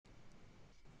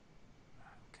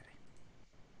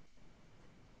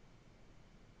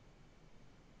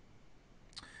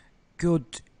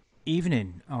Good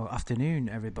evening or afternoon,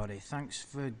 everybody. Thanks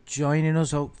for joining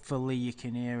us. Hopefully you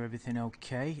can hear everything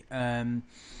okay.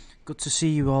 Good to see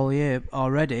you all here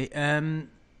already.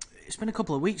 It's been a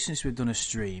couple of weeks since we've done a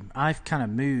stream. I've kind of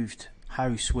moved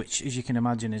house, which, as you can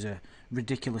imagine, is a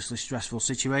ridiculously stressful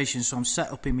situation. So I'm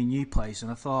set up in my new place, and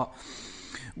I thought,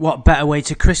 what better way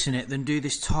to christen it than do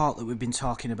this talk that we've been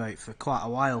talking about for quite a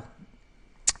while.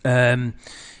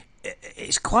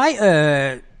 It's quite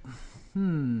a...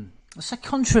 I say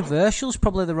controversial is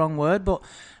probably the wrong word, but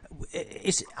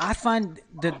I find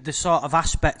the sort of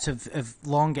aspect of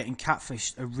Lorne getting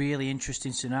catfished a really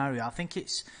interesting scenario. I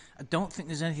don't think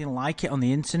there's anything like it on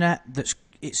the internet.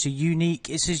 It's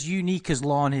as unique as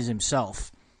Lorne is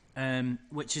himself,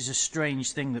 which is a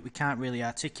strange thing that we can't really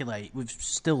articulate. We're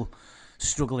still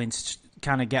struggling to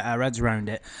kind of get our heads around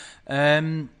it.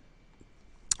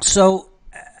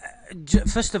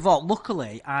 First of all,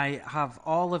 luckily, I have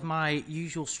all of my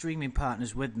usual streaming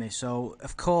partners with me, so,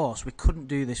 of course, we couldn't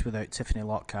do this without Tiffany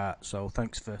Lockheart, so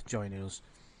thanks for joining us.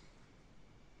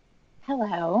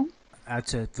 Hello. I had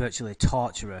to virtually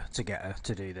torture her to get her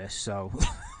to do this, so...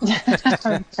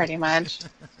 Pretty much.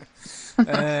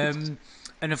 And,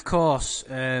 of course,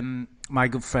 my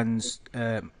good friend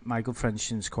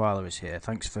Shin's Koala is here.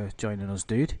 Thanks for joining us,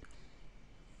 dude.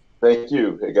 Thank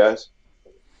you. Hey, guys.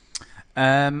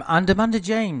 And Amanda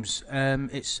James,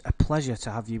 it's a pleasure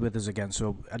to have you with us again.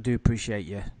 So I do appreciate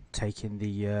you taking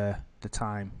the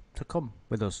time to come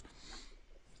with us.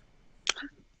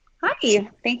 Hi,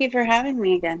 thank you for having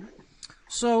me again.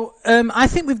 So I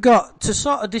think we've got to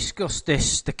sort of discuss the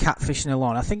catfishing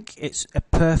alone. I think it's a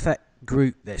perfect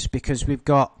group, this, because we've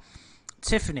got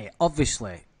Tiffany,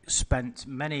 obviously, spent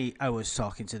many hours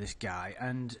talking to this guy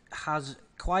and has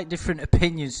quite different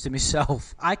opinions to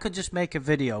myself. I could just make a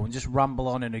video and just ramble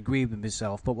on and agree with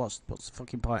myself, but what's the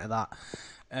fucking point of that?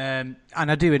 And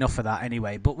I do enough of that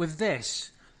anyway. But with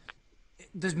this,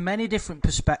 there's many different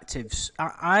perspectives.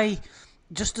 I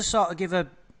just to sort of give a...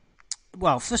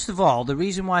 Well, first of all, the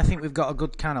reason why I think we've got a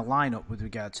good kind of lineup with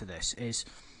regard to this is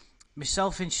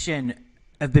myself and Shin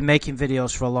have been making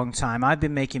videos for a long time. I've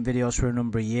been making videos for a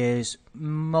number of years,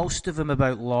 most of them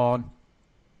about Lorne.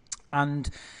 And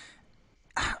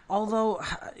although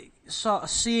sort of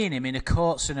seeing him in a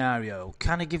court scenario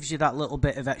kind of gives you that little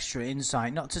bit of extra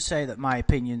insight, not to say that my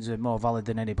opinions are more valid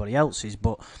than anybody else's,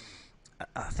 but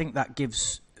I think that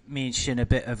gives me and Shin a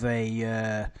bit of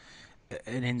an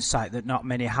insight that not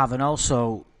many have. And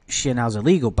also, Shin has a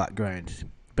legal background,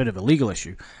 a bit of a legal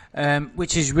issue,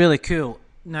 which is really cool.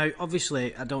 Now,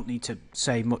 obviously, I don't need to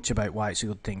say much about why it's a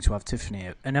good thing to have Tiffany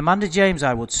here. And Amanda James,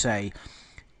 I would say,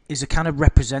 is a kind of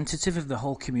representative of the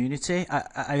whole community.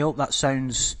 I hope that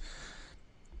sounds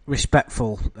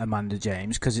respectful, Amanda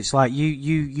James, because it's like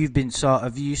you've been sort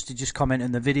of used to just comment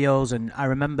on the videos, and I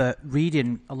remember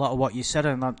reading a lot of what you said,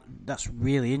 and that's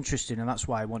really interesting, and that's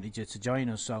why I wanted you to join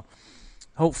us. So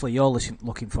hopefully you're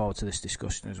looking forward to this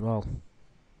discussion as well.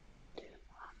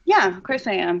 Yeah, of course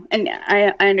I am. And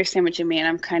I understand what you mean.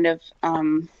 I'm kind of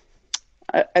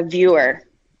a viewer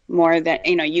more than,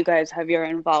 you guys have your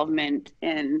involvement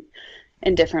in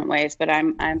different ways, but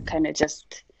I'm kind of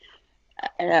just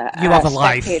you have a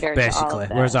life, basically,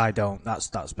 whereas I don't. That's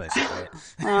basically it.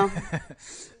 Well,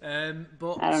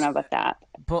 but I don't know about that.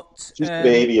 But just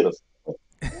maybe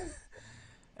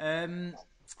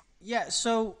yeah,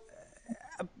 so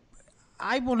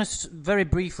I want to very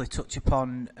briefly touch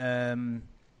upon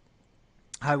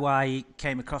how I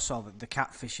came across all the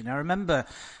catfishing. I remember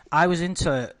I was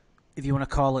into, if you want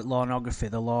to call it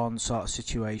Lorneography, the Lorne sort of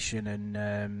situation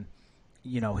and,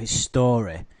 his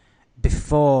story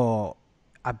before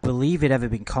I believe he'd ever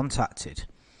been contacted.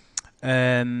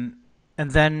 And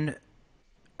then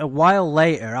a while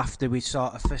later, after we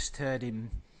sort of first heard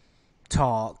him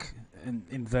talk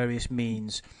in various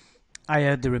means, I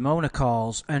heard the Ramona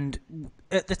calls. And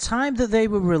at the time that they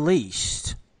were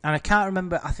released, and I can't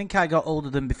remember, I think I got hold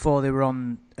of them before they were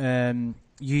on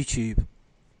YouTube.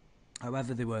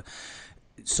 However, they were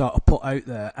sort of put out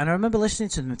there. And I remember listening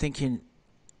to them and thinking,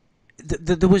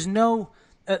 there was no...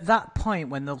 At that point,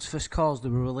 when those first calls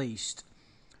that were released,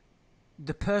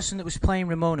 the person that was playing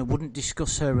Ramona wouldn't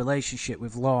discuss her relationship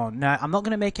with Lorne. Now, I'm not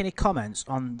going to make any comments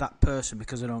on that person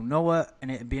because I don't know her,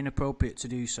 and it'd be inappropriate to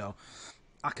do so.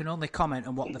 I can only comment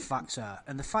on what the facts are.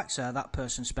 And the facts are that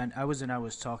person spent hours and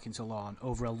hours talking to Lorne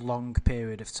over a long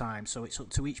period of time. So it's up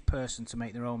to each person to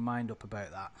make their own mind up about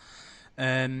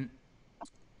that.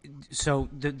 So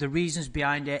the reasons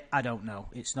behind it, I don't know.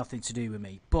 It's nothing to do with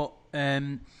me. But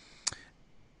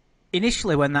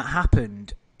initially when that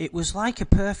happened, it was like a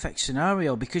perfect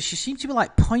scenario because she seemed to be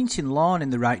like pointing Lorne in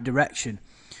the right direction.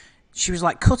 She was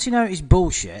like cutting out his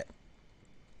bullshit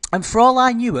And for all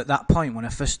I knew at that point when I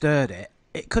first heard it,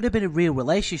 it could have been a real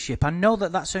relationship. I know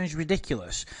that sounds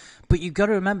ridiculous, but you've got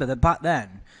to remember that back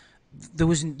then there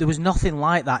was nothing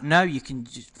like that. Now you can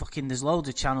just there's loads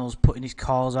of channels putting his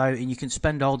calls out, and you can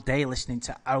spend all day listening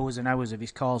to hours and hours of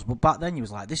his calls. But back then you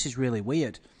was like, this is really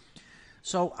weird.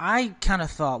 So I kind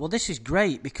of thought, well, this is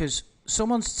great because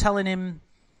someone's telling him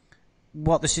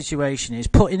what the situation is,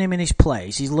 putting him in his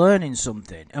place, he's learning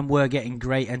something, and we're getting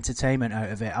great entertainment out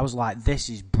of it. I was like, this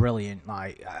is brilliant.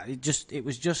 Like, it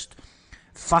was just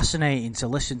fascinating to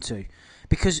listen to,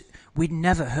 because we'd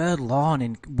never heard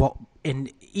Lorne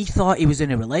he thought he was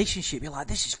in a relationship. You're like,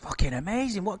 this is fucking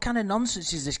amazing. What kind of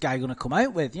nonsense is this guy going to come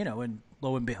out with? You know, and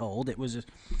lo and behold, it was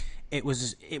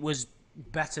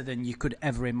better than you could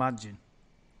ever imagine.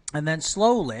 And then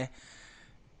slowly,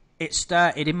 it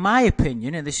started, in my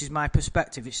opinion, and this is my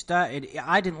perspective,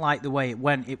 I didn't like the way it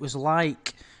went. It was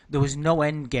like there was no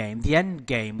end game. The end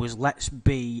game was, let's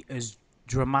be as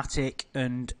dramatic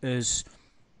and as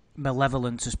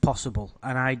malevolent as possible.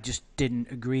 And I just didn't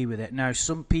agree with it. Now,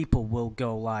 some people will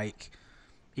go like,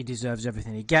 he deserves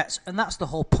everything he gets. And that's the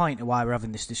whole point of why we're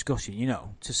having this discussion, you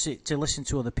know, to listen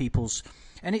to other people's...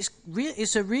 And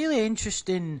it's a really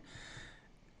interesting...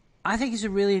 I think it's a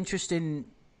really interesting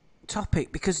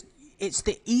topic, because it's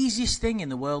the easiest thing in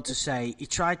the world to say he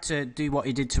tried to do what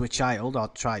he did to a child, or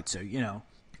tried to, you know,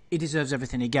 he deserves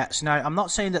everything he gets. Now, I'm not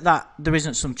saying that there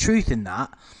isn't some truth in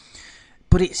that,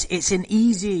 but it's an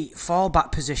easy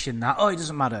fallback position that, it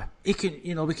doesn't matter. He can,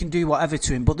 you know, we can do whatever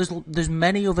to him, but there's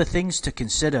many other things to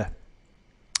consider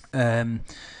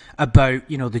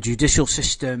about, you know, the judicial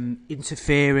system,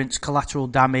 interference, collateral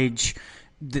damage,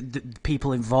 the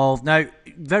people involved. Now,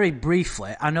 very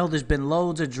briefly, I know there's been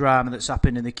loads of drama that's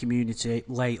happened in the community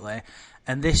lately,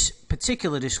 and this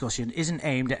particular discussion isn't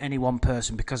aimed at any one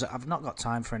person, because I've not got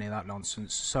time for any of that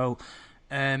nonsense. So,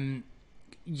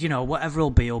 you know, whatever will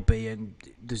be, and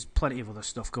there's plenty of other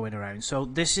stuff going around. So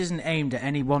this isn't aimed at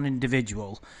any one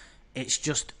individual. It's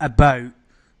just about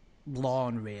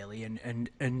Lorne, really,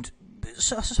 and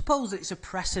so I suppose it's a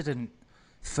precedent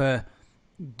for...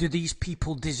 Do these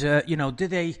people deserve, you know, do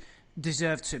they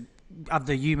deserve to have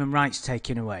their human rights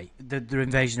taken away, their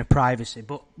invasion of privacy?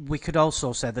 But we could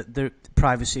also say that their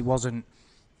privacy wasn't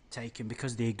taken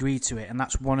because they agreed to it, and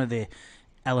that's one of the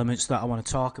elements that I want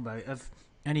to talk about. Have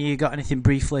any of you got anything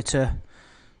briefly to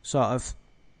sort of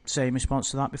say in response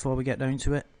to that before we get down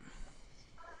to it?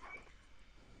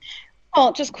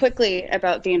 Well, just quickly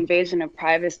about the invasion of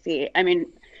privacy. I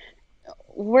mean,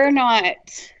 we're not...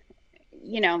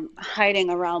 you know,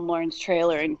 hiding around Lorne's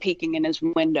trailer and peeking in his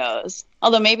windows.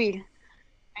 Although maybe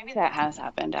that has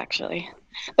happened, actually.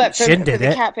 But for the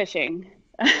catfishing,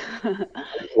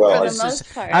 well, for the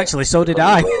most part... Actually, so did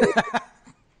I.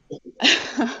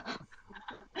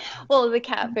 Well, the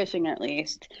catfishing, at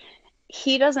least,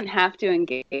 he doesn't have to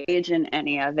engage in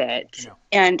any of it. No.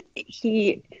 And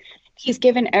he's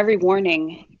given every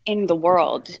warning in the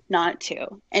world not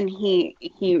to. And he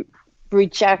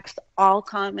rejects all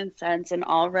common sense and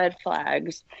all red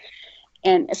flags.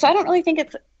 And so I don't really think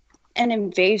it's an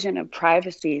invasion of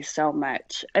privacy so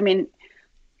much. I mean,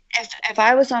 if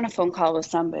I was on a phone call with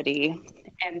somebody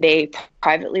and they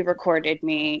privately recorded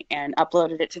me and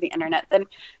uploaded it to the internet, then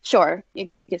sure, you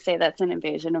could say that's an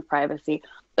invasion of privacy.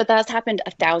 But that's happened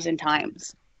 1,000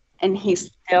 times, and he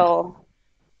still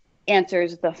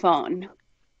answers the phone.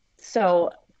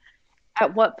 So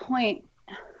at what point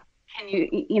can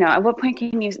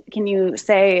you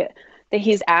say that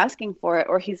he's asking for it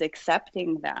or he's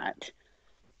accepting that?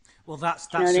 Well, that's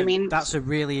a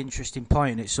really interesting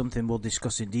point, and it's something we'll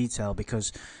discuss in detail,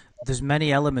 because there's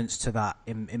many elements to that,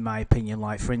 in my opinion.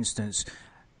 Like, for instance,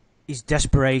 his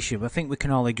desperation. I think we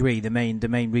can all agree the main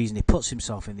reason he puts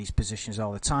himself in these positions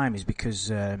all the time is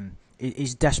because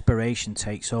his desperation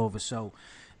takes over. So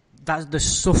that's the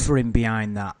suffering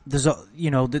behind that. There's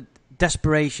the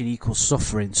desperation equals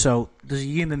suffering. So there's a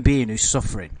human being who's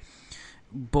suffering,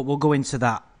 but we'll go into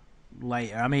that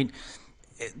later. I mean,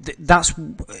 that's,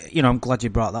 I'm glad you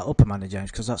brought that up, Amanda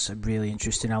James, because that's a really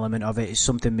interesting element of it. It's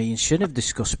something me and Shin have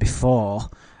discussed before,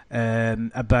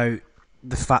 about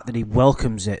the fact that he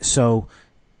welcomes it. So,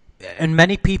 and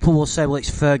many people will say, well, it's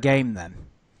fair game then.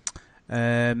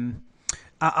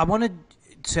 I wanted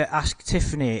to ask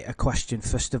Tiffany a question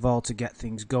first of all to get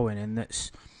things going, and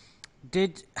that's,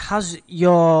 has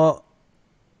your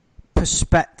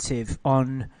perspective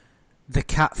on the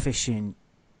catfishing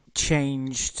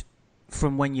changed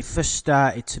from when you first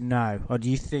started to now, or do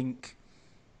you think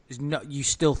you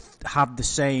still have the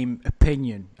same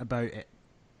opinion about it?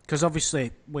 Because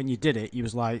obviously when you did it, you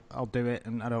was like, I'll do it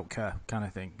and I don't care kind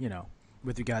of thing,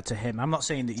 with regard to him. I'm not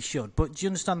saying that you should, but do you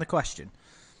understand the question?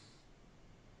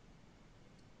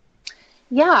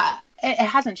 Yeah, it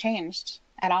hasn't changed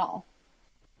at all.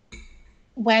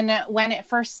 When it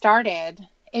first started,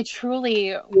 it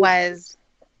truly was.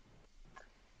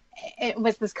 It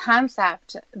was this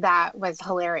concept that was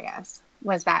hilarious.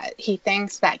 Was that he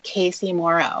thinks that Casey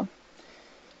Morrow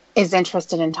is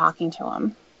interested in talking to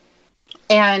him,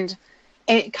 and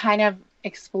it kind of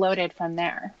exploded from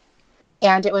there.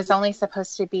 And it was only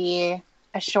supposed to be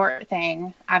a short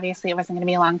thing. Obviously, it wasn't going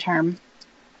to be long term,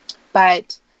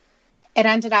 but it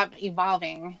ended up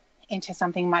evolving into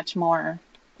something much more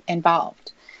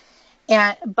involved.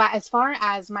 But as far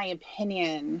as my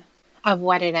opinion of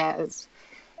what it is,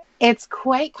 it's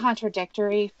quite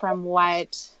contradictory from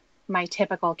what my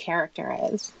typical character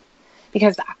is.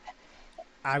 Because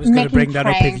I was going to bring that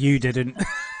up if you didn't.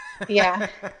 Yeah,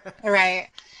 right.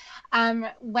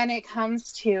 When it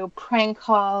comes to prank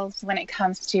calls, when it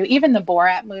comes to even the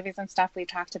Borat movies and stuff, we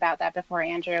talked about that before,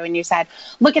 Andrew, and you said,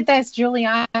 look at this,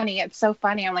 Giuliani, it's so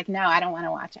funny. I'm like, no, I don't want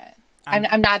to watch it.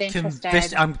 I'm not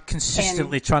interested. I'm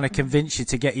consistently trying to convince you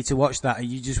to get you to watch that, and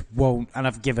you just won't, and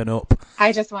I've given up.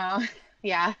 I just won't.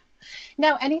 Yeah.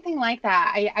 No, anything like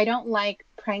that. I don't like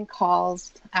prank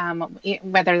calls,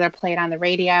 whether they're played on the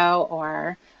radio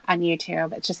or on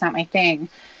YouTube. It's just not my thing.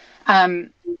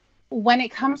 When it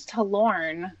comes to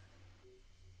Lorne,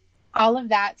 all of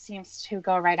that seems to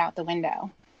go right out the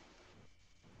window.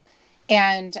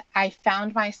 And I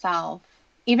found myself,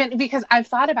 even because I've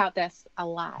thought about this a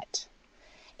lot,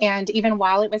 and even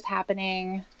while it was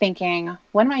happening, thinking,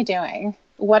 what am I doing?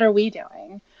 What are we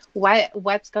doing?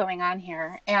 What's going on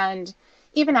here? And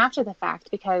even after the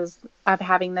fact, because of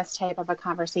having this type of a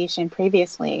conversation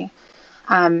previously,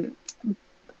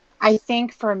 I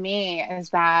think for me is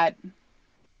that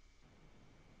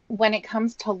when it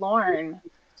comes to Lorne,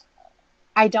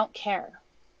 I don't care.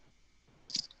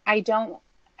 I don't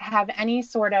have any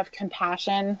sort of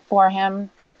compassion for him.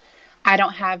 I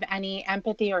don't have any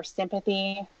empathy or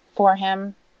sympathy for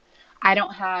him. I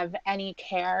don't have any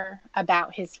care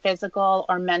about his physical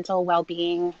or mental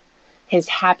well-being, his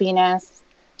happiness,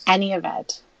 any of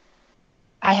it.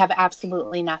 I have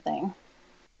absolutely nothing.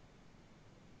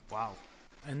 Wow.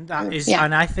 And that is,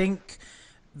 and I think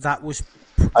that was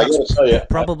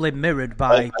probably mirrored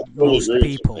by most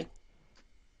people.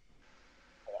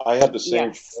 I have the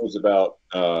same feelings about,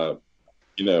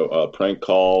 prank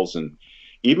calls, and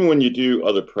even when you do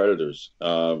other predators,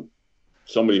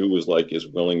 somebody who was like as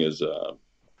willing as,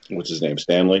 what's his name,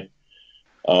 Stanley,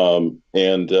 I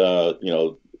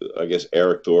guess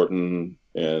Eric Thornton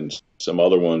and some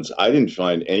other ones, I didn't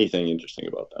find anything interesting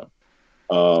about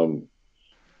them.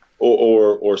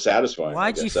 Or satisfying.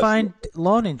 Why do you find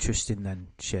Lorne interesting then,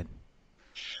 Shin?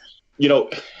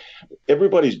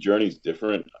 Everybody's journey is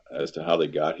different as to how they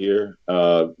got here.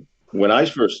 When I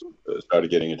first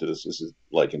started getting into this is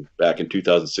like back in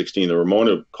 2016. The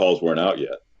Ramona calls weren't out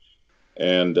yet,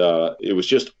 and it was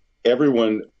just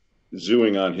everyone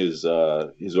zooing on his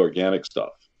organic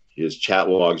stuff, his chat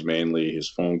logs mainly, his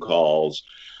phone calls.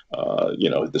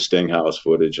 The Sting House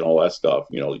footage and all that stuff.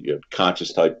 You had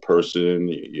Conscious Type Person,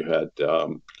 you had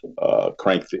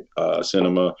Crank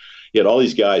Cinema. You had all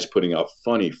these guys putting out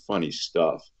funny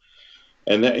stuff.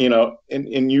 And then,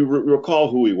 and you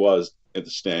recall who he was at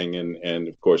the Sting, and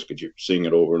of course, because you're seeing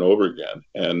it over and over again.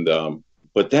 And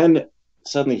but then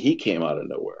suddenly he came out of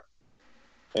nowhere.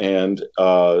 And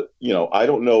I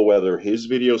don't know whether his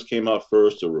videos came out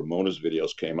first or Ramona's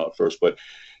videos came out first, but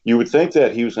you would think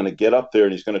that he was going to get up there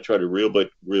and he's going to try to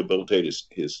rehabilitate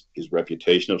his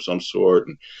reputation of some sort,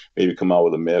 and maybe come out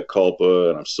with a mea culpa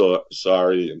and I'm so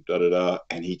sorry and da-da-da.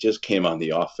 And he just came on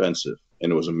the offensive,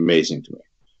 and it was amazing to me.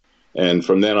 And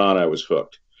from then on, I was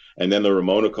hooked. And then the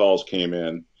Ramona calls came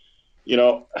in. He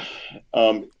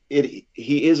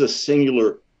is a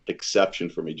singular exception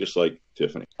for me, just like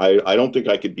Tiffany. I don't think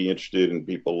I could be interested in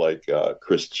people like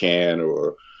Chris Chan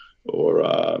or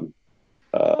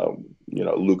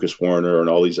Lucas Warner and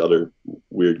all these other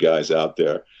weird guys out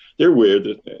there. They're weird,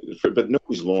 but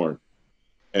nobody's Lorne.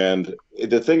 And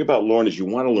the thing about Lorne is you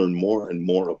want to learn more and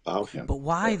more about him. But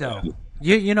why though?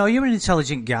 You're an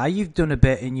intelligent guy. You've done a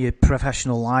bit in your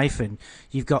professional life, and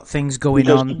you've got things going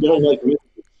on.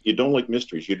 You don't like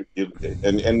mysteries.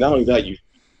 And not only that,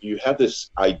 you have this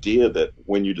idea that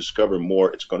when you discover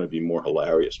more, it's going to be more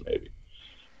hilarious, maybe.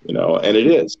 And it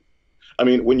is. I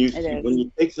mean, when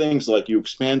you take things like, you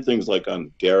expand things like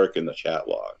on Derek in the chat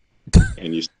log,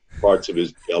 and you see parts of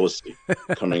his jealousy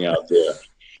coming out there,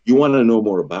 you want to know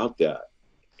more about that.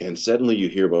 And suddenly you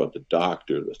hear about the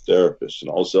doctor, the therapist,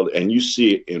 and all this other, and you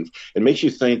see it, and it makes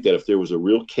you think that if there was a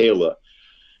real Koala,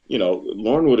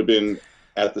 Lorne would have been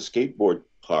at the skateboard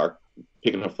park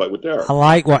picking a fight with Derek. I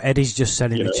like what Eddie's just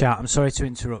said in You the know? chat. I'm sorry to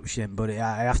interrupt, Shin, but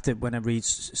I have to, when I read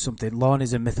something, Lorne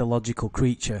is a mythological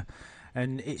creature.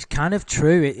 And it's kind of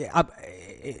true.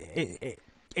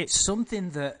 It's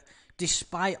something that,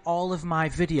 despite all of my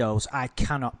videos, I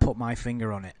cannot put my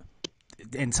finger on it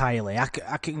entirely. I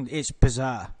can. It's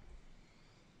bizarre.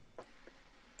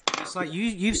 It's like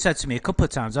you've said to me a couple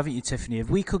of times, haven't you, Tiffany? If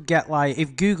we could get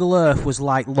if Google Earth was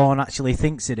like Lorne actually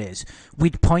thinks it is,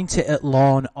 we'd point it at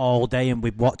Lorne all day and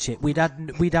we'd watch it. We'd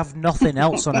have nothing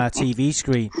else on our TV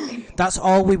screen. That's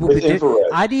all we would be doing.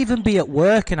 I'd even be at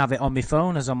work and have it on my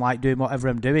phone as I'm like doing whatever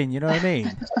I'm doing. You know what I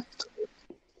mean?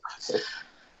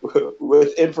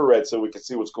 With infrared, so we can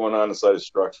see what's going on inside the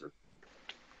structure.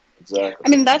 Exactly. I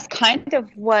mean, that's kind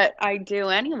of what I do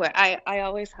anyway. I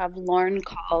always have Lorne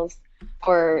calls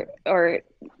or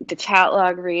the chat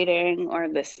log reading or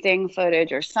the sting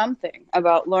footage or something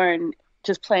about Lorne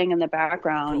just playing in the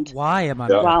background. Why am I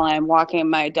while I'm walking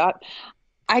my dog?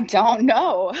 I don't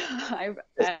know. I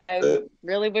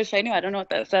really wish I knew. I don't know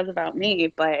what that says about me,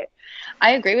 but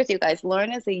I agree with you guys.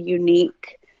 Lorne is a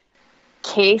unique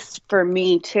case for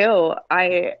me too.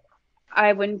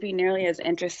 I wouldn't be nearly as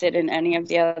interested in any of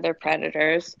the other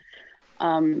predators.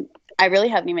 I really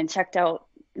haven't even checked out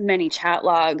many chat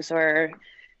logs, or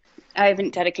I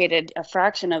haven't dedicated a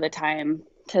fraction of the time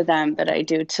to them that I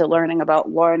do to learning about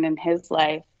Lorne and his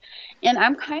life. And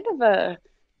I'm kind of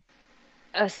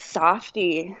a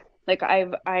softie. Like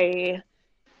I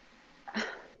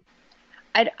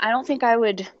don't think I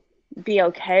would be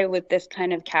okay with this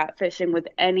kind of catfishing with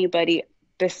anybody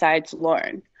besides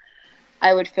Lorne.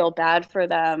 I would feel bad for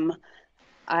them.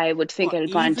 I would think it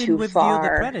had gone too even with far. the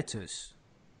other predators?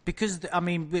 Because I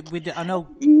mean, I know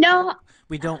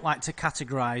we don't like to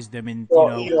categorize them in,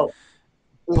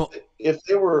 But if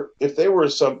they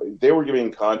were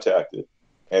getting contacted,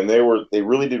 and they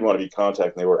really didn't want to be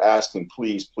contacted, and they were asking,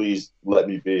 please let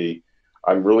me be.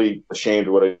 I'm really ashamed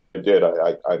of what I did.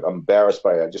 I'm embarrassed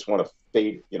by it. I just want to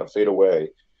fade away.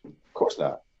 Of course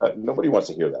not. Nobody wants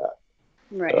to hear that.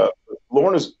 Right.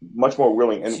 Lorne is much more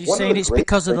willing. And she's saying it's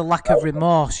because of the lack of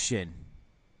remorse, Shin.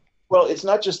 Well, it's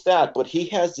not just that, but he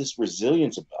has this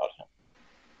resilience about him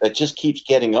that just keeps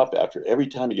getting up after every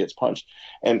time he gets punched,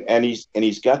 and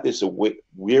he's got this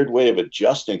weird way of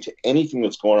adjusting to anything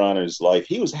that's going on in his life.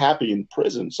 He was happy in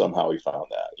prison somehow. He found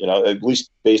that, at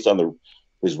least based on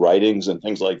his writings and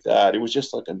things like that. It was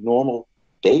just like a normal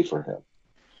day for him,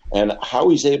 and how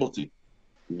he's able to,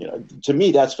 to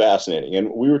me, that's fascinating. And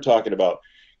we were talking about,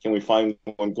 can we find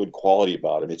one good quality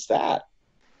about him? It's that.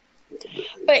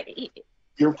 But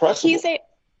you're impressive.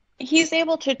 He's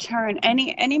able to turn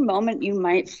any moment you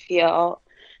might feel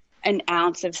an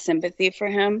ounce of sympathy for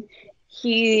him,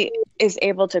 he is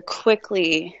able to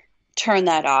quickly turn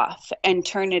that off and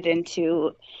turn it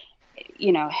into,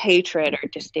 hatred or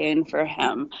disdain for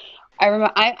him. I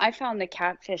remember I found the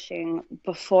catfishing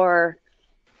before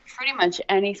pretty much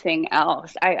anything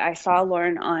else. I saw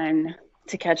Lorne on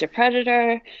To Catch a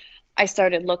Predator. I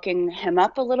started looking him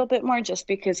up a little bit more just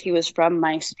because he was from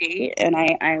my state, and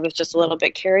I was just a little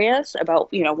bit curious about,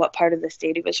 what part of the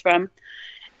state he was from.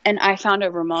 And I found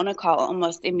a Ramona call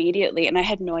almost immediately, and I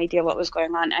had no idea what was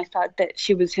going on. I thought that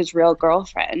she was his real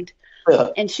girlfriend,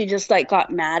 and she just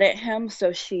got mad at him,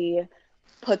 so she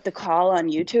put the call on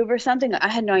YouTube or something. I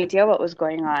had no idea what was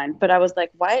going on, but I was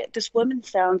like, why? This woman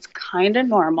sounds kind of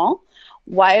normal.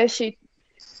 Why is she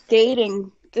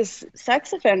dating this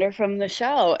sex offender from the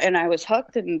show? And I was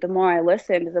hooked, and the more I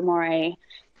listened, the more I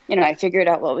figured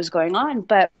out what was going on.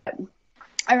 But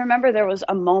I remember there was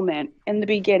a moment in the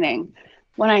beginning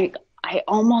when I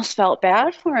almost felt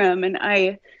bad for him,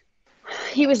 and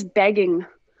he was begging.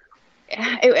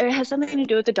 It has something to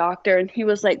do with the doctor, and he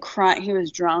was crying. He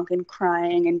was drunk and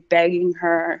crying and begging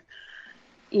her,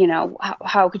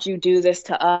 how could you do this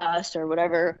to us, or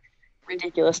whatever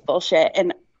ridiculous bullshit.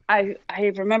 And I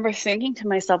remember thinking to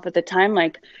myself at the time,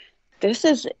 this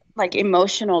is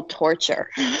emotional torture.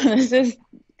 This is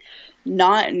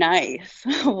not nice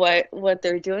what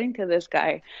they're doing to this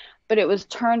guy. But it was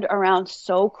turned around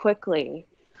so quickly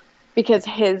because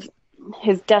his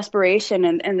desperation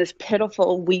and this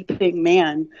pitiful weeping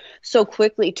man so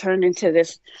quickly turned into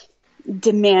this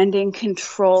demanding,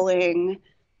 controlling,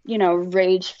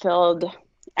 rage-filled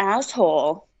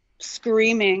asshole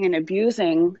screaming and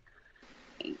abusing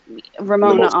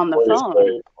Ramona on the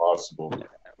phone. Possible.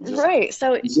 Right.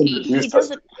 So he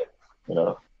doesn't,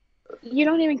 you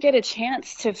don't even get a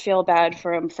chance to feel bad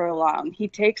for him for long. He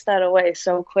takes that away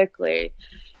so quickly.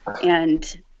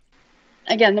 And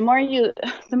again, the more you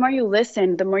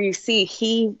listen, the more you see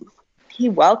he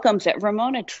welcomes it.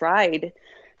 Ramona tried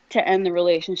to end the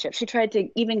relationship. She tried to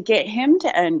even get him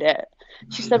to end it.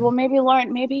 She said, well, maybe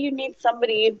Lorne, maybe you need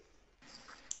somebody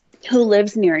who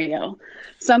lives near you,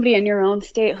 somebody in your own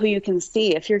state who you can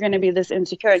see if you're going to be this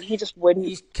insecure. And he just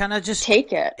wouldn't Can I just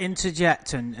take it.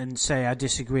 interject and say I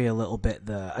disagree a little bit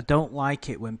there? I don't like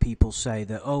it when people say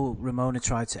that, oh, Ramona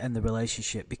tried to end the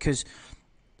relationship, because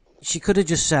she could have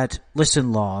just said,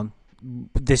 listen, Lorne,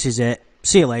 this is it.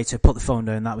 See you later, put the phone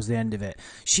down, that was the end of it.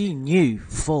 She knew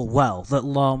full well that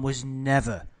Lorne was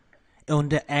never,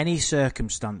 under any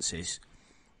circumstances,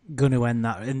 going to end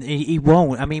that, and he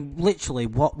won't. I mean, literally,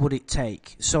 what would it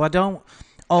take? So I don't,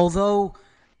 although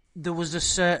there was a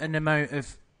certain amount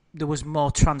of, there was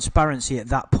more transparency at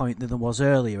that point than there was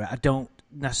earlier, I don't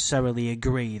necessarily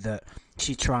agree that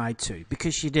she tried to,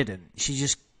 because she didn't. She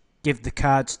just gave the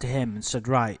cards to him and said,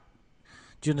 right,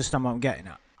 do you understand what I'm getting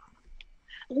at?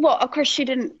 Well, of course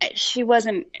she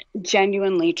wasn't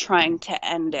genuinely trying to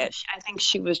end it. I think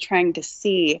she was trying to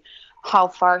see how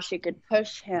far she could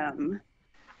push him,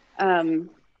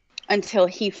 until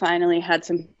he finally had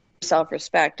some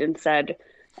self-respect and said,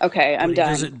 okay, I'm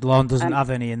done. Lorne doesn't have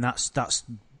any, and that's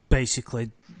basically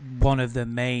one of the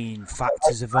main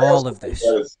factors of all of this.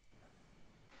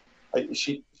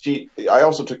 I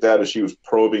also took that as she was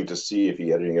probing to see if he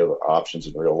had any other options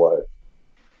in real life.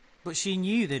 But she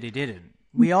knew that he didn't.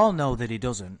 We all know that he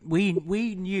doesn't. We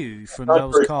knew from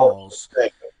those calls. Yeah,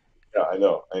 I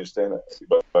know. I understand that.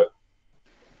 But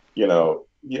you know,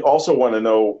 you also want to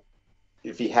know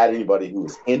if he had anybody he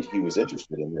was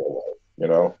interested in real life. You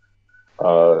know,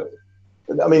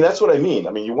 I mean, that's what I mean.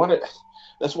 I mean, you want to.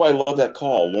 That's why I love that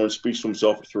call. Lorne speaks to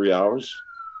himself for 3 hours.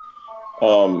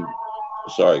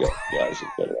 Sorry, guys.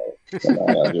 Come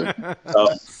on out here.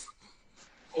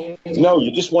 No,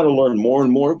 you just want to learn more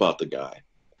and more about the guy.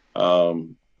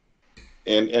 And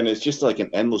it's just like an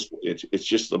endless. It's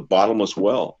just a bottomless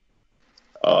well.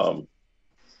 But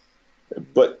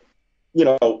you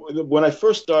know, when he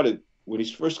first started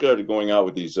going out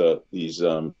with these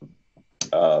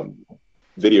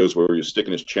videos where he was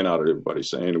sticking his chin out at everybody,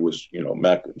 saying it was, you know,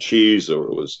 mac and cheese, or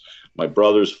it was my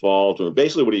brother's fault, or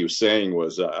basically what he was saying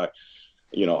was, I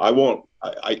won't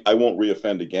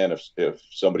reoffend again if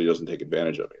somebody doesn't take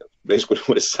advantage of me. Basically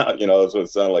what it sounded, you know, that's what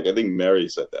it sounded like. I think Mary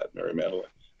said that, Mary Madeline.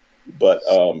 But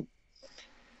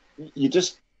you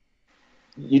just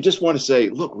want to say,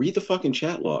 look, read the fucking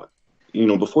chat log. You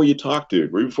know, before you talk,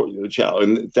 dude, read before you chat.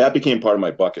 And that became part of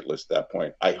my bucket list at that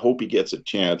point. I hope he gets a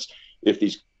chance, if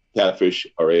these catfish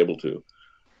are able to,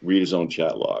 read his own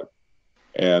chat log.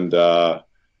 And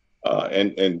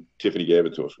Tiffany gave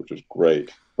it to us, which was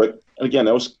great. But again,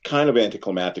 that was kind of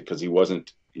anticlimactic, because he was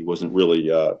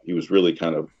really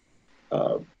kind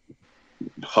of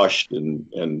hushed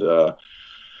and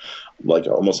like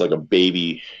almost like a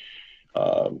baby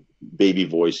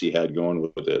voice he had going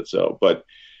with it. So, but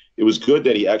it was good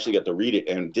that he actually got to read it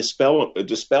and dispel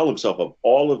himself of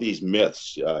all of these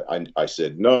myths. I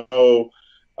said no.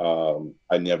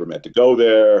 I never meant to go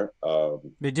there.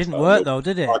 It didn't work though,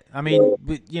 did it? I mean,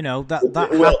 you know,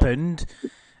 that happened,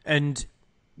 and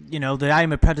you know, the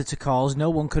I'm a Predator calls, no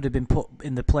one could have been put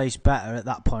in the place better at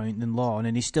that point than Lorne,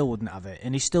 and he still wouldn't have it,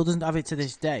 and he still doesn't have it to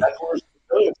this day. That's where his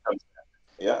brilliance comes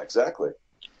in. Yeah, exactly.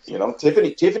 You know,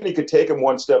 Tiffany could take him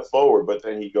one step forward, but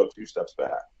then he'd go 2 steps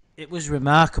back. It was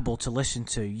remarkable to listen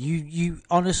to. You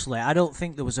honestly, I don't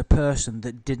think there was a person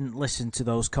that didn't listen to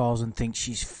those calls and think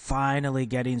she's finally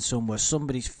getting somewhere.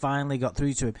 Somebody's finally got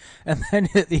through to him. And then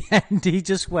at the end, he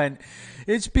just went,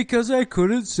 it's because I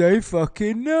couldn't say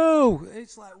fucking no.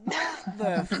 It's like, what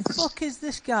the fuck is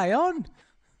this guy on?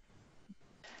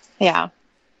 Yeah.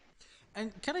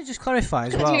 And can I just clarify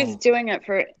as Because well? he was doing it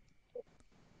for...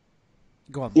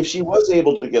 Go on. If she was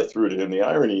able to get through to him, the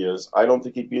irony is, I don't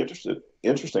think he'd be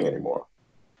interesting anymore.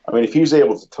 I mean, if he was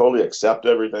able to totally accept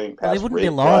everything, well, it wouldn't be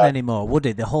Lorne anymore, would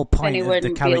it? The whole point of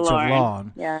the character of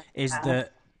Lorne is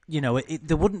that, you know,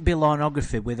 there wouldn't be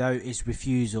Lorneography without his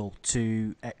refusal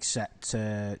to accept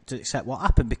what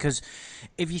happened. Because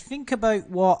if you think about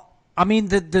what, I mean,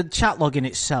 the chat log in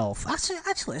itself,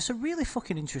 it's a really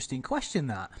fucking interesting question.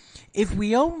 That if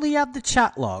we only had the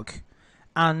chat log,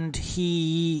 and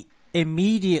he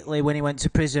immediately, when he went to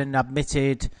prison,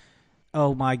 admitted,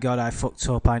 oh my God, I fucked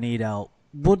up, I need help,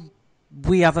 would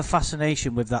we have a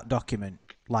fascination with that document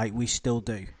like we still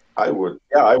do? I would.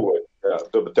 Yeah, I would. Yeah.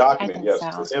 The document, yes,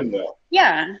 so. to him, though.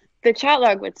 Yeah, the chat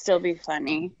log would still be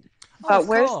funny. But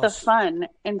where's the course. fun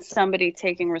in somebody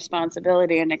taking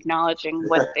responsibility and acknowledging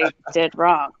what they did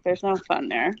wrong? There's no fun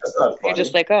there. That's not funny. You're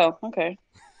just like, oh, okay.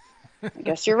 I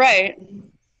guess you're right.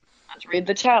 Let's read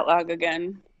the chat log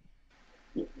again.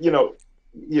 You know,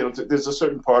 there's a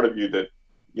certain part of you that,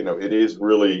 you know, it is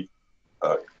really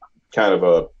kind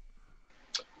of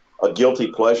a guilty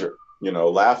pleasure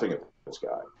laughing at this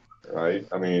guy, right?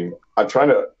 I mean, I'm trying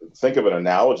to think of an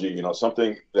analogy,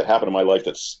 something that happened in my life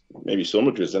that's maybe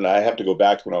similar to this. And I have to go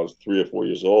back to when I was 3 or 4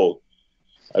 years old.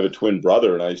 I have a twin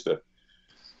brother, and I used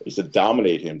to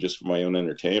dominate him just for my own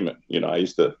entertainment. I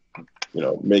used to,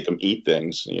 make him eat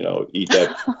things, eat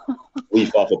that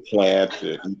leaf off a plant,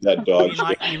 eat that dog.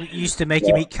 You used to make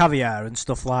him eat caviar and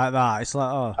stuff like that. It's like,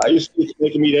 oh. I used to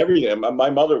make him eat everything. My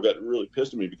mother got really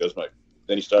pissed at me because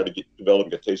then he started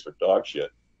developing a taste for dog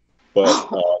shit.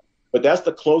 But that's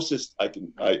the closest I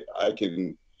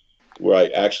can where I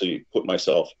actually put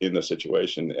myself in the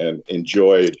situation and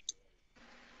enjoyed,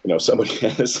 somebody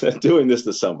doing this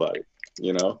to somebody,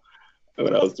 when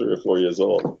I was 3 or 4 years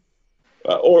old.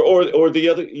 Or the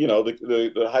other,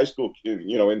 the high school,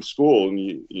 in school,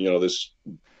 and this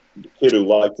kid who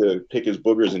liked to pick his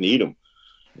boogers and eat them.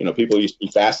 People used to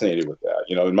be fascinated with that.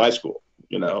 In my school,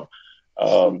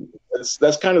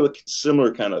 that's kind of a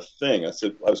similar kind of thing. That's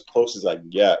as close as I can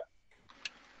get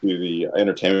to the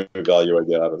entertainment value I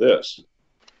get out of this.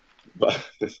 But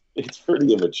it's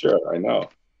pretty immature, I know.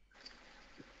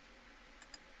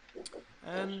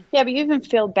 Yeah, but you even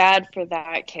feel bad for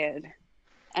that kid.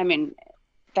 I mean,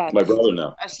 that's my brother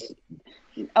now.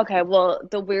 Okay, well,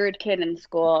 the weird kid in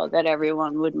school that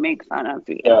everyone would make fun of,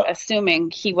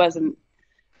 assuming he wasn't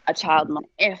a child.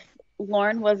 If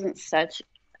Lorne wasn't such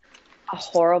a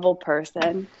horrible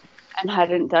person and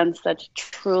hadn't done such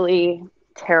truly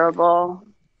terrible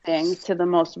things to the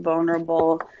most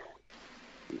vulnerable,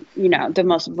 the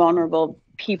most vulnerable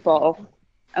people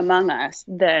among us,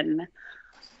 then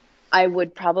I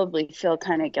would probably feel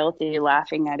kind of guilty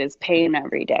laughing at his pain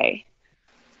every day.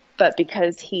 But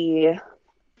because he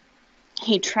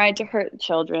tried to hurt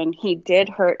children, he did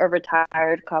hurt a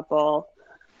retired couple.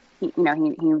 He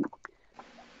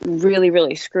really,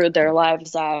 really screwed their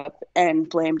lives up and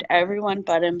blamed everyone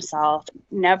but himself.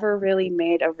 Never really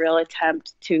made a real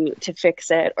attempt to fix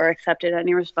it or accepted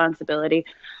any responsibility.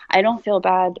 I don't feel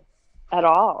bad at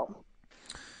all.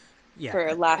 Yeah,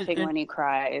 for laughing when he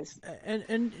cries.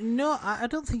 And no, I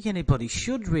don't think anybody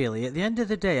should really. At the end of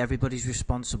the day, everybody's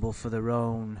responsible for their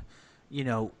own,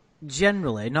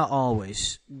 generally, not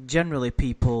always, generally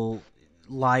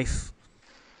life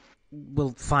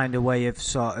will find a way of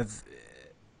sort of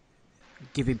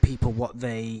giving people what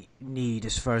they need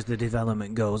as far as the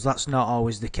development goes. That's not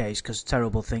always the case because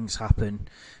terrible things happen,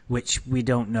 which we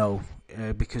don't know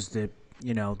because the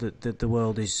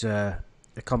world is a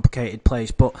complicated place.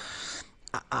 But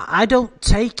I don't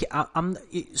take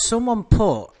it. Someone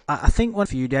put, I think a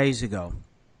few days ago,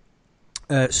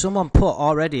 someone put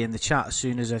already in the chat as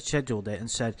soon as I scheduled it and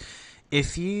said,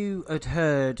 if you had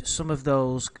heard some of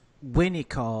those Winnie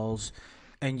calls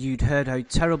and you'd heard how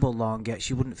terrible Lorne gets,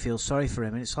 you wouldn't feel sorry for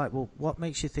him. And it's like, well, what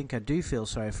makes you think I do feel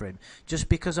sorry for him? Just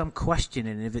because I'm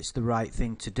questioning if it's the right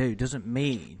thing to do doesn't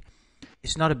mean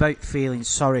it's not about feeling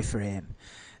sorry for him.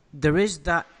 There is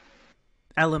that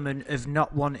element of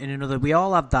not wanting another. We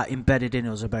all have that embedded in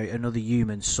us about another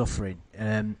human suffering.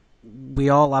 We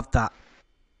all have that.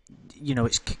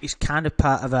 It's kind of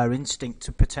part of our instinct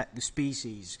to protect the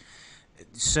species.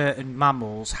 Certain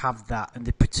mammals have that, and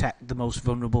they protect the most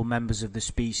vulnerable members of the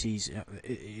species.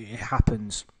 It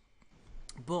happens,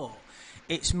 but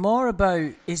it's more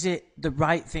about, is it the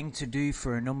right thing to do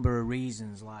for a number of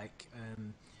reasons? Like,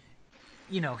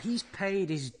 he's paid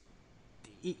his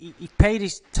he paid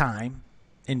his time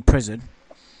in prison,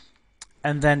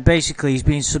 and then basically he's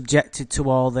being subjected to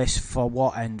all this for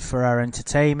what end? For our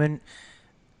entertainment.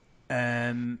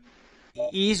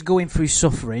 He's going through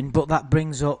suffering, but that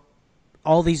brings up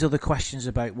all these other questions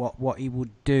about what he would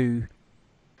do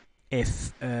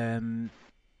if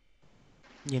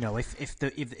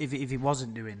if he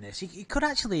wasn't doing this. He could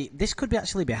actually, this could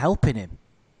actually be helping him.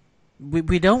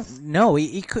 We don't know.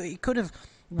 He could have,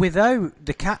 without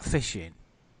the catfishing,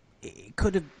 it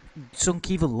could have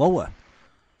sunk even lower.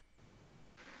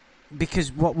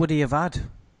 Because what would he have had?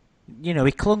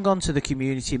 He clung on to the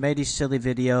community, made his silly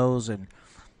videos, and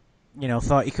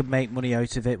thought he could make money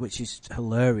out of it, which is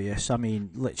hilarious. I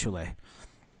mean, literally,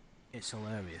 it's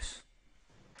hilarious.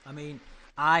 I mean,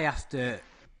 I have to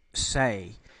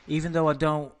say, even though I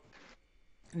don't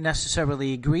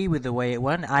necessarily agree with the way it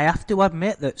went, I have to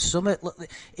admit that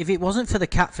if it wasn't for the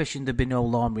catfishing, there'd be no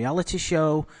Lorne reality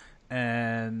show.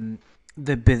 The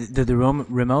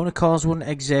Ramona calls wouldn't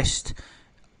exist.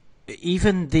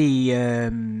 Even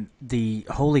the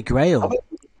Holy Grail.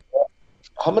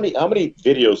 How many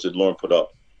videos did Lorne put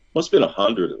up? Must have been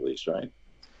 100 at least, right?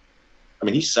 I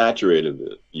mean, he saturated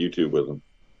the YouTube with them,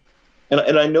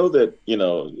 and I know that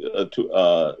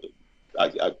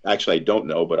I don't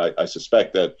know, but I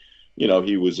suspect that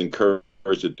he was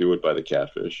encouraged to do it by the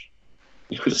catfish,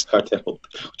 to start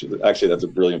that. Actually, that's a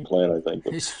brilliant plan, I think.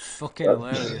 But, It's fucking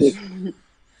hilarious.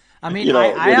 I mean, you know,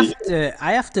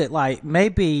 I have to, like,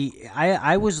 maybe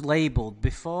I was labelled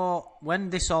before, when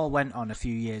this all went on a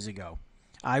few years ago,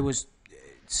 I was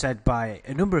said by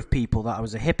a number of people that I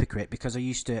was a hypocrite because I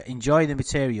used to enjoy the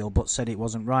material but said it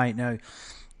wasn't right. Now,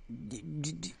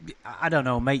 I don't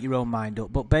know, make your own mind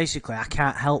up, but basically I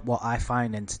can't help what I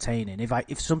find entertaining.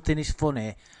 If something is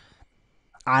funny,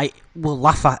 I will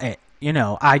laugh at it. You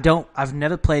know, I've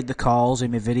never played the calls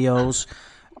in my videos.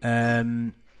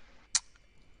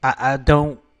 I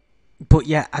don't, but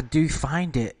yeah, I do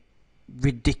find it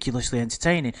ridiculously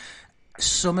entertaining.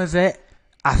 Some of it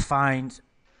I find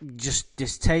just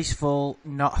distasteful,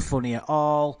 not funny at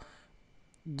all.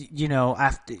 You know,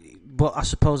 but I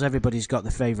suppose everybody's got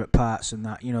their favourite parts and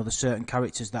that. You know, there's certain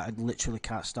characters that I literally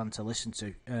can't stand to listen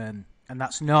to, and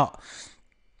that's not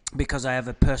because I have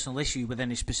a personal issue with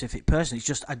any specific person. It's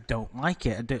just I don't like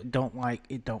it. I don't like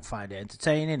it. Don't find it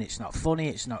entertaining. It's not funny.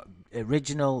 It's not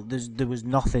original. There was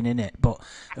nothing in it. But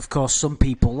of course, some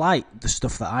people like the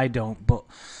stuff that I don't. But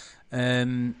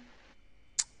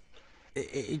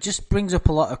it just brings up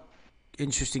a lot of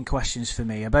interesting questions for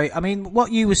me about. I mean,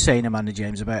 what you were saying, Amanda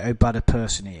James, about how bad a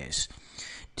person he is.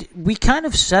 We kind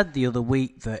of said the other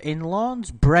week that in Lorne's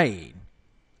brain,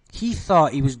 he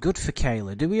thought he was good for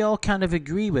Kayla. Do we all kind of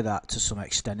agree with that to some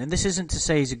extent? And this isn't to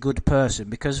say he's a good person,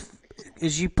 because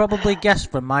as you probably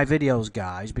guessed from my videos,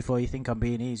 guys, before you think I'm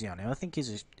being easy on him, I think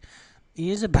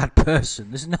he is a bad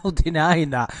person. There's no denying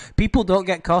that. People don't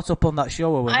get caught up on that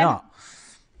show, or we're not.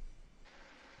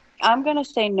 I'm going to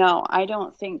say no. I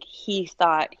don't think he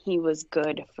thought he was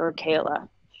good for Kayla.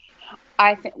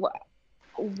 I think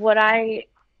what I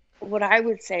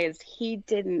would say is he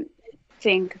didn't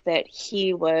think that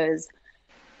he was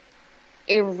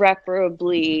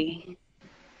irreparably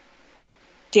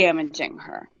damaging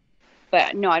her.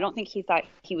 But no, I don't think he thought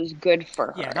he was good for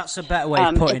her. Yeah, that's a better way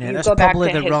of putting it. That's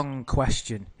probably the wrong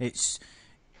question. It's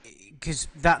because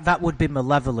that would be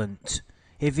malevolent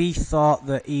if he thought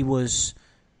that he was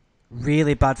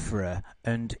really bad for her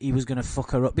and he was going to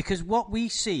fuck her up. Because what we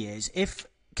see is, if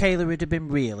Kayla had been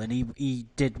real and he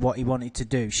did what he wanted to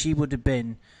do, she would have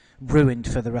been ruined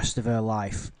for the rest of her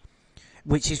life,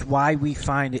 which is why we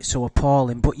find it so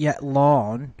appalling. But yet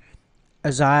Lorne,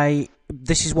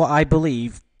 this is what I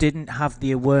believe, didn't have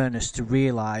the awareness to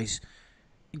realise,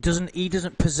 he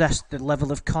doesn't possess the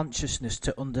level of consciousness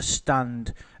to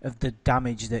understand of the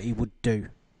damage that he would do.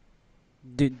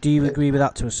 Do you agree with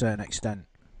that to a certain extent?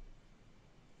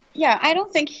 Yeah, I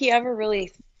don't think he ever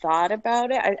really thought about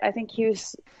it. I think he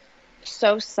was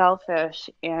so selfish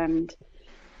and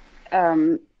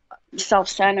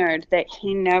self-centered that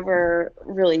he never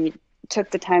really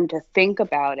took the time to think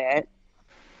about it.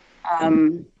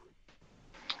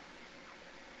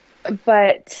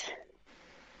 But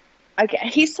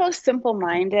he's so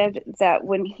simple-minded that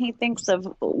when he thinks of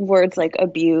words like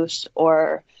abuse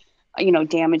or,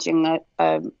 damaging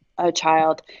a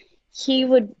child, he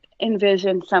would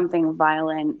envision something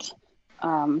violent,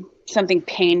 something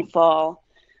painful,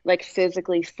 like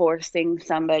physically forcing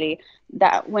somebody.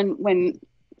 That when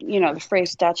the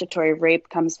phrase statutory rape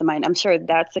comes to mind, I'm sure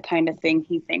that's the kind of thing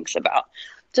he thinks about.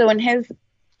 So in his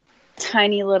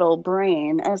tiny little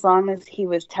brain, as long as he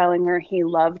was telling her he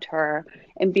loved her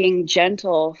and being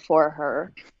gentle for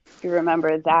her, if you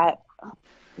remember that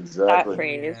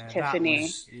phrase, Tiffany,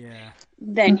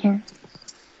 then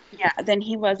then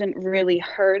he wasn't really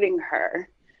hurting her,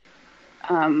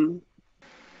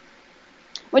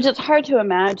 which is hard to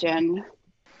imagine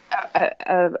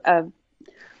a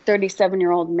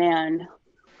 37-year-old man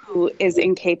who is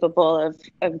incapable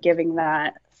of giving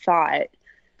that thought.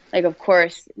 Like, of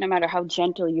course, no matter how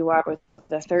gentle you are with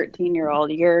the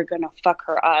 13-year-old, you're going to fuck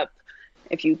her up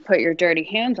if you put your dirty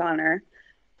hands on her.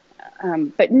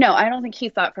 But no, I don't think he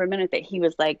thought for a minute that he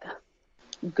was, like,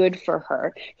 good for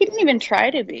her. He didn't even try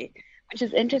to be, which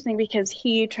is interesting because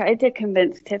he tried to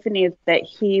convince Tiffany that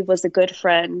he was a good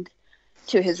friend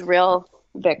to his real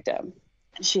victim.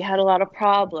 She had a lot of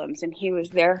problems, and he was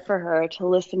there for her to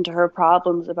listen to her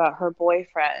problems about her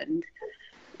boyfriend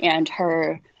and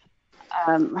her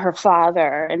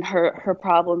father and her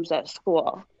problems at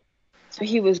school. So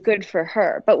he was good for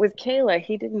her. But with Kayla,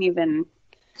 he didn't even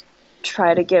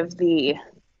try to give the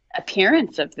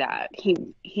appearance of that.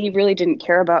 He really didn't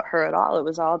care about her at all. It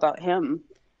was all about him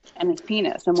and his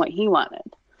penis and what he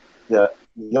wanted. Yeah,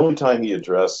 the only time he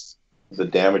addressed the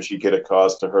damage he could have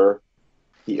caused to her,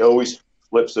 he always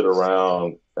flips it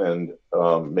around and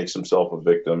makes himself a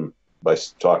victim by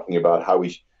talking about how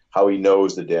he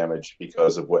knows the damage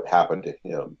because of what happened to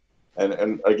him.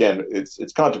 And again,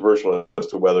 it's controversial as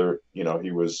to whether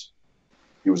he was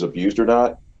he was abused or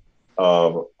not,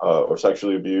 or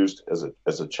sexually abused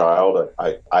as a child.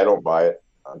 I don't buy it.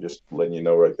 I'm just letting you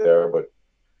know right there. But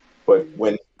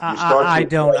when you start I to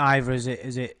don't either. As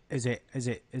it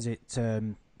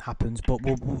happens, but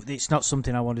it's not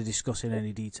something I want to discuss in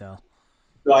any detail.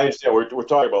 no, I understand. We're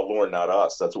talking about Lorne, not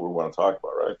us. That's what we want to talk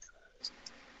about, right?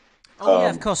 Oh yeah,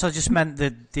 of course. I just meant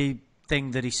the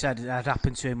thing that he said had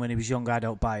happened to him when he was young. I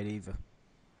don't buy it either.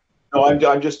 No,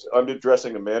 I'm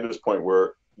addressing Amanda's point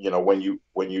where, when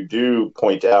you do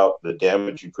point out the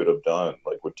damage you could have done,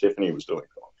 like what Tiffany was doing,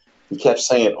 he kept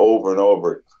saying over and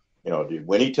over, did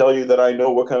Winnie tell you that I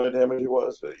know what kind of damage it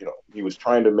was? He was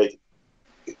trying to make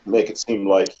it seem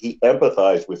like he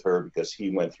empathized with her because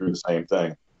he went through the same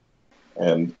thing,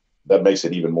 and that makes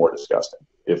it even more disgusting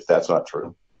if that's not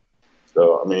true.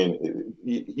 So I mean,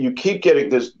 you keep getting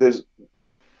there's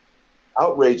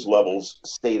outrage levels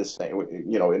stay the same.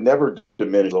 It never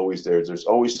diminishes. Always there. There's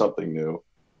always something new.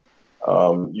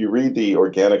 You read the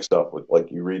organic stuff, like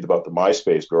you read about the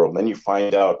MySpace girl, and then you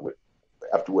find out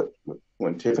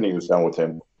when Tiffany was done with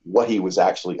him, what he was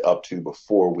actually up to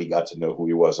before we got to know who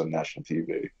he was on national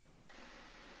TV.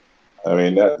 I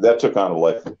mean, that took on a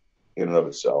life in and of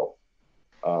itself.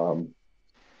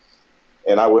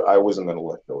 And I wasn't going to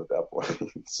let go at that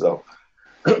point. So,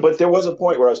 but there was a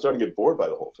point where I was starting to get bored by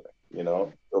the whole thing, a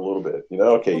little bit.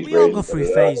 Okay, Well, we all go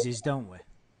through phases, don't we?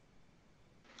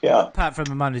 Yeah. Apart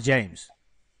from Amanda James.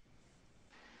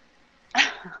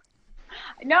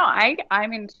 No, I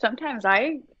mean, sometimes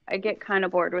I get kind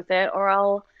of bored with it, or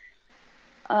I'll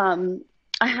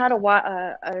I had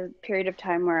a period of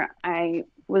time where I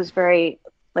was very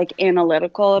like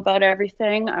analytical about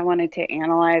everything. I wanted to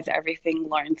analyze everything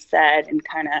Lorne said and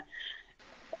kind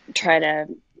of try to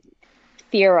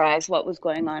theorize what was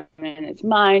going on in his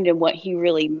mind and what he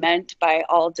really meant by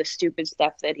all the stupid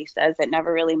stuff that he says that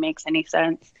never really makes any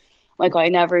sense. Like, I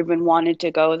never even wanted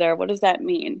to go there. What does that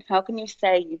mean? How can you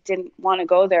say you didn't want to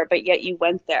go there, but yet you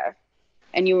went there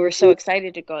and you were so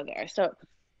excited to go there? So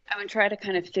I would try to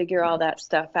kind of figure all that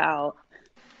stuff out.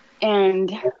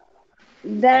 And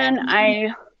then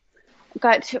I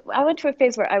went to a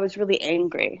phase where I was really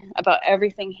angry about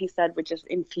everything he said would just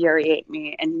infuriate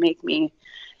me and make me,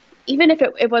 even if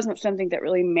it wasn't something that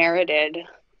really merited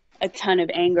a ton of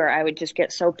anger, I would just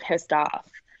get so pissed off.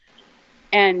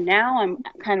 And now I'm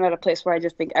kind of at a place where I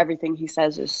just think everything he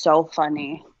says is so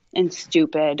funny and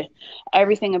stupid.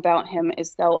 Everything about him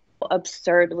is so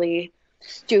absurdly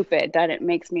stupid that it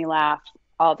makes me laugh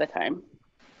all the time.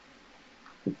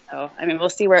 So, I mean, we'll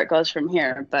see where it goes from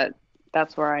here, but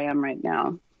that's where I am right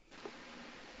now.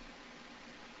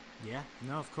 Yeah,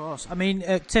 no, of course. I mean,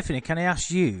 Tiffany, can I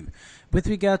ask you, with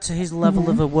regard to his level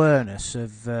of awareness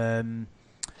of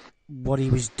what he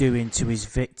was doing to his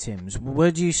victims,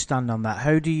 where do you stand on that?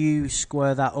 How do you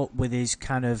square that up with his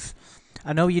kind of...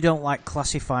 I know you don't like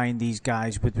classifying these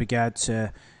guys with regard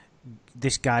to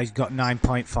this guy's got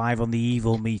 9.5 on the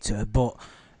evil meter, but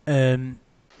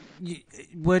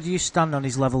where do you stand on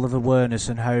his level of awareness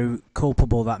and how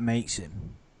culpable that makes him?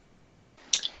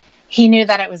 He knew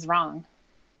that it was wrong.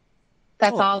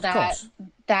 That's all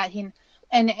that he,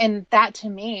 and that to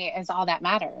me is all that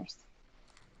matters.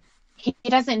 He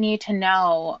doesn't need to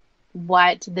know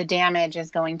what the damage is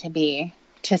going to be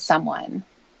to someone.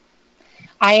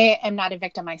 I am not a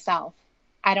victim myself.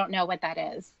 I don't know what that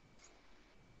is,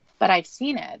 but I've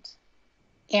seen it.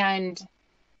 And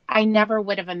I never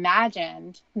would have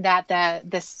imagined that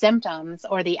the symptoms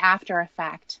or the after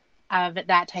effect of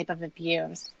that type of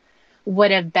abuse would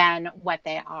have been what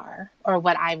they are or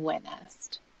what I've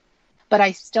witnessed. But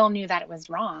I still knew that it was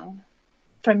wrong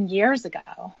from years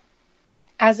ago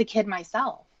as a kid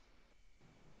myself.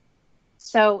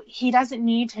 So he doesn't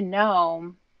need to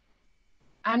know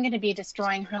I'm going to be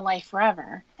destroying her life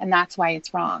forever, and that's why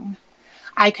it's wrong.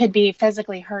 I could be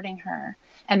physically hurting her,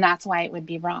 and that's why it would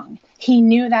be wrong. He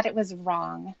knew that it was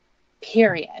wrong,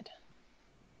 period.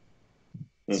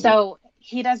 Mm-hmm. So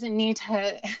he doesn't need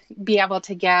to be able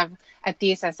to give a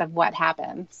thesis of what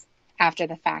happens after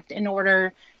the fact in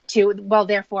order to, well,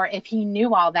 therefore, if he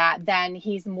knew all that, then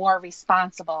he's more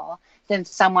responsible than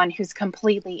someone who's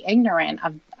completely ignorant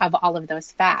of all of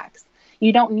those facts.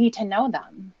 You don't need to know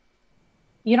them.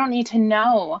 You don't need to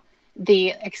know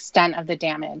the extent of the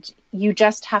damage. You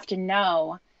just have to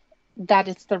know that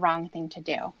it's the wrong thing to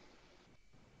do.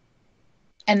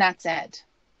 And that's it.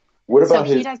 What about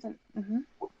he doesn't... Mm-hmm.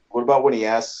 What about when he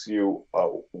asks you,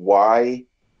 why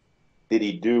did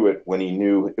he do it when he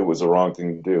knew it was the wrong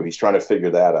thing to do? He's trying to figure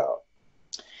that out.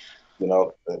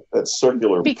 That's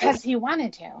circular. Because he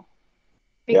wanted to.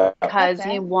 Because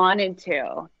he wanted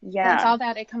to. Yeah. That's all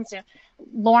that it comes to.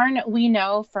 Lorne, we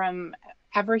know from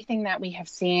everything that we have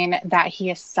seen, that he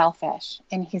is selfish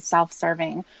and he's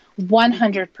self-serving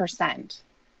 100%,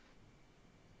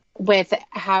 with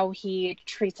how he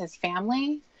treats his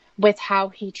family, with how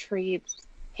he treats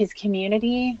his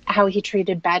community, how he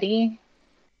treated Betty.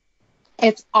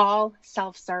 It's all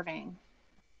self-serving.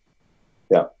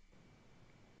 Yeah.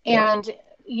 And,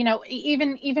 you know,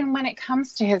 even when it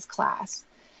comes to his class,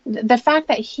 the fact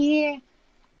that he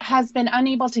has been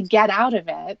unable to get out of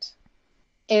it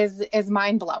is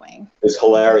mind-blowing. It's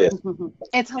hilarious.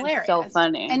 It's hilarious. It's so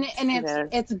funny. And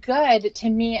it's good to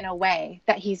me in a way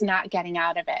that he's not getting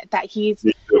out of it, that he's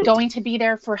going to be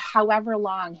there for however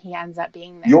long he ends up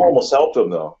being there. You almost helped him,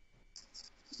 though.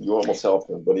 You almost helped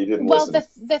him, but he didn't listen. Well,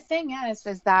 the thing is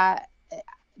that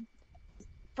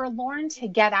for Lorne to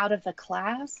get out of the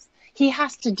class, he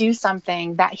has to do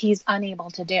something that he's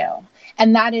unable to do.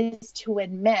 And that is to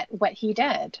admit what he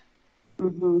did.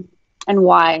 Mm-hmm. And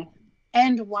why.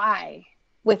 And why.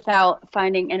 Without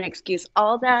finding an excuse.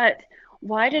 All that,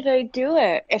 why did I do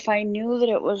it if I knew that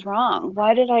it was wrong?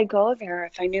 Why did I go there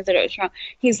if I knew that it was wrong?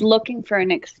 He's looking for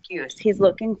an excuse. He's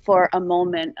looking for a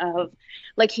moment of,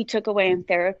 like he took away in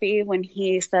therapy when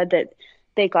he said that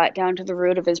they got down to the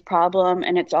root of his problem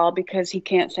and it's all because he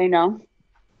can't say no.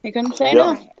 He couldn't say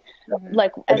no.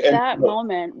 Like at that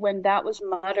moment when that was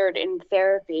muttered in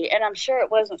therapy, and I'm sure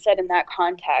it wasn't said in that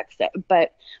context,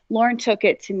 but Lorne took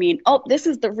it to mean, oh, this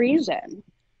is the reason.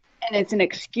 And it's an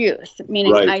excuse,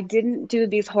 meaning I didn't do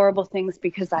these horrible things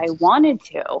because I wanted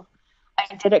to.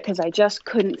 I did it because I just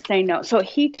couldn't say no. So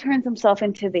he turns himself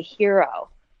into the hero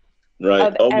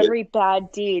of every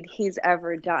bad deed he's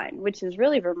ever done, which is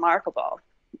really remarkable.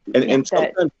 And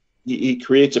sometimes he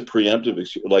creates a preemptive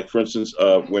excuse. Like, for instance,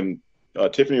 when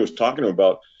Tiffany was talking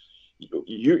about,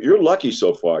 you're lucky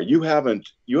so far. You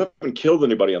haven't killed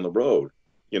anybody on the road,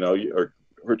 you know, or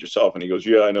hurt yourself. And he goes,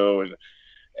 yeah, I know.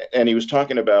 And he was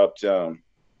talking about,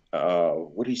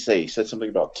 what did he say? He said something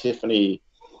about Tiffany.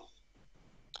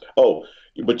 Oh,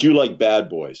 but you like bad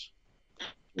boys.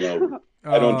 You know,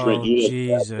 I don't drink. You like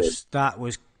Jesus, that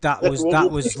was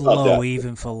low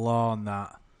even for Lorne.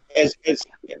 That as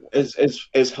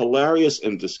hilarious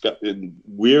and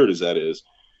weird as that is,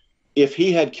 if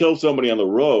he had killed somebody on the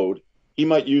road, he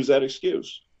might use that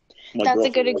excuse. That's a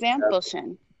good example,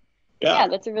 Shin. Yeah,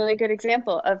 that's a really good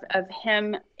example of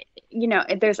him. You know,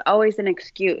 there's always an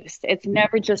excuse. It's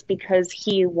never just because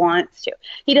he wants to.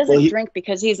 He doesn't drink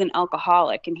because he's an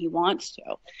alcoholic and he wants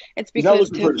to. It's because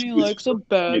Tiffany likes a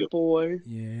bad boy.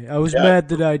 Yeah, I was mad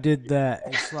that I did that.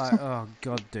 It's like, oh,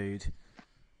 God, dude.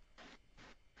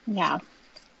 Yeah.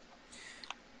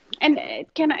 And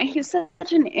he's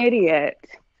such an idiot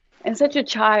and such a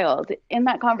child. In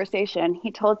that conversation,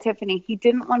 he told Tiffany he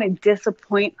didn't want to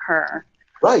disappoint her.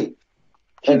 Right.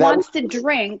 He wants to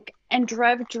drink and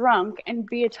drive drunk and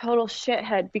be a total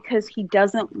shithead because he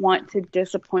doesn't want to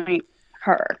disappoint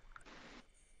her.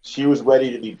 She was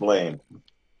ready to be blamed.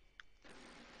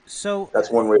 So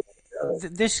that's one way.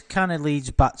 This kind of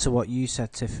leads back to what you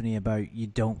said, Tiffany, about you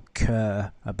don't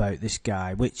care about this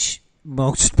guy, which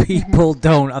most people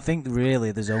don't. I think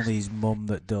really there's only his mum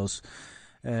that does.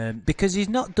 Because he's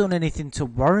not done anything to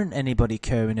warrant anybody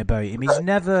caring about him. He's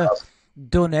never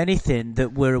done anything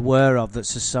that we're aware of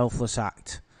that's a selfless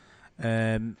act.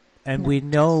 And we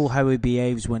know how he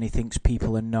behaves when he thinks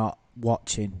people are not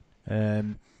watching,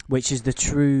 which is the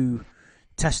true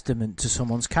testament to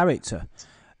someone's character.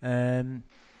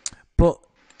 But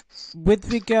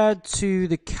with regard to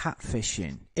the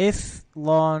catfishing, if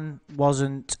Lorne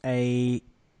wasn't a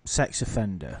sex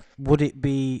offender, would it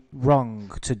be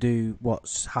wrong to do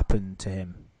what's happened to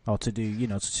him? Or to do, you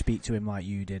know, to speak to him like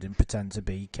you did and pretend to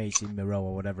be Casey Moreau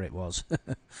or whatever it was?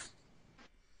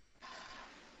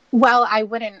 Well, I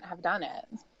wouldn't have done it.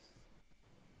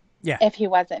 Yeah. If he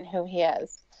wasn't who he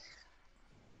is.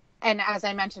 And as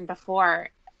I mentioned before,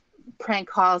 prank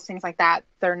calls, things like that,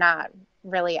 they're not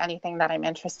really anything that I'm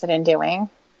interested in doing.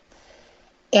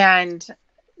 And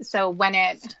so when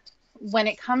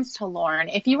it comes to Lorne,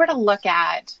 if you were to look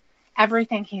at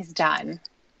everything he's done,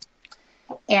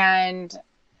 and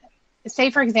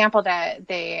say, for example, that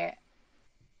the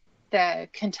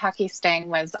Kentucky sting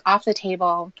was off the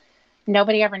table,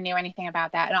 nobody ever knew anything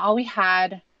about that, and all we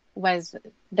had was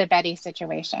the Betty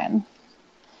situation.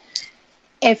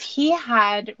 If he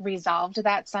had resolved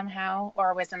that somehow,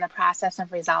 or was in the process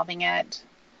of resolving it,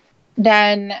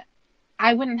 then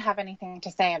I wouldn't have anything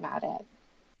to say about it.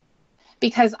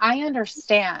 Because I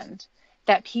understand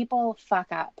that people fuck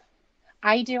up.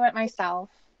 I do it myself.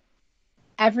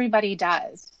 Everybody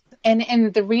does.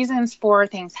 And the reasons for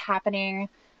things happening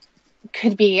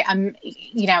could be,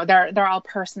 they're all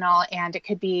personal, and it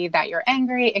could be that you're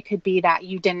angry. It could be that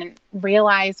you didn't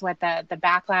realize what the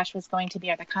backlash was going to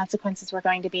be or the consequences were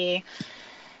going to be.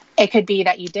 It could be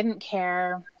that you didn't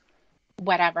care,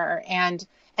 whatever. And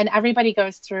everybody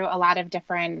goes through a lot of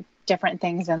different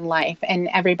things in life, and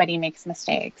everybody makes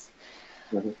mistakes.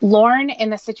 Mm-hmm. Lorne, in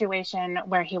the situation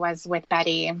where he was with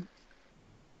Betty,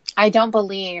 I don't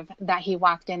believe that he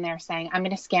walked in there saying, I'm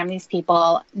going to scam these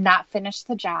people, not finish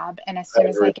the job, and as soon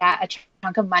as I get a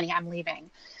chunk of money, I'm leaving.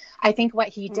 I think what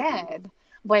he did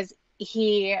was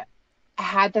he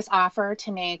had this offer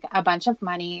to make a bunch of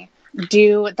money,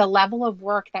 do the level of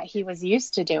work that he was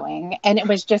used to doing, and it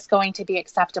was just going to be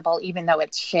acceptable even though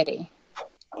it's shitty.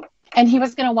 And he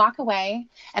was going to walk away,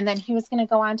 and then he was going to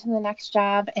go on to the next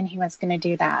job, and he was going to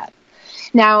do that.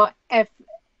 Now,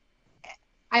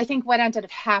 I think what ended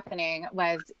up happening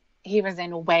was he was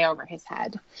in way over his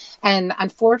head. And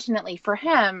unfortunately for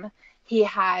him, he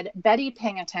had Betty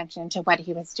paying attention to what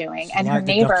he was doing. So and like her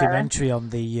neighbor... the documentary on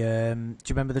the... do you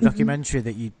remember the documentary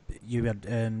that you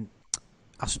had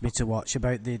asked me to watch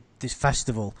about this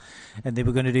festival? And they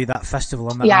were going to do that festival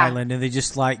on that island, and they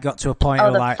just got to a point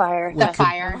where the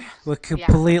fire. We're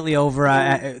completely over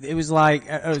it. It was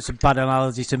it's a bad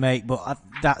analogy to make, but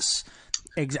that's...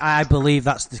 I believe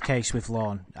that's the case with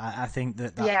Lorne. I think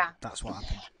that's what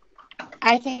happened.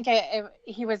 I think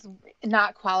he was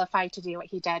not qualified to do what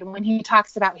he did. When he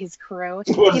talks about his crew,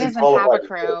 he doesn't have a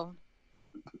crew.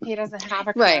 He doesn't have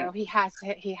a crew. Right. He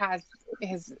has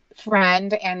his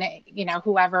friend and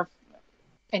whoever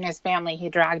in his family he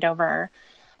dragged over.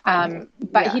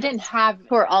 But he didn't have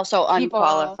who are also people,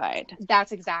 unqualified.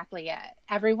 That's exactly it.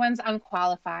 Everyone's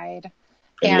unqualified.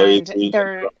 And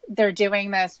they're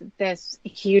doing this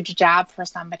huge job for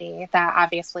somebody that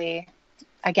obviously,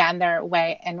 again, they're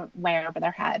way over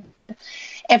their head.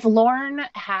 If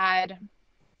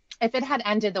it had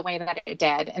ended the way that it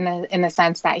did, in the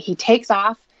sense that he takes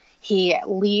off, he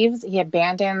leaves, he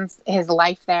abandons his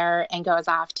life there and goes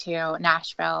off to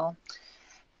Nashville,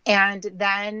 and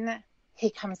then he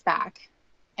comes back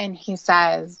and he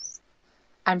says,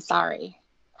 "I'm sorry.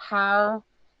 How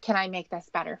can I make this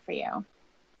better for you?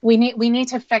 We need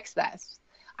to fix this.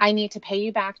 I need to pay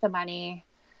you back the money."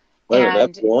 Wait,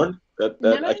 that's Lorne? No.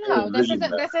 This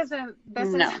isn't.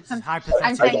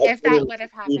 I'm saying if that would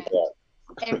have happened.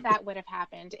 If that would have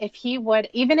happened,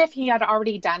 even if he had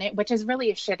already done it, which is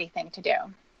really a shitty thing to do,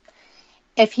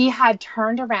 if he had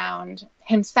turned around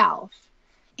himself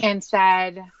and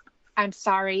said, "I'm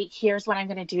sorry, here's what I'm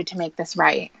going to do to make this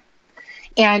right,"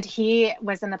 and he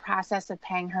was in the process of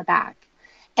paying her back,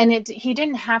 and he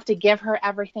didn't have to give her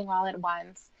everything all at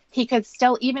once. He could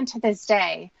still, even to this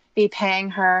day, be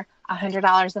paying her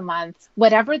 $100 a month,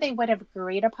 whatever they would have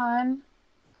agreed upon.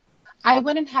 I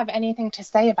wouldn't have anything to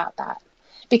say about that,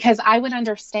 because I would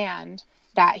understand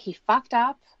that he fucked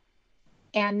up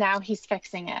and now he's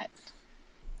fixing it.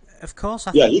 Of course,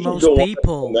 I think most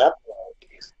people...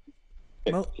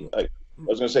 I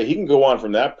was going to say, he can go on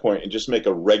from that point and just make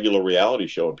a regular reality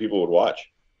show and people would watch.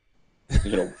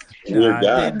 Weird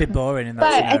guy. It'd be boring in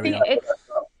that scenario. I think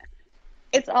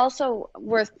it's also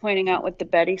worth pointing out with the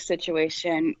Betty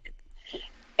situation,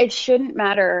 it shouldn't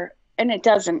matter, and it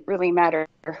doesn't really matter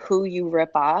who you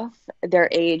rip off, their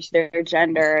age, their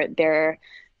gender, their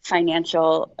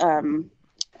financial,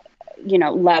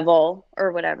 level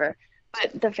or whatever.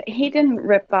 But he didn't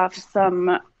rip off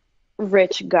some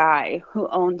rich guy who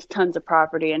owns tons of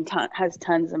property and has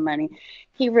tons of money.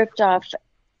 He ripped off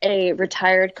a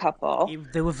retired couple.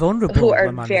 They were vulnerable. Who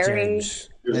are very...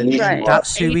 Right.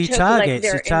 That's who he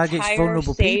targets. He targets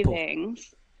vulnerable savings,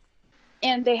 people.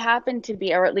 And they happen to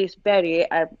be, or at least Betty,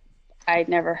 I'd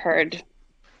never heard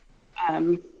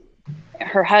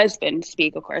her husband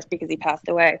speak, of course, because he passed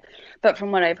away. But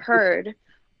from what I've heard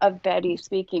of Betty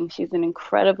speaking, she's an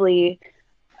incredibly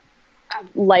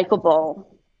likable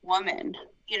woman,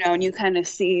 and you kind of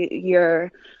see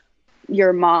your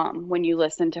mom when you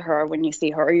listen to her, when you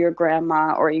see her, or your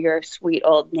grandma, or your sweet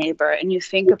old neighbor, and you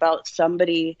think about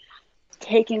somebody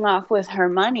taking off with her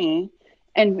money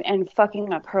and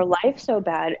fucking up her life so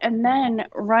bad, and then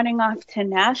running off to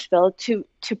Nashville to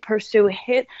pursue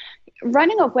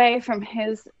running away from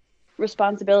his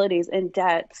responsibilities and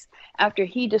debts after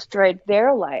he destroyed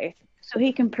their life so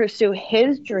he can pursue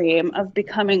his dream of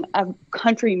becoming a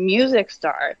country music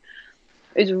star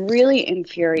is really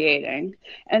infuriating.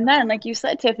 And then, like you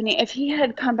said, Tiffany, if he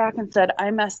had come back and said,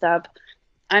 "I messed up,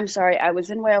 I'm sorry, I was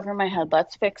in way over my head,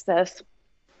 let's fix this,"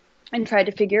 and tried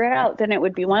to figure it out, then it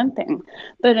would be one thing.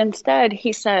 But instead,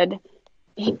 he said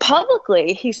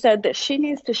that she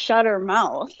needs to shut her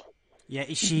mouth. Yeah,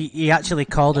 he actually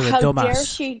called her a dumbass. How dare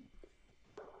she?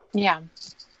 Yeah.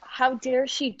 How dare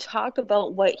she talk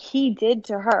about what he did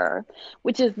to her,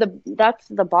 which is that's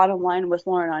the bottom line with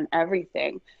Lauren on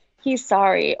everything. He's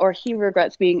sorry, or he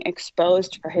regrets being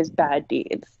exposed for his bad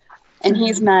deeds. And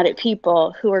he's mad at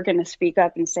people who are going to speak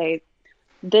up and say,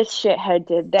 this shithead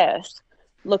did this.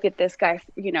 Look at this guy,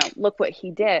 look what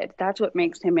he did. That's what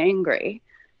makes him angry.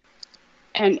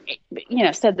 And,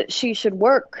 said that she should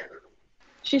work.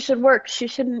 She should work. She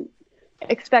shouldn't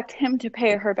expect him to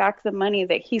pay her back the money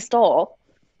that he stole.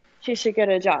 She should get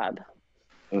a job.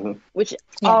 Mm-hmm. Which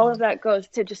all of that goes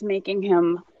to just making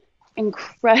him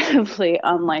incredibly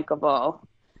unlikable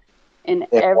in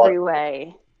every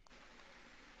way.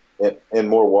 And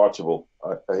more watchable.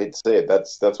 I hate to say it.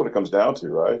 That's what it comes down to,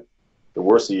 right? The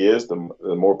worse he is, the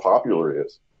more popular he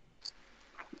is.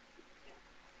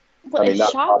 Well,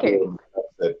 it's shocking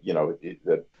that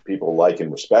that people like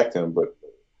and respect him, but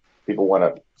people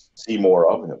want to see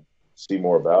more of him, see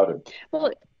more about him.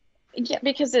 Well, yeah,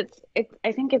 because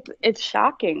I think it's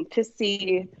shocking to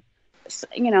see,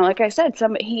 like I said,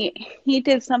 he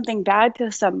did something bad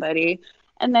to somebody,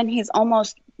 and then he's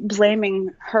almost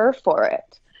blaming her for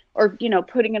it, or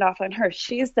putting it off on her.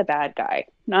 She's the bad guy,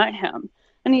 not him.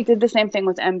 And he did the same thing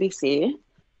with NBC.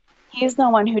 He's the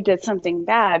one who did something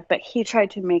bad, but he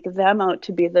tried to make them out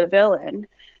to be the villain,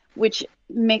 which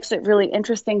makes it really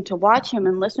interesting to watch him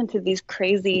and listen to these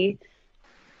crazy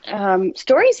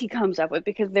stories he comes up with,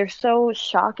 because they're so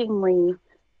shockingly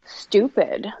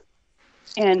stupid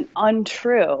and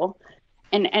untrue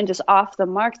and just off the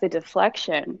mark, the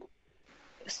deflection.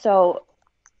 So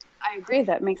I agree,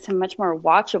 that makes him much more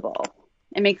watchable.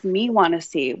 It makes me want to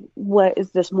see, what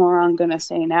is this moron going to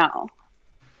say now?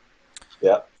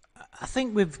 Yeah. I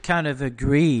think we've kind of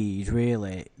agreed,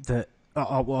 really, that,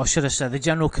 or should I say, the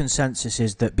general consensus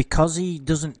is that because he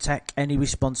doesn't take any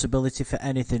responsibility for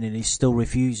anything and he still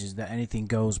refuses, that anything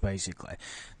goes, basically,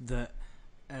 that,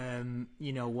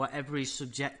 whatever he's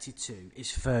subjected to is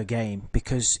fair game,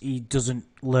 because he doesn't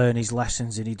learn his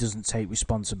lessons and he doesn't take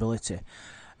responsibility.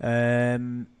 That's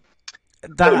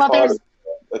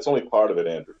only part of it,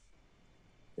 Andrew.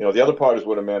 The other part is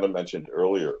what Amanda mentioned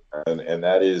earlier, and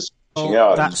that is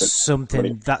out.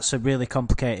 That's a really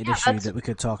complicated issue that we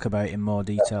could talk about in more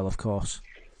detail, of course.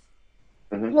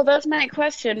 Mm-hmm. Well, that's my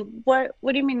question. What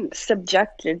do you mean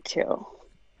subjected to?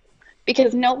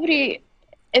 Because all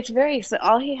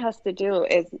he has to do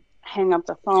is hang up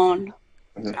the phone,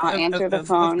 not answer the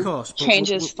phone, of course, change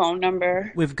his phone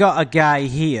number. We've got a guy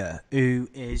here who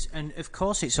is, and of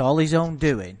course it's all his own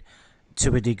doing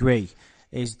to a degree,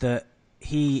 is that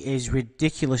he is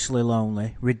ridiculously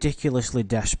lonely, ridiculously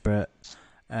desperate,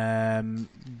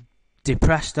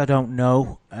 depressed, I don't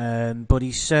know, but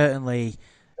he's certainly...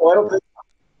 Well, I don't think...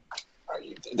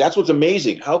 That's what's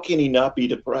amazing. How can he not be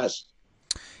depressed?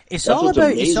 It's all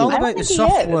about the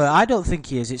software. I don't think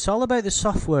he is. It's all about the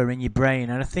software in your brain,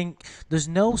 and I think there's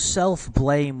no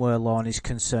self-blame where Lorne is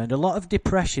concerned. A lot of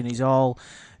depression is all...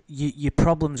 Your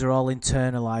problems are all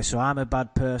internalized. So I'm a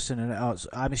bad person, and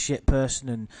I'm a shit person,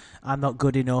 and I'm not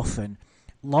good enough. And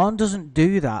Lorne doesn't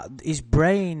do that. His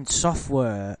brain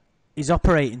software, his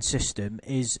operating system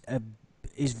is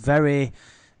very,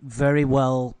 very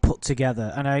well put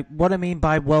together. And what I mean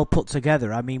by well put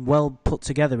together, I mean well put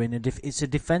together it's a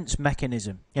defense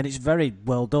mechanism, and it's very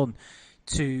well done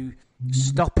to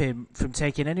stop him from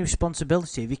taking any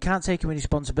responsibility. If he can't take any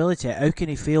responsibility, how can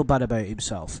he feel bad about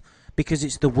himself? Because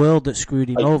it's the world that screwed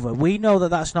him over. We know that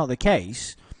that's not the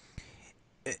case.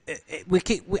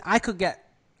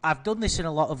 I've done this in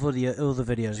a lot of other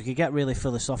videos. We could get really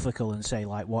philosophical and say,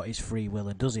 like, what is free will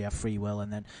and does he have free will?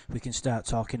 And then we can start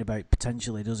talking about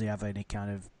potentially does he have any kind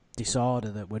of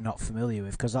disorder that we're not familiar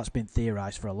with, because that's been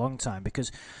theorized for a long time. Because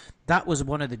that was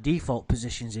one of the default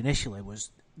positions initially,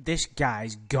 was this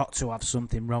guy's got to have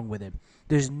something wrong with him.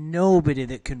 There's nobody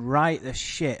that can write the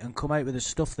shit and come out with the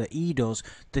stuff that he does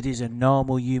that is a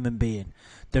normal human being.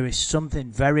 There is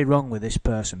something very wrong with this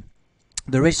person.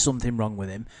 There is something wrong with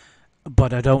him,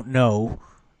 but I don't know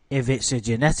if it's a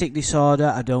genetic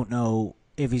disorder. I don't know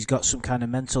if he's got some kind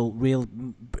of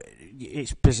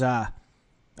it's bizarre.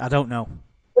 I don't know.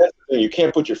 That's the thing. You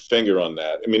can't put your finger on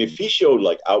that. I mean, if he showed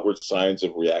like outward signs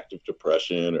of reactive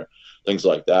depression or things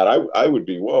like that, I would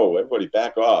be, whoa, everybody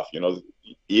back off.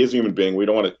 He is a human being. We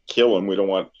don't want to kill him. We don't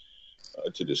want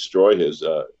to destroy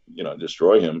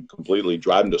him completely,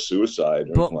 drive him to suicide.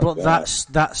 But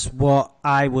that's what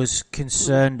I was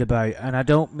concerned about, and I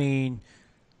don't mean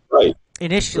right.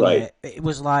 Initially, it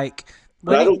was like.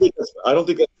 But I don't think that's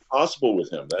possible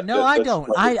with him. I don't.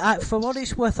 I, for what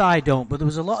it's worth, I don't. But there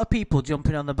was a lot of people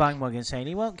jumping on the bandwagon saying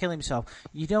he won't kill himself.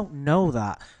 You don't know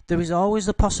that. There is always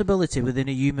the possibility within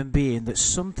a human being that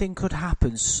something could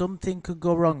happen, something could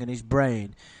go wrong in his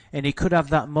brain, and he could have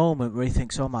that moment where he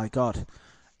thinks, "Oh my God,"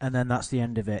 and then that's the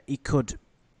end of it. He could.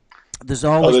 There's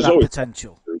always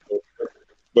potential.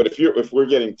 But if we're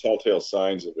getting telltale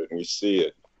signs of it and we see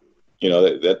it,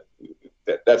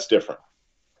 that's different.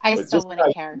 I still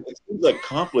wouldn't care. It seems like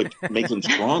conflict makes them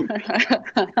stronger.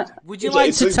 Would you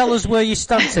like to tell us where you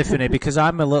stand, Tiffany? Because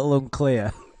I'm a little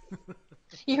unclear.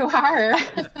 You are.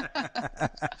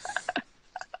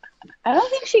 I don't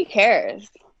think she cares.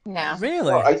 No.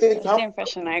 Really? Well, I think that's the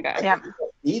impression I got. Yeah. It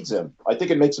feeds him. I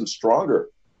think it makes him stronger.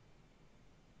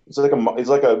 It's like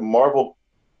a Marvel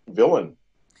villain.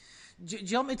 Do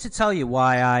you want me to tell you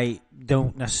why I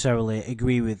don't necessarily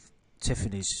agree with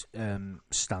Tiffany's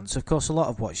stance? Of course, a lot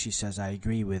of what she says I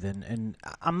agree with, and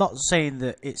I'm not saying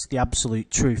that it's the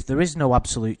absolute truth. There is no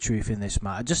absolute truth in this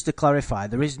matter. Just to clarify,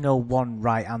 there is no one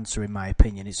right answer in my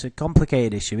opinion. It's a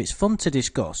complicated issue. It's fun to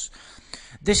discuss.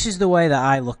 This is the way that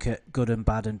I look at good and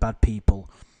bad people.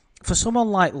 For someone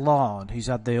like Lorne, who's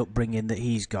had the upbringing that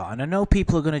he's got, and I know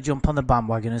people are going to jump on the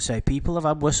bandwagon and say people have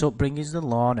had worse upbringings than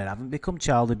Lorne and haven't become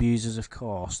child abusers. Of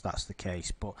course, that's the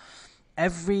case. But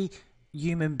every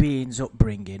human being's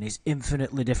upbringing is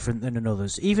infinitely different than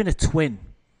another's. Even a twin,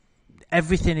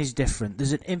 everything is different.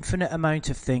 There's an infinite amount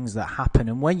of things that happen,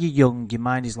 and when you're young, your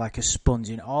mind is like a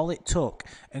sponge, and all it took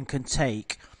and can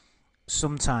take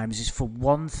sometimes is for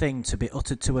one thing to be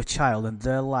uttered to a child and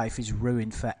their life is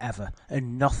ruined forever,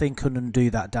 and nothing can undo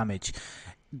that damage.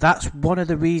 That's one of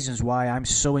the reasons why I'm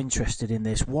so interested in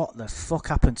this. What the fuck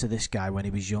happened to this guy when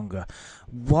he was younger?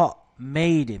 What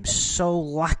made him so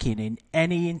lacking in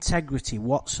any integrity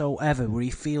whatsoever, where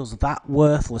he feels that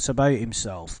worthless about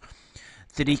himself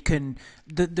that he can...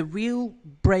 The real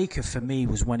breaker for me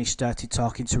was when he started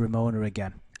talking to Ramona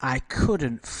again. I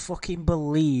couldn't fucking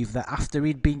believe that after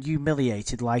he'd been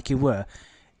humiliated like he were,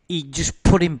 he just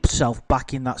put himself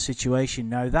back in that situation.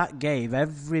 Now, that gave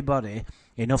everybody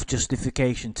enough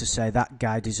justification to say that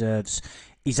guy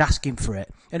he's asking for it.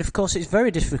 And of course, it's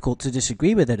very difficult to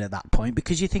disagree with it at that point,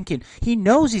 because you're thinking, he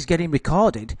knows he's getting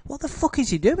recorded. What the fuck is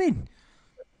he doing?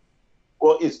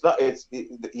 Well, he's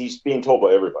being told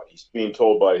by everybody. He's being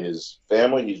told by his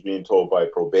family. He's being told by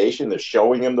probation. They're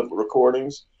showing him the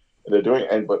recordings. And they're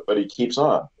doing, but he keeps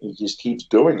on. He just keeps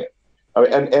doing it. I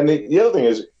mean, and the other thing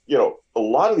is, a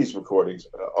lot of these recordings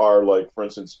are like, for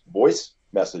instance, voice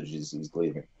messages he's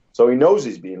leaving. So he knows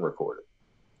he's being recorded.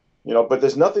 But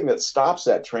there's nothing that stops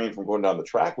that train from going down the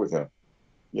track with him.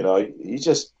 He's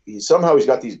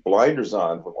got these blinders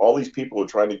on from all these people who are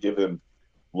trying to give him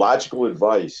logical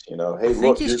advice. Hey, I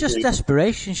think it's just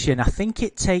desperation, Shin. I think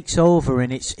it takes over,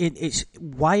 and it's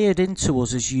wired into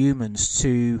us as humans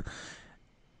to,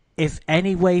 if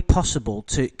any way possible,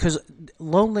 because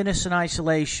loneliness and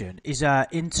isolation is our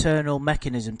internal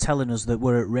mechanism telling us that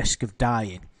we're at risk of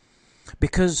dying.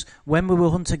 Because when we were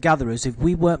hunter-gatherers, if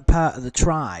we weren't part of the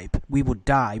tribe, we would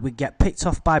die. We'd get picked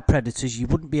off by predators. You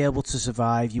wouldn't be able to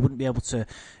survive. You wouldn't be able to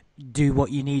do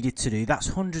what you needed to do. That's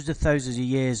hundreds of thousands of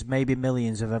years, maybe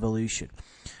millions of evolution.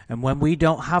 And when we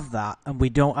don't have that, and we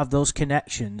don't have those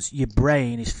connections, your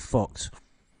brain is fucked.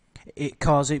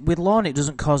 With Lorne, it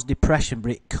doesn't cause depression,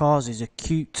 but it causes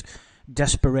acute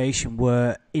desperation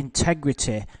where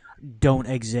integrity don't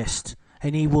exist,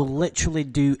 and he will literally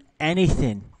do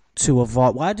anything to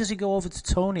avoid. Why does he go over to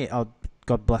Tony? Oh,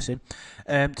 God bless him.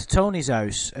 To Tony's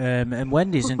house and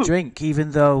Wendy's and drink,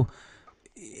 even though,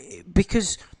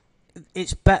 because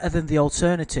it's better than the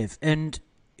alternative. And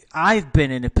I've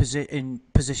been in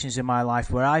positions in my life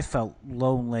where I felt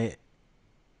lonely.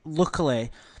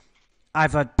 Luckily,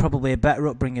 I've had probably a better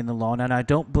upbringing than Lorne, and I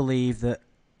don't believe that,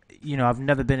 I've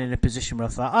never been in a position where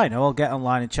I thought, I know, I'll get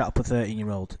online and chat up a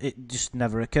 13-year-old. It just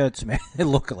never occurred to me,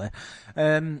 luckily.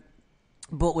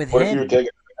 But with what him... if you were taken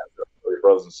advantage of by your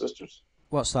brothers and sisters?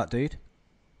 What's that, dude?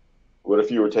 What if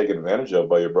you were taken advantage of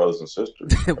by your brothers and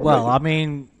sisters? Well, I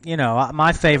mean,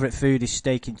 my favourite food is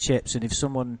steak and chips, and if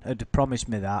someone had promised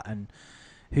me that, and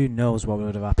who knows what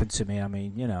would have happened to me, I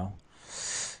mean,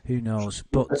 who knows.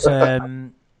 But...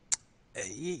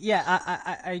 yeah,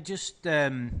 I just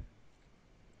I've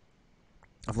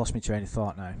lost my train of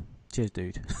thought now. Cheers,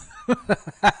 dude.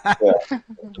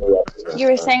 You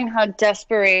were saying how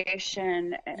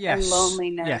desperation and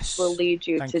loneliness will lead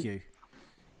you Thank you.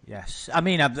 Yes, I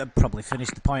mean I've probably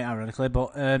finished the point ironically,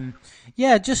 but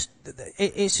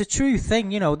it's a true thing.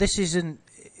 This isn't.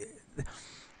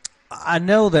 I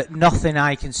know that nothing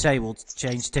I can say will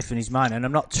change Tiffany's mind, and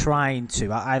I'm not trying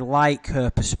to. I like her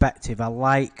perspective. I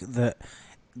like that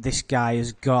this guy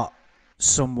has got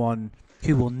someone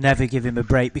who will never give him a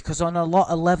break, because on a lot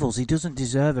of levels he doesn't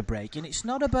deserve a break. And it's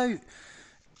not about...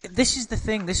 This is the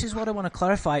thing, this is what I want to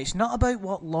clarify. It's not about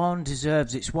what Lorne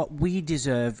deserves, it's what we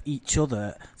deserve each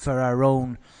other for our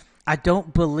own... I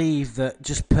don't believe that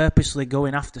just purposely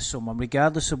going after someone,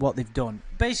 regardless of what they've done...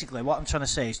 Basically, what I'm trying to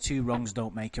say is 2 wrongs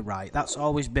don't make a right. That's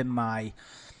always been my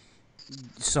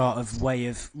sort of way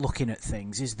of looking at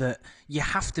things, is that you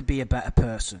have to be a better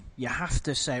person. You have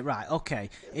to say, right, okay,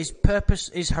 is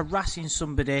harassing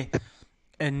somebody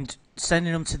and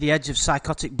sending them to the edge of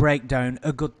psychotic breakdown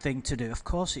a good thing to do? Of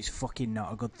course it's fucking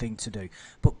not a good thing to do.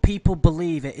 But people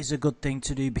believe it is a good thing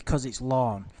to do because it's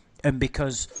Lorne and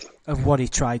because of what he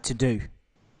tried to do.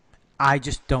 I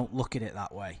just don't look at it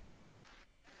that way.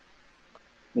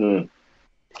 Anna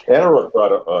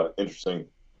brought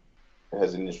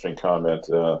has an interesting comment.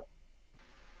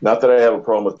 Not that I have a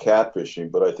problem with catfishing,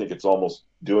 but I think it's almost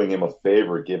doing him a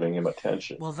favor, giving him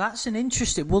attention. Well, that's an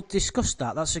interesting... We'll discuss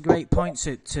that. That's a great point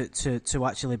to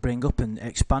actually bring up and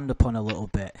expand upon a little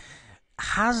bit.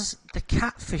 Has the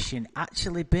catfishing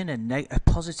actually been a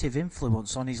positive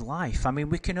influence on his life? I mean,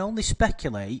 we can only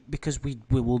speculate because we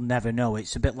will never know.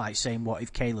 It's a bit like saying, what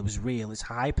if Kayla was real? It's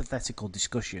a hypothetical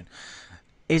discussion.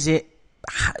 Is it...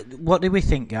 What do we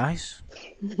think, guys?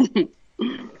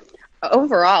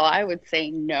 Overall, I would say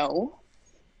no.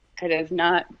 It has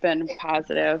not been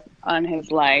positive on his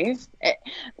life.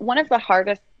 One of the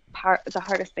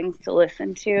hardest things to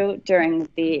listen to during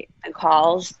the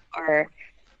calls, or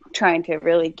trying to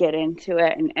really get into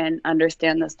it and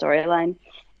understand the storyline,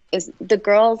 is the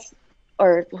girls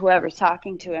or whoever's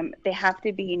talking to him, they have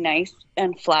to be nice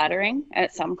and flattering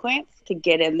at some points to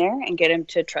get in there and get him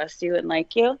to trust you and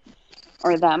like you,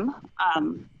 or them.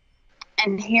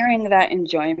 And hearing that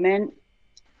enjoyment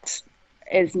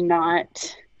is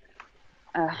not,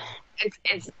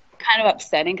 it's kind of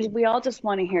upsetting, because we all just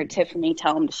want to hear Tiffany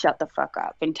tell him to shut the fuck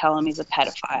up and tell him he's a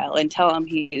pedophile and tell him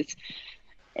he's,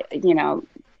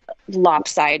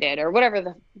 lopsided or whatever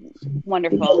the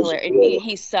wonderful,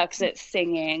 he sucks at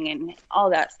singing and all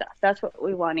that stuff. That's what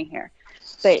we want to hear.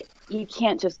 But you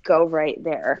can't just go right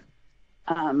there.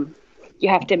 You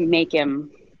have to make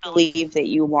him believe that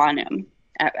you want him,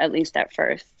 at least at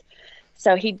first.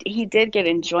 So he did get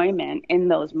enjoyment in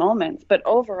those moments, but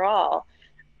overall,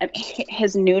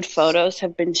 his nude photos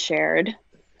have been shared,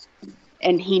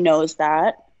 and he knows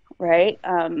that, right?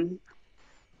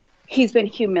 He's been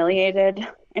humiliated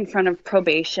in front of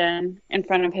probation, in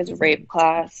front of his rape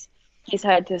class. He's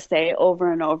had to say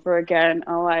over and over again,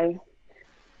 oh, I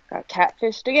got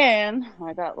catfished again.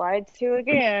 I got lied to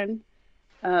again.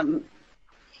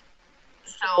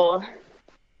 So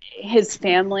his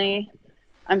family,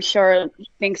 I'm sure,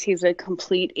 thinks he's a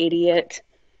complete idiot.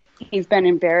 He's been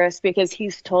embarrassed because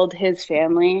he's told his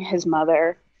family, his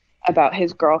mother, about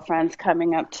his girlfriends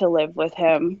coming up to live with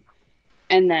him.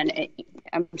 And then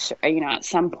I'm sure, at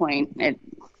some point it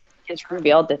gets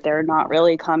revealed that they're not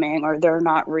really coming, or they're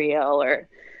not real, or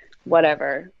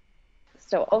whatever.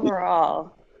 So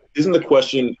overall... Isn't the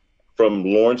question, from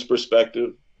Lorne's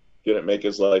perspective, did it make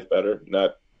his life better?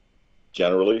 Not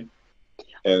generally.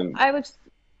 And I would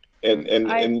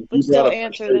and still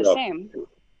answer the same.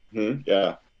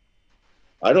 Yeah.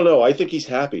 I don't know. I think he's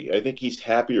happy. I think he's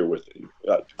happier with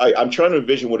it. I'm trying to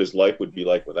envision what his life would be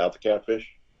like without the catfish.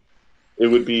 It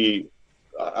would be...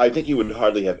 I think he would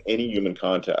hardly have any human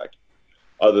contact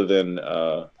other than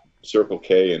Circle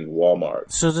K and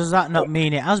Walmart. So does that not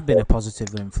mean it has been a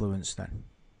positive influence then?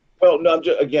 Well, no, I'm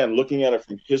just, again, looking at it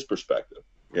from his perspective,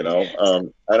 and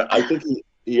I think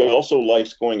he also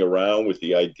likes going around with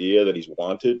the idea that he's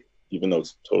wanted, even though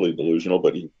it's totally delusional,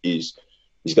 but he's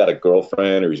got a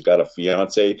girlfriend, or he's got a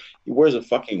fiance. He wears a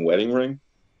fucking wedding ring.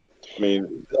 I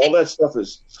mean, all that stuff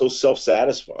is so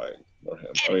self-satisfying for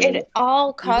him. I mean, it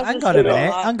all causes hang on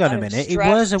a minute. He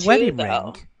wears a wedding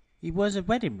ring. He wears a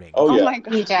wedding ring. Oh, yeah. Oh my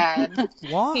God. He did.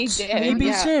 What? He did, Are you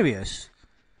being yeah. serious?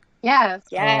 Yes.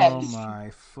 Yes. Oh my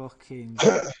fucking...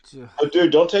 But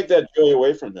dude, don't take that joy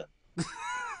away from him.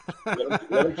 Let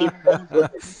him keep...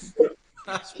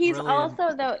 He's brilliant.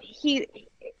 also, though,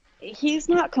 he's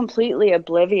not completely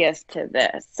oblivious to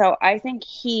this. So I think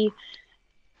he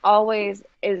always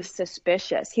is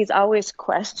suspicious. He's always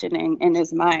questioning in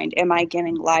his mind, am I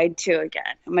getting lied to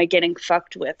again? Am I getting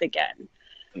fucked with again?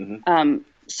 Mm-hmm.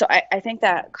 So I think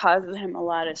that causes him a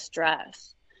lot of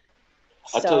stress.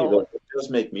 I'll tell you what does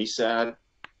make me sad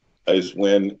is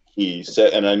when he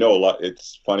said, and I know a lot,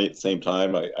 it's funny at the same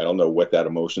time, I don't know what that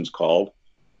emotion's called,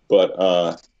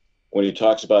 but when he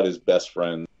talks about his best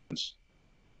friends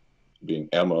being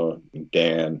Emma and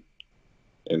Dan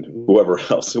and whoever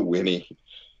else, Winnie,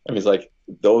 I mean, it's like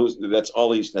those. That's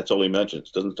all he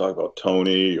mentions. Doesn't talk about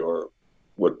Tony or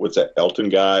what's that Elton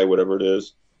guy, whatever it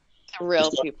is. The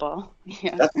real people.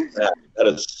 Yeah. That's sad. That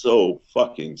is so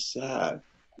fucking sad.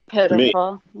 To me,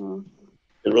 Pitiful.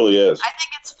 it really is. I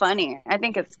think it's funny. I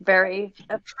think it's very,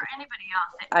 for anybody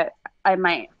else, I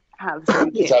might have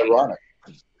some It's ironic.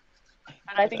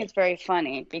 but I think it's very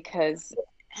funny because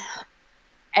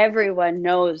everyone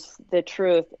knows the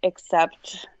truth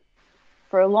except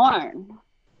for Lorne.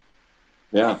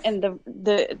 Yeah. And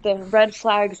the red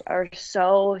flags are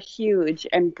so huge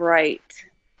and bright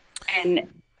and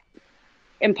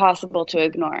impossible to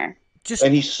ignore.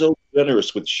 And he's so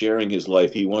generous with sharing his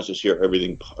life. He wants to share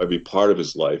everything, every part of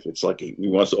his life. It's like he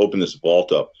wants to open this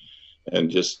vault up and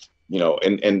just,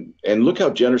 and look how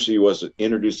generous he was at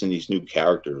introducing these new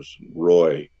characters.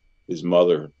 Roy, his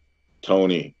mother,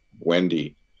 Tony,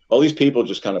 Wendy, all these people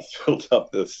just kind of filled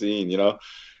up the scene,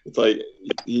 It's like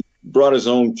he brought his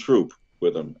own troupe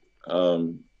with him,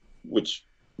 which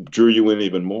drew you in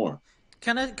even more.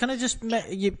 Can I just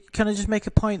make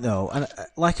a point though? And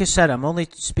like I said, I'm only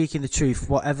speaking the truth.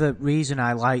 Whatever reason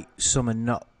I like some and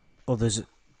not others,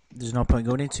 there's no point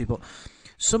going into. But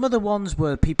some of the ones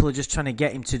where people are just trying to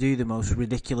get him to do the most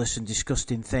ridiculous and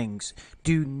disgusting things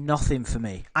do nothing for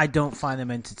me. I don't find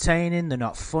them entertaining. They're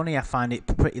not funny. I find it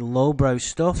pretty lowbrow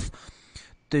stuff.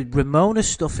 The Ramona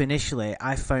stuff initially,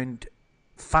 I found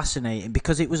fascinating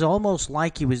because it was almost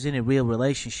like he was in a real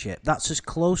relationship. That's as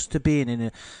close to being in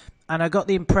a. And I got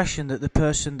the impression that the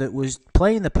person that was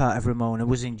playing the part of Ramona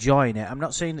was enjoying it. I'm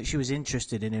not saying that she was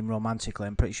interested in him romantically.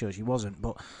 I'm pretty sure she wasn't.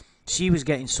 But she was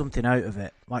getting something out of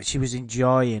it. Like, she was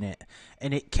enjoying it.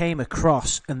 And it came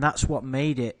across, and that's what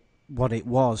made it what it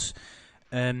was.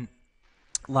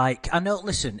 Like, I know,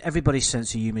 listen, everybody's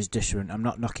sense of humour is different. I'm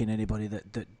not knocking anybody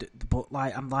but,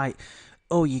 like, I'm like,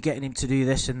 oh, you're getting him to do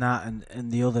this and that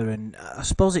and the other. And I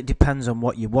suppose it depends on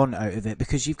what you want out of it.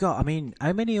 Because you've got, I mean,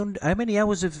 how many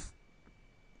hours of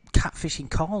catfishing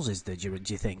calls is there, do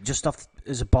you think, just off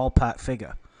as a ballpark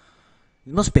figure?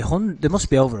 There must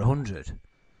be over 100.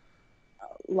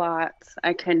 Lots.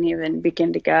 I couldn't even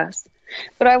begin to guess,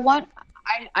 but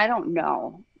I don't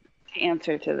know the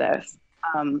answer to this.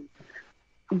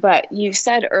 But you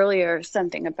said earlier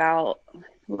something about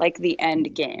like the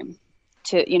end game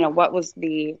to, what was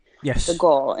the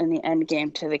goal in the end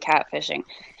game to the catfishing.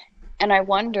 And I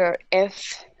wonder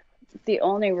if the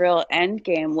only real end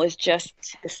game was just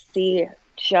to see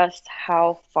just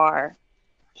how far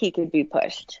he could be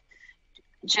pushed,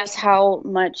 just how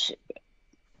much,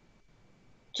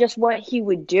 just what he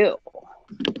would do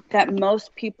that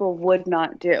most people would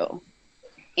not do.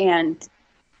 And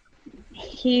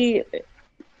he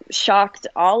shocked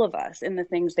all of us in the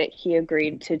things that he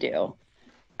agreed to do.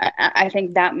 I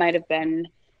think that might have been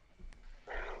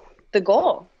the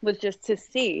goal, was just to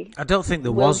see. I don't think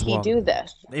there was one. Will he do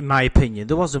this? In my opinion,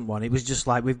 there wasn't one. It was just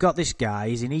like, we've got this guy.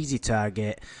 He's an easy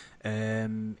target.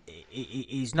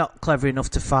 He's not clever enough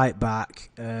to fight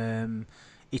back.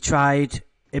 He tried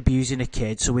abusing a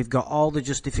kid, so we've got all the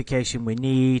justification we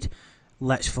need.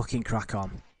 Let's fucking crack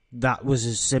on. That was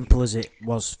as simple as it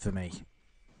was for me.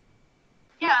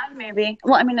 Yeah, maybe.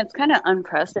 Well, I mean, it's kind of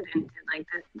unprecedented. Like,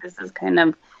 this is kind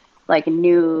of like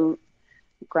new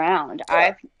ground.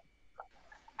 I've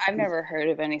never heard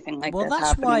of anything like this. Well,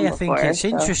 that's why I think it's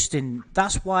interesting.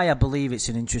 That's why I believe it's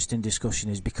an interesting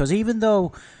discussion, is because even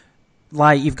though,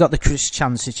 like, you've got the Chris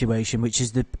Chan situation, which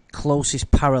is the closest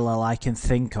parallel I can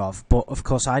think of, but of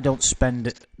course I don't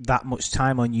spend that much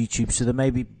time on YouTube, so there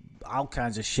may be all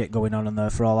kinds of shit going on in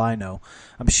there for all I know.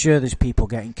 I'm sure there's people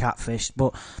getting catfished,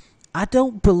 but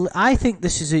I think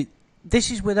this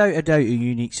is without a doubt a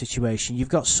unique situation. You've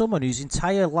got someone whose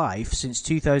entire life since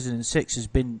 2006 has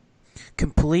been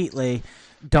completely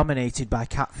dominated by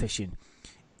catfishing.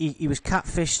 He was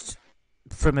catfished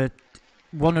from a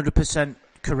 100%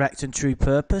 correct and true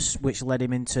purpose, which led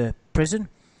him into prison.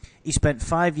 He spent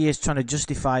 5 years trying to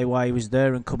justify why he was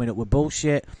there and coming up with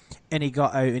bullshit, and he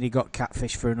got out and he got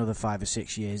catfished for another 5 or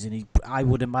 6 years. And I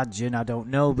would imagine, I don't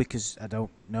know because I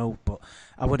don't know, but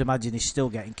I would imagine he's still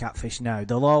getting catfished now.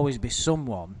 There'll always be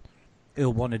someone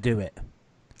who'll want to do it.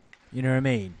 You know what I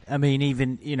mean? I mean,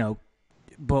 even,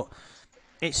 but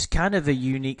it's kind of a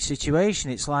unique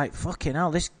situation. It's like, fucking hell,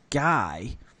 this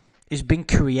guy has been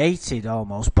created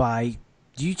almost by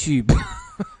YouTube.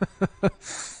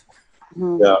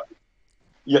 Yeah.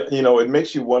 Yeah, it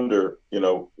makes you wonder,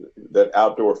 that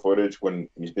outdoor footage when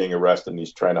he's being arrested and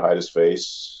he's trying to hide his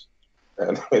face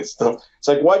and stuff. It's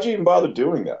like, why'd you even bother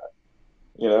doing that?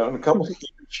 In a couple of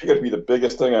years, you're going to be the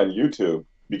biggest thing on YouTube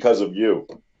because of you.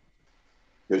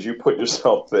 Because you put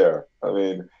yourself there. I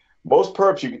mean, most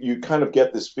perps, you kind of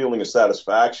get this feeling of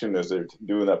satisfaction as they're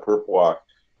doing that perp walk,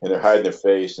 and they're hiding their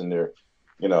face, and they're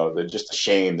just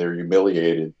ashamed, they're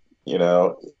humiliated.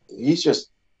 He's just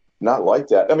not like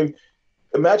that. I mean,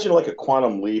 imagine like a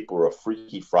Quantum Leap or a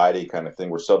Freaky Friday kind of thing,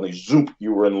 where suddenly, zoom,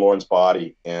 you were in Lorne's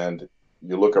body, and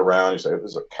you look around, you say,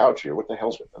 "There's a couch here. What the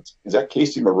hell's with that? Is that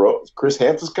Casey Moreau? Chris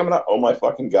Hansen's coming out? Oh my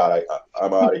fucking god!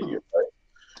 I'm out of here."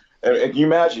 Right? And you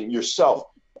imagine yourself.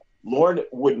 Lorne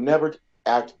would never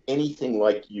act anything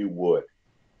like you would.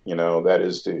 That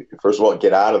is to, first of all,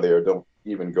 get out of there. Don't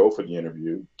even go for the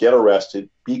interview. Get arrested.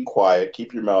 Be quiet.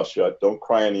 Keep your mouth shut. Don't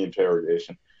cry in the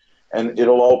interrogation, and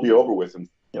it'll all be over with in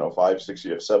 5, 6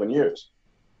 years, 7 years.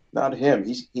 Not him.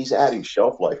 He's adding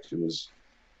shelf life to his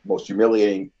most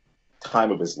humiliating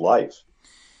time of his life,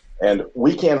 and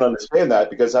we can't understand that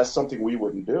because that's something we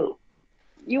wouldn't do.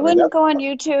 You wouldn't go on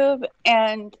YouTube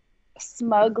and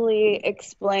smugly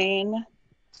explain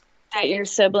that your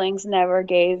siblings never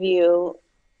gave you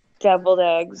deviled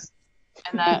eggs,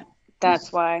 and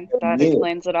that's why that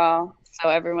explains it all. So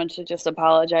everyone should just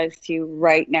apologize to you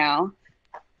right now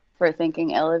for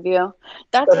thinking ill of you.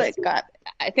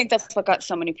 I think that's what got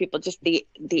so many people, just the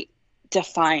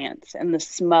defiance and the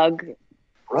smug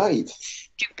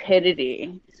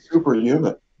stupidity.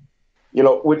 Superhuman.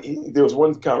 There was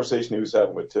one conversation he was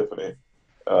having with Tiffany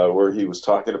where he was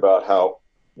talking about how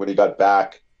when he got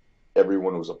back,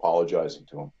 everyone was apologizing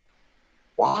to him.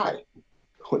 Why?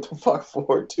 What the fuck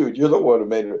for, dude? You're the one who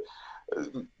made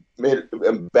it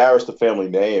embarrass the family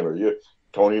name, or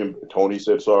Tony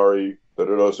said sorry,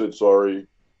 da said sorry.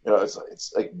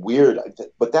 It's like weird,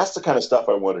 but that's the kind of stuff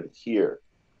I wanted to hear.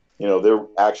 Their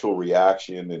actual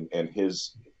reaction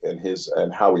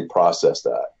and how we process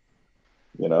that.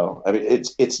 I mean,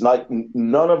 it's not,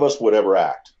 none of us would ever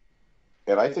act,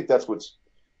 and I think that's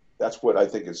what I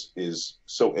think is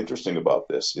so interesting about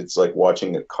this. It's like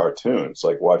watching a cartoon. It's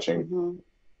like watching,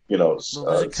 there's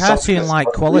a cartoon-like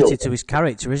quality to his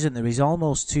character, isn't there? He's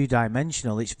almost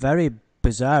two-dimensional. It's very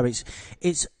bizarre.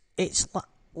 It's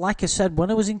like I said,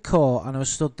 when I was in court and I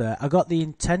was stood there, I got the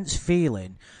intense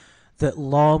feeling that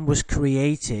Lorne was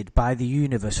created by the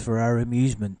universe for our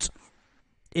amusement.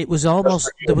 It was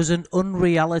almost, there was an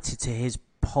unreality to his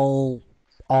whole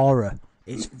aura.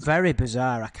 It's very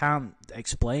bizarre. I can't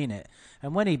explain it.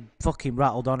 And when he fucking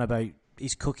rattled on about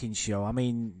his cooking show, I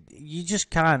mean, you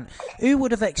just can't. Who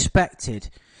would have expected?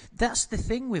 That's the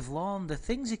thing with Lorne. The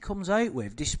things he comes out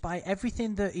with, despite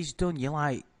everything that he's done, you're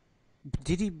like,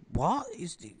 did he what?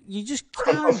 You just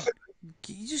can't.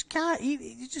 You just can't.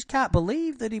 You just can't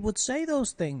believe that he would say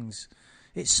those things.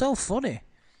 It's so funny.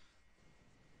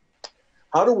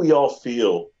 How do we all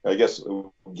feel? I guess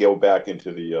we'll go back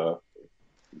into the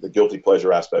guilty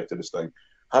pleasure aspect of this thing.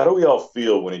 How do we all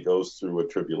feel when he goes through a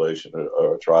tribulation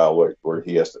or a trial where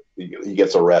he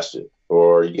gets arrested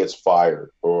or he gets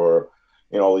fired or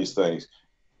all these things?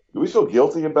 Do we feel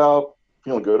guilty about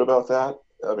feeling good about that?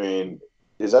 I mean,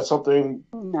 is that something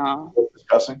No. we're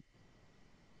discussing?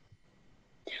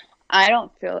 I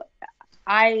don't feel.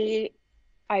 I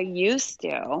used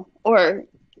to, or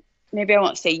maybe I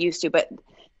won't say used to, but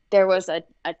there was a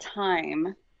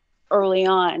time early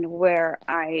on where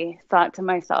I thought to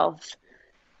myself,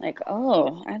 like,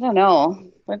 oh, I don't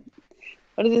know, what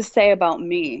does this say about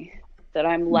me that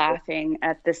I'm laughing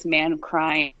at this man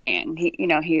crying?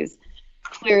 He's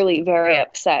clearly very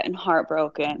upset and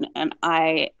heartbroken, and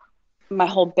my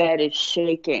whole bed is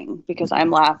shaking because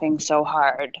I'm laughing so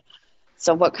hard.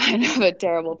 So what kind of a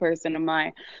terrible person am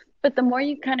I? But the more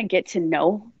you kind of get to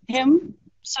know him,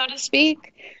 so to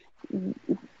speak,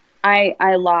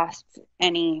 I lost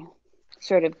any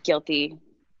sort of guilty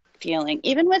feeling.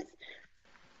 Even with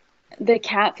the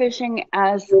catfishing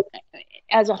as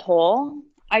a whole,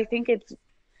 I think it's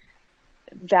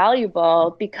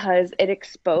valuable because it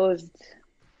exposed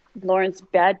Lorne's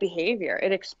bad behavior.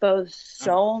 It exposed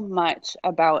so much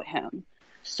about him.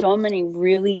 So many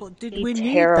really But did we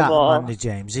need terrible... that, Amanda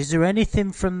James? Is there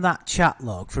anything from that chat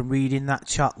log, from reading that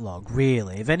chat log,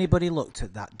 really? If anybody looked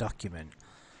at that document,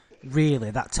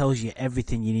 really, that tells you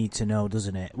everything you need to know,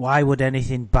 doesn't it? Why would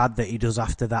anything bad that he does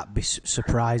after that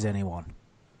surprise anyone?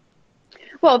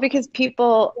 Well, because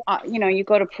people, you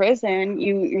go to prison,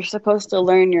 you're supposed to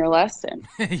learn your lesson.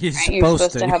 You're right?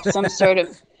 supposed to have some sort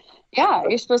of,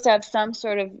 you're supposed to have some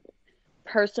sort of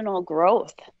personal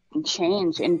growth and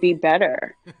change and be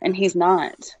better. And he's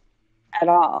not at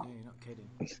all. You're not kidding.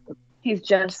 He's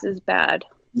just as bad.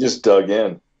 Just dug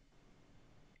in.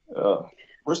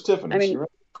 Where's Tiffany? I mean,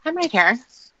 I'm right here.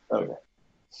 Okay.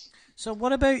 So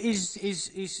what about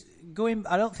his going?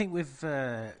 I don't think we've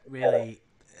really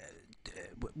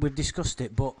we've discussed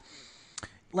it, but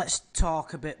let's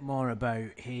talk a bit more about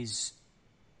his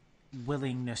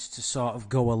willingness to sort of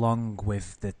go along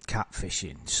with the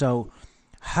catfishing. So,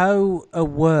 how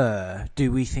aware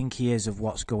do we think he is of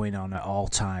what's going on at all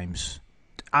times?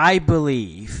 I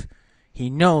believe he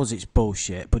knows it's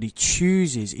bullshit, but he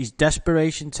chooses, his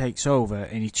desperation takes over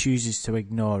and he chooses to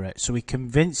ignore it. So he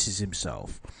convinces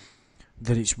himself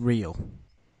that it's real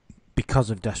because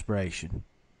of desperation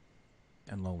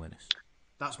and loneliness.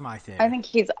 That's my theory. I think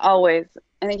he's always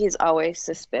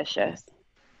suspicious.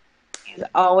 He's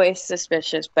always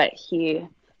suspicious, but he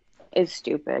is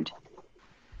stupid.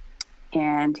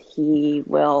 And he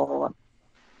will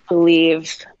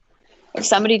believe if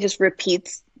somebody just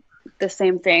repeats the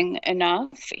same thing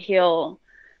enough, he'll,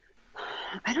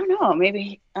 I don't know,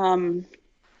 maybe he'll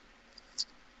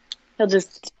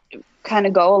just kind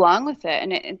of go along with it.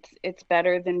 And it's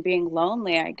better than being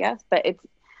lonely, I guess. But it's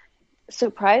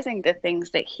surprising the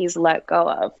things that he's let go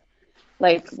of.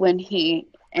 Like when he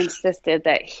insisted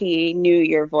that he knew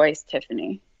your voice,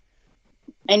 Tiffany.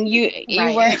 And you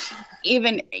weren't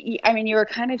even, I mean, you were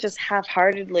kind of just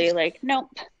half-heartedly like, nope.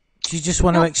 Do you just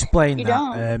want to explain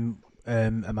that,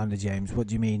 Amanda James? What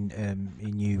do you mean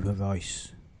he knew her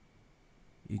voice?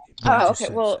 Okay.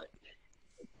 Well,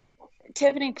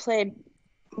 Tiffany played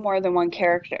more than one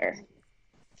character.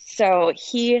 So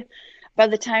by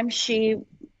the time she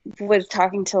was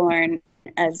talking to Lorne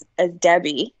as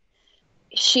Debbie,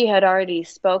 she had already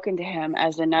spoken to him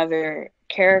as another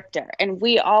character. And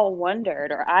we all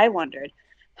wondered, or I wondered,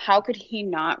 how could he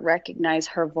not recognize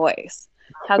her voice?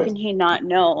 How can he not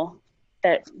know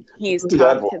that he's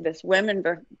talked to this woman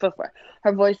before?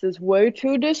 Her voice is way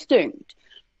too distinct.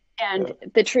 And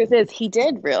the truth is, he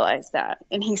did realize that.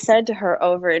 And he said to her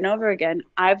over and over again,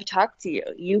 I've talked to you.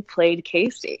 You played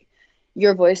Casey.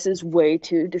 Your voice is way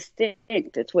too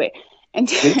distinct. It's way. And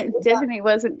Tiffany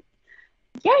wasn't.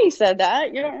 Yeah, he said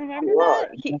that. You don't remember that?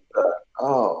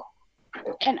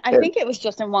 And I think it was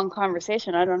just in one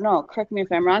conversation. I don't know. Correct me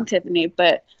if I'm wrong, Tiffany.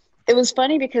 But it was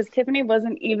funny because Tiffany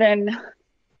wasn't even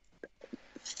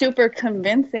super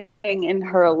convincing in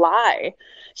her lie.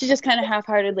 She just kind of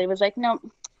half-heartedly was like, no,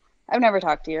 I've never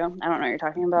talked to you. I don't know what you're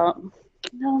talking about.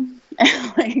 No.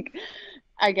 Like,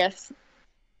 I guess,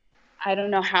 I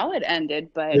don't know how it ended,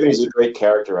 but... He's a great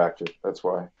character actor. That's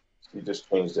why. He just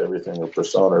changed everything, her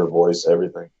persona, her voice,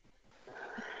 everything.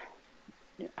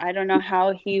 I don't know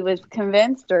how he was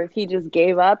convinced or if he just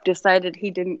gave up, decided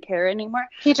he didn't care anymore.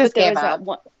 He just gave up.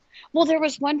 Well, there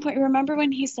was one point, remember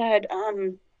when he said,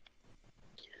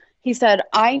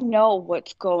 I know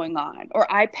what's going on, or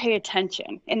I pay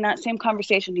attention. In that same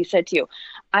conversation, he said to you,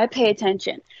 I pay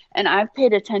attention, and I've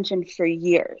paid attention for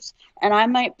years, and I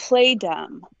might play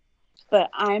dumb,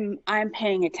 but I'm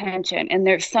paying attention, and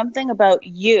there's something about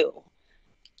you.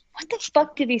 What the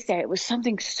fuck did he say? It was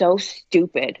something so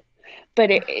stupid, but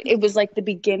it was like the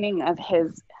beginning of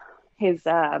his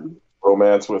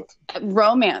romance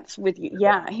with you.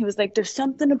 Yeah, he was like, there's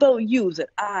something about you that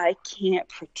I can't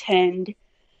pretend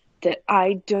that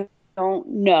I don't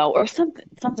know, or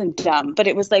something dumb, but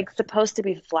it was like supposed to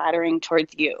be flattering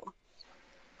towards you.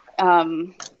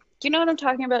 Do you know what I'm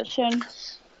talking about, Shin?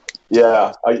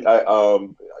 Yeah,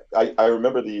 I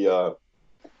remember he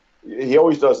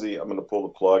always does I'm going to pull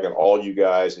the plug on all you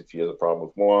guys if he has a problem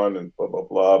with one and blah, blah,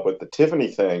 blah. But the Tiffany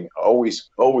thing always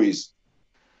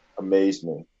amazed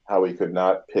me, how he could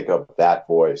not pick up that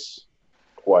voice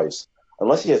twice,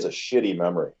 unless he has a shitty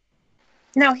memory.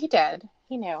 No, he did.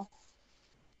 He knew.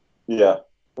 Yeah.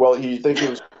 Well, you think it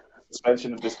was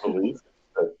suspension of disbelief?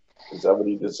 Is that what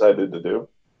he decided to do?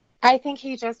 I think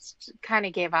he just kind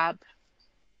of gave up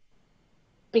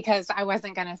because I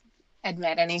wasn't going to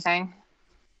admit anything.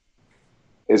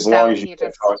 As long as you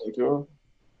kept talking to him?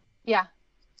 Yeah.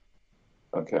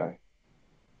 Okay.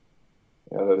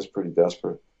 Yeah, that is pretty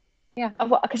desperate. Yeah.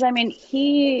 Well, because, I mean,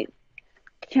 he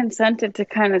consented to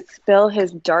kind of spill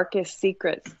his darkest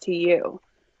secrets to you,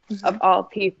 of all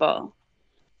people.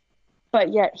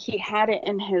 But yet he had it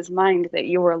in his mind that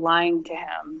you were lying to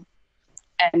him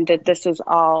and that this is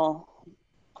all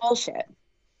bullshit.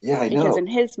 Yeah, I know. Because in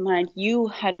his mind, you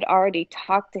had already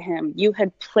talked to him. You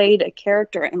had played a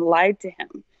character and lied to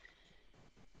him.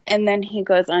 And then he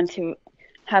goes on to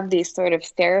have these sort of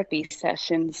therapy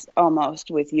sessions almost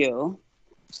with you,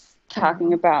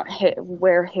 talking about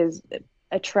where his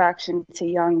attraction to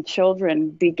young children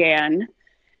began.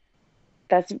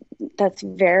 That's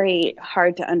very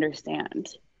hard to understand.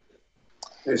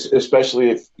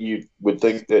 Especially if you would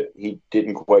think that he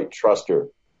didn't quite trust her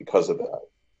because of that.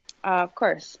 Of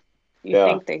course. You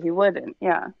think that he wouldn't,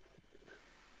 yeah.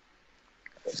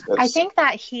 I think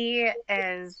that he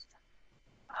is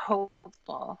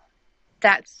hopeful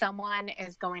that someone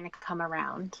is going to come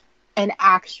around and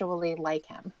actually like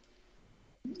him.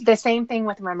 The same thing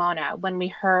with Ramona. When we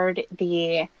heard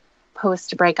the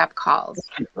post-breakup calls,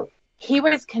 he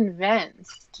was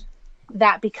convinced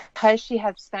that because she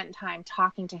had spent time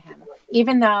talking to him,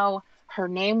 even though her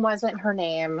name wasn't her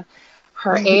name,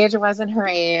 her age wasn't her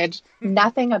age,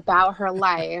 nothing about her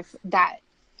life that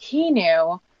he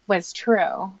knew was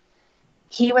true,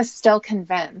 he was still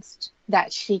convinced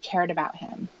that she cared about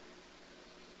him.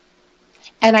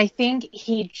 And I think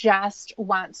he just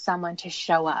wants someone to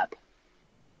show up.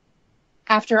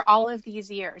 After all of these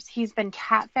years, he's been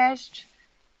catfished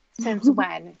since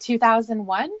when?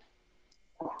 2001?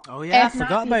 Oh, yeah, I If not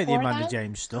forgot about the before Amanda then?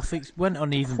 James stuff. It went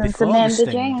on even Since before the Amanda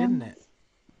Sting, James. didn't it?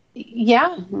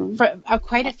 Yeah, for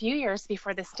quite a few years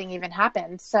before this thing even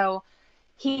happened. So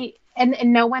he and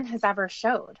no one has ever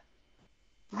showed.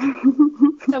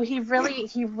 So he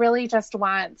really just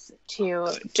wants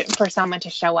for someone to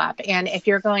show up. And if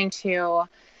you're going to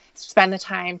spend the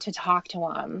time to talk to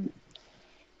him,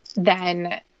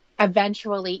 then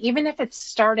eventually, even if it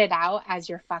started out as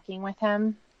you're fucking with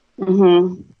him,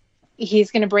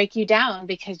 he's going to break you down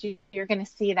because you're going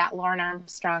to see that Lorne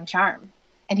Armstrong charm,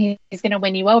 and he's going to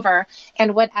win you over.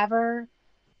 And whatever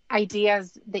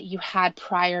ideas that you had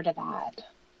prior to that,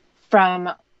 from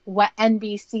what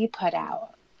NBC put out,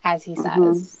 as he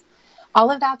says, all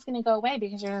of that's going to go away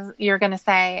because you're going to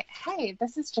say, hey,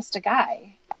 this is just a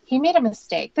guy. He made a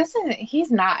mistake.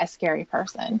 He's not a scary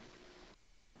person.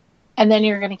 And then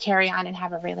you're going to carry on and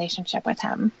have a relationship with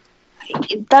him.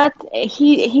 That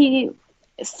he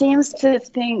seems to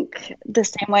think the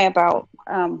same way about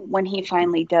when he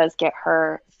finally does get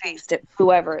her face to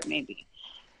whoever it may be.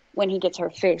 When he gets her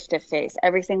face to face,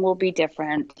 everything will be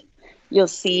different. You'll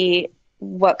see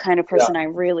what kind of person I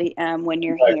really am when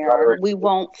you're here. We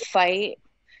won't fight.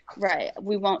 Right.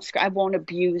 I won't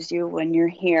abuse you when you're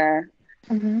here.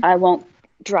 I won't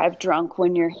drive drunk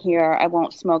when you're here. I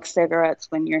won't smoke cigarettes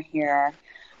when you're here.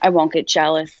 I won't get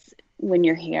jealous when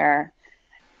you're here.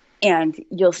 And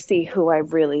you'll see who I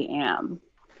really am,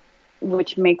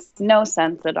 which makes no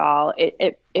sense at all.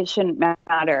 It shouldn't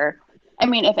matter. I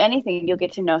mean, if anything, you'll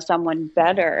get to know someone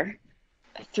better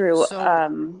through.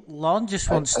 So, Lorne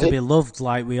just wants to be loved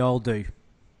like we all do.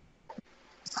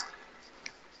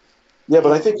 Yeah,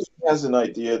 but I think he has an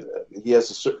idea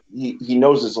that he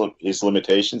knows his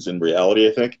limitations in reality.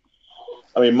 I think.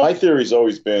 I mean, my theory's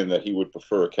always been that he would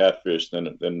prefer a catfish than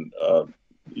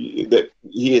that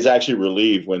he is actually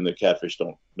relieved when the catfish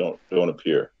don't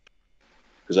appear,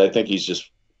 because I think he's just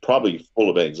probably full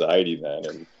of anxiety then,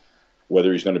 and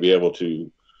whether he's going to be able to,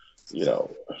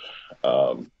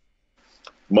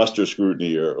 muster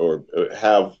scrutiny or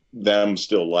have them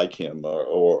still like him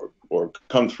or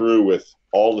come through with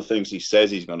all the things he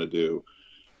says he's going to do.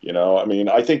 I mean,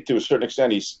 I think to a certain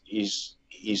extent he's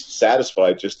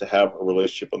satisfied just to have a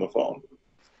relationship on the phone.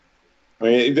 I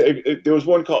mean, there was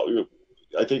one call.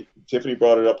 I think Tiffany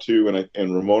brought it up too,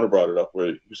 and Ramona brought it up, where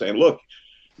you're saying, look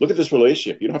at this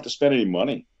relationship. You don't have to spend any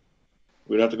money.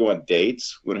 We don't have to go on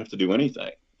dates. We don't have to do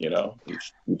anything. Yeah,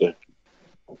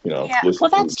 well,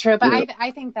 that's true. But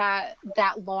I think that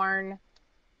Lorne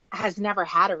has never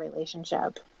had a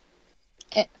relationship.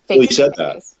 Well, he said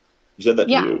that. He said that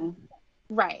to you.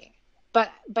 Right. But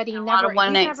he never. A lot of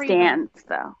one-night stands,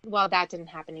 though. Well, that didn't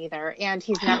happen either. And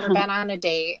he's never been on a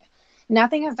date.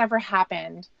 Nothing has ever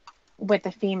happened with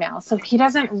a female. So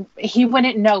he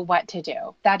wouldn't know what to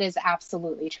do. That is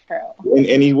absolutely true.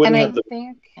 And he wouldn't have I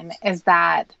think is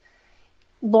that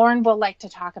Lorne will like to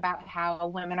talk about how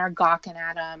women are gawking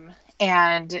at him,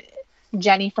 and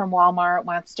Jenny from Walmart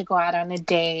wants to go out on a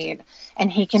date,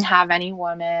 and he can have any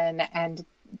woman, and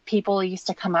people used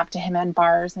to come up to him in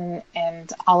bars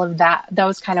and all of that,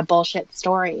 those kind of bullshit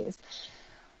stories.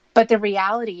 But the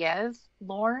reality is,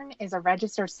 Lorne is a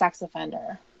registered sex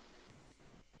offender.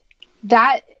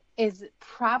 That is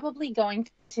probably going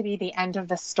to be the end of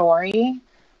the story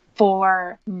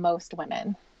for most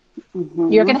women.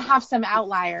 You're going to have some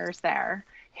outliers there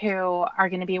who are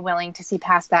going to be willing to see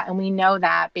past that. And we know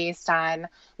that based on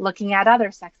looking at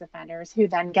other sex offenders who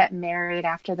then get married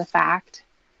after the fact.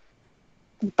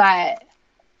 But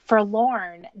for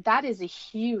Lorne, that is a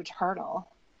huge hurdle.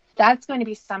 That's going to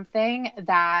be something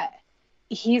that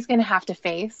he's going to have to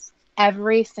face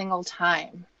every single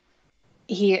time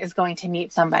he is going to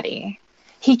meet somebody.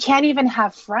 He can't even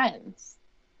have friends.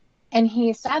 And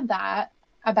he said that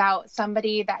about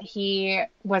somebody that he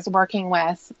was working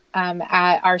with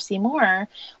at RC Moore,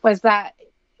 was that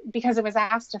because it was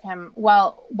asked of him,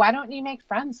 well, why don't you make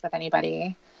friends with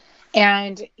anybody?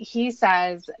 And he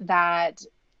says that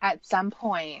at some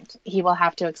point he will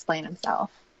have to explain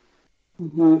himself.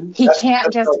 He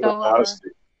can't just go over. Honesty.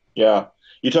 Yeah.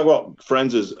 You talk about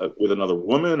friends as with another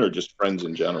woman or just friends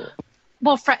in general?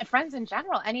 Well, friends in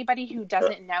general. Anybody who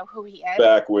doesn't know who he is.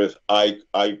 Back with, I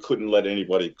couldn't let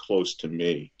anybody close to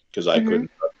me because I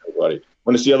couldn't trust anybody.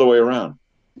 When it's the other way around.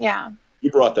 Yeah.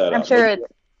 You brought that up. I'm sure it's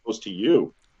close to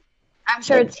you. I'm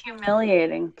sure it's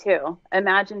humiliating too.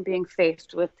 Imagine being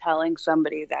faced with telling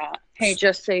somebody that, hey,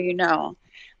 just so you know,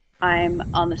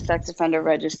 I'm on the sex offender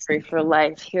registry for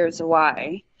life. Here's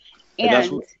why.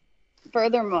 And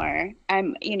furthermore,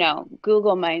 I'm,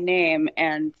 Google my name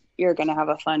and you're going to have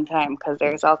a fun time because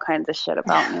there's all kinds of shit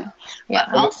about me. Yeah.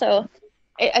 But also,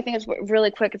 I think it's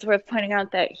really quick. It's worth pointing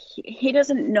out that he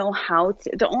doesn't know how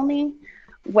to. The only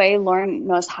way Lorne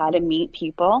knows how to meet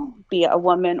people, be it a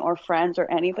woman or friends or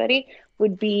anybody,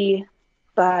 would be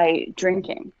by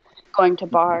drinking, going to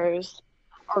bars,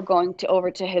 or going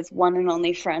over to his one and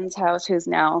only friend's house, who's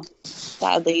now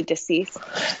sadly deceased.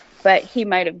 But he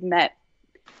might have met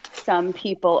some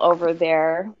people over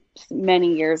there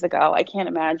many years ago. I can't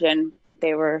imagine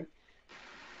they were,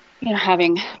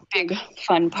 having big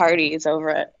fun parties over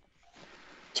at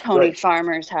Tony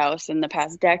Farmer's house in the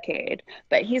past decade.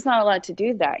 But he's not allowed to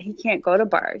do that. He can't go to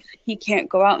bars. He can't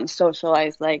go out and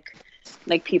socialize like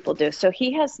people do. So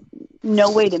he has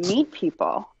no way to meet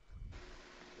people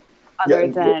other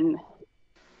than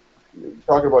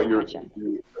talking about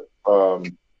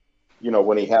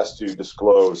when he has to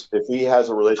disclose, if he has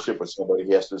a relationship with somebody,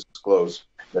 he has to disclose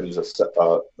that he's a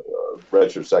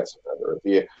registered sex offender. If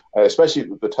he, especially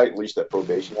the tight leash that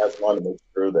probation has on, to make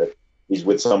sure that he's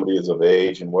with somebody that's of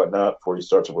age and whatnot before he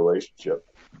starts a relationship.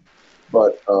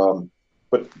 But part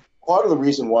of the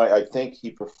reason why I think he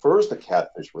prefers the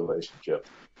catfish relationship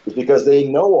is because they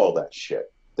know all that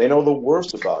shit. They know the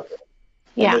worst about him.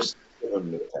 Yeah.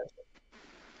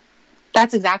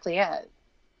 That's exactly it.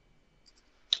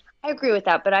 I agree with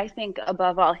that, but I think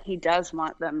above all, he does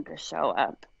want them to show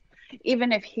up.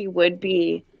 Even if he would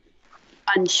be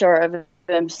unsure of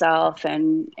himself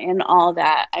and all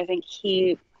that, I think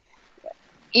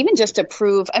even just to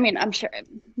prove, I'm sure,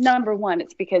 number one,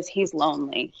 it's because he's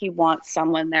lonely. He wants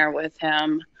someone there with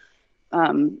him.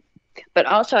 But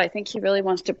also, I think he really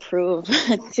wants to prove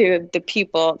to the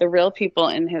people, the real people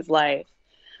in his life,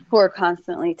 who are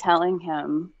constantly telling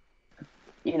him,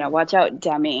 watch out,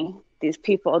 Demi. These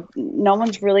people, no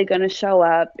one's really going to show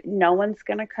up. No one's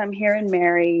going to come here and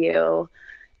marry you.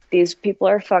 These people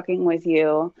are fucking with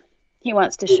you. He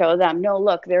wants to show them, no,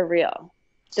 look, they're real.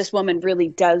 This woman really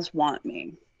does want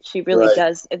me. She really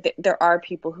does. There are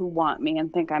people who want me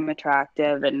and think I'm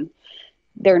attractive, and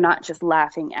they're not just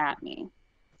laughing at me.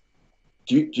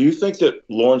 Do you think that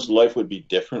Lorne's life would be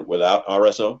different without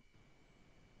RSO?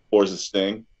 Or is it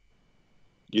Sting?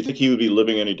 Do you think he would be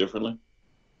living any differently?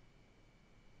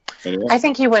 Anyway? I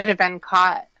think he would have been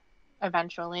caught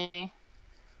eventually.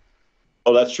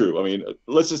 Oh, that's true.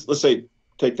 Let's say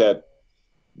take that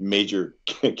major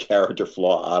character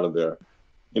flaw out of there.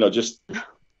 Just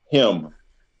him.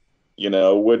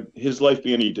 Would his life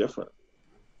be any different?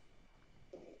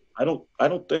 I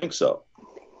don't think so.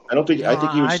 I think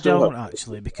he would still. I don't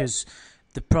actually, because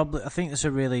the problem. I think it's a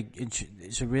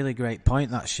really great point,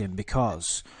 that, Shin,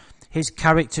 because his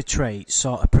character traits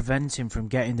sort of prevent him from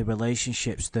getting the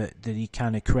relationships that he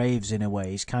kind of craves in a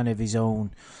way. He's kind of his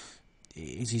own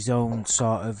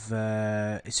sort of.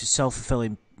 It's a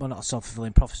self-fulfilling, well, not a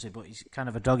self-fulfilling prophecy, but he's kind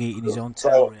of a dog eating his own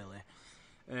tail, really.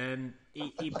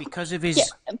 He because of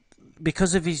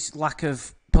his lack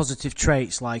of positive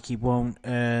traits, like he won't,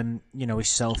 he's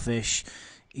selfish.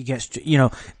 He gets,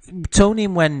 Tony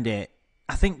and Wendy.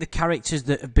 I think the characters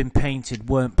that have been painted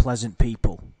weren't pleasant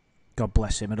people. God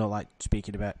bless him. I don't like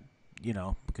speaking about,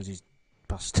 because he's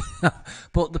passed.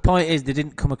 But the point is, they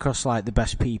didn't come across like the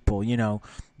best people.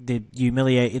 They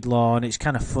humiliated Lorne. It's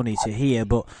kind of funny to hear,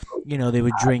 but they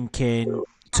were drinking.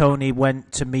 Tony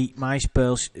went to meet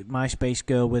MySpace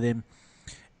girl with him.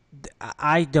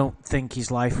 I don't think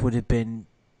his life would have been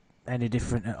any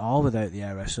different at all without the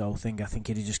RSO thing. I think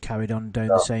he'd have just carried on down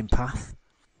the same path.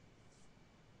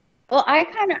 Well, I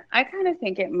kind of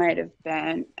think it might have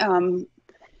been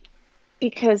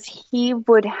because he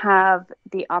would have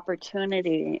the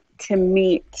opportunity to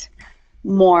meet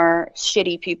more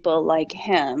shitty people like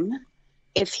him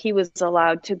if he was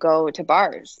allowed to go to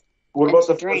bars. What about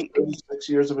the first 36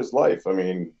 years of his life?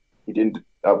 He didn't.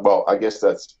 Well, I guess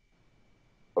that's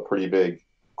a pretty big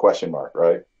question mark,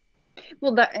 right?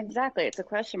 Well, exactly. It's a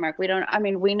question mark. We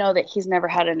know that he's never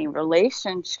had any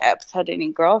relationships, had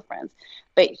any girlfriends,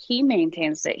 but he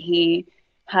maintains that he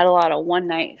had a lot of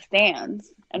one-night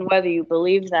stands. And whether you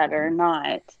believe that or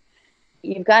not,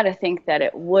 you've got to think that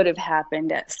it would have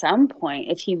happened at some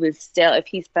point if he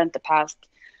spent the past,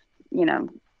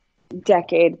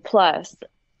 decade plus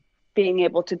being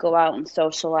able to go out and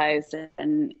socialize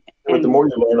But the more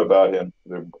you learn about him,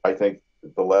 I think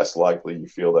the less likely you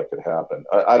feel that could happen.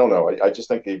 I don't know. I just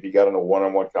think if you got in a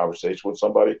one-on-one conversation with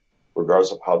somebody,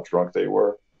 regardless of how drunk they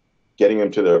were, getting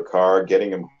him to their car,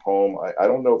 getting him home, I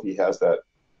don't know if he has that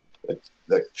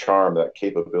charm, that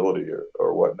capability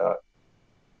or whatnot.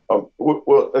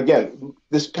 Well, again,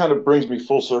 this kind of brings me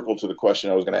full circle to the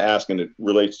question I was going to ask, and it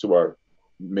relates to our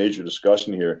major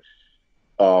discussion here.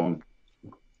 I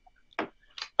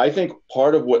think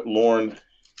part of what Lorne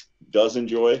does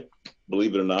enjoy,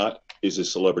 believe it or not, is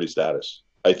his celebrity status.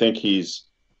 I think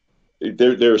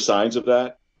there are signs of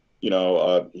that.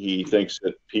 He thinks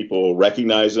that people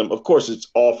recognize him. Of course, it's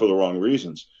all for the wrong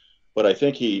reasons, but I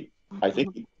think he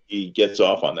gets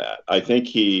off on that. I think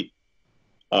he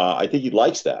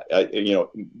likes that.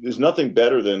 There's nothing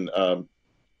better than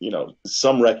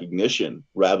some recognition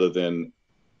rather than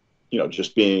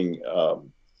just being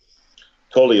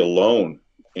totally alone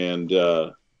and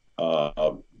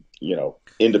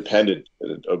independent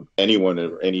of anyone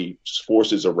or any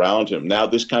forces around him. Now,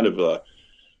 this kind of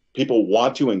people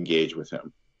want to engage with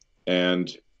him,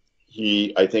 and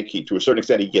I think to a certain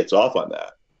extent, he gets off on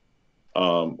that.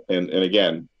 And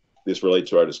again, this relates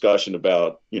to our discussion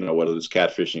about whether this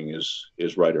catfishing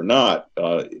is right or not.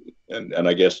 And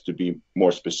I guess to be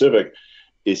more specific,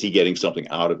 is he getting something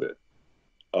out of it?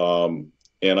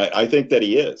 And I think that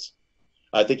he is.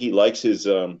 I think he likes his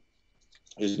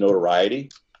notoriety.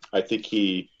 I think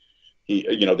he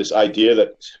this idea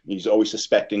that he's always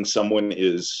suspecting someone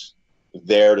is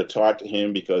there to talk to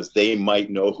him because they might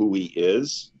know who he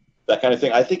is, that kind of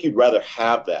thing. I think you'd rather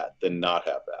have that than not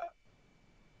have that.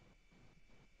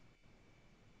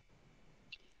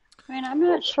 I mean, I'm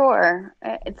not sure.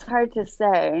 It's hard to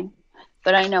say,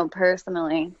 but I know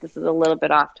personally, this is a little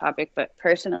bit off topic, but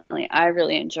personally, I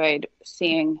really enjoyed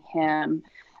seeing him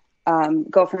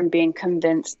go from being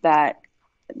convinced that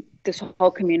this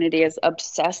whole community is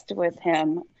obsessed with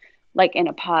him, like in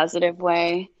a positive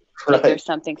way. Right. Like there's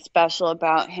something special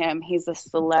about him. He's a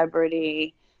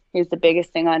celebrity. He's the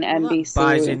biggest thing on NBC. That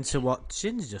buys into what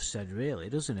Shin's just said, really,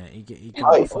 doesn't it? He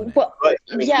got Right. off on it. Well, Right.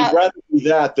 I mean, yeah. you'd rather be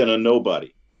that than a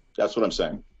nobody. That's what I'm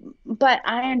saying. But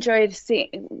I enjoyed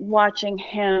watching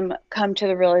him come to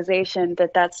the realization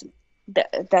that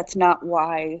that's not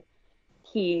why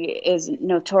he is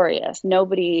notorious.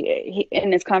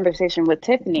 In his conversation with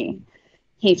Tiffany,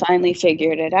 he finally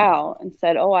figured it out and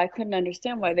said, "Oh, I couldn't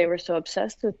understand why they were so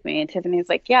obsessed with me." And Tiffany's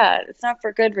like, "Yeah, it's not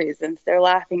for good reasons. They're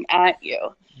laughing at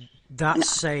you." That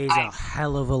says a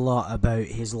hell of a lot about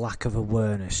his lack of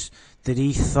awareness, that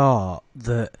he thought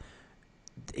that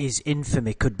his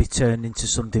infamy could be turned into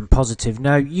something positive.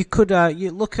 Now, you could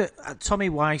you look at Tommy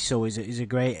Wiseau is a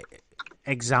great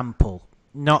example,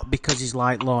 not because he's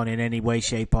like Lorne in any way,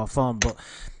 shape or form, but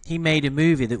he made a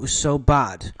movie that was so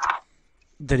bad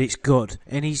that it's good,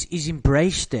 and he's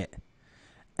embraced it,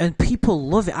 and people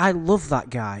love it. I love that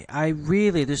guy.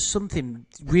 There's something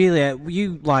really.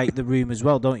 You like The Room as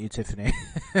well, don't you, Tiffany?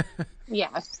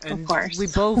 Yes, And of course. we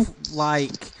both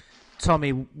like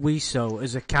Tommy Wiseau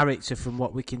as a character from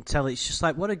what we can tell. It's just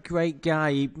like, what a great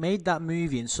guy. He made that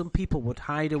movie, and some people would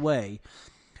hide away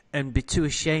and be too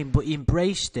ashamed, but he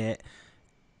embraced it,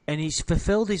 and he's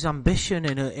fulfilled his ambition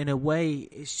in a way.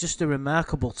 It's just a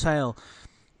remarkable tale.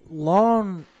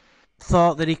 Lorne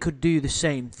thought that he could do the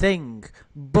same thing,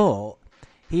 but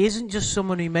he isn't just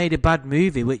someone who made a bad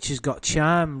movie which has got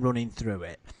charm running through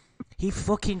it. He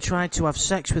fucking tried to have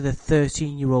sex with a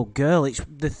 13-year-old girl. It's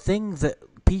the thing that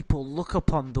people look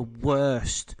upon the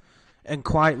worst, and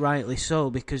quite rightly so,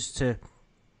 because to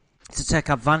take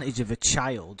advantage of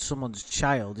someone's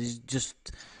child, is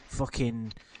just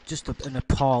fucking an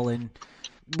appalling,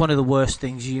 one of the worst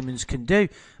things humans can do.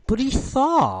 But he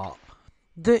thought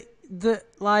that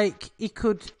like he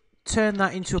could turn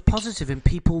that into a positive, and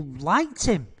people liked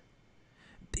him.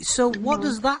 So what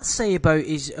does that say about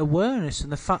his awareness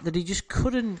and the fact that he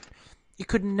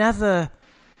could never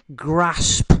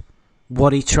grasp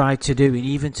what he tried to do, and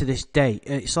even to this day,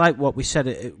 it's like what we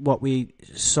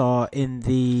saw in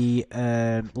the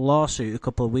lawsuit a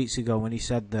couple of weeks ago when he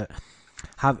said that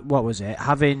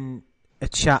having a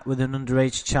chat with an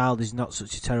underage child is not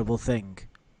such a terrible thing.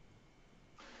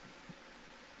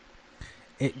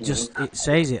 It just it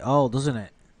says it all, doesn't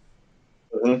it?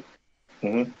 Mm-hmm.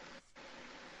 Mm-hmm.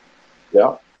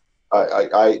 Yeah,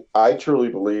 I truly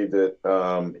believe that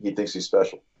he thinks he's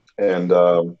special, and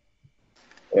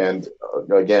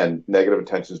again, negative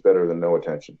attention is better than no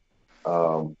attention.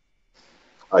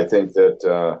 I think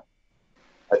that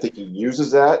I think he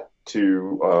uses that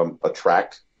to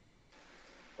attract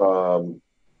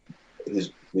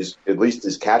his at least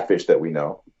his catfish that we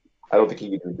know. I don't think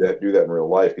he can do that in real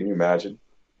life. Can you imagine?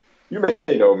 You may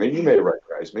know me. You may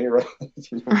recognize me, right?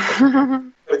 I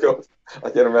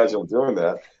can't imagine him doing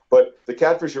that. But the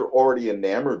catfish are already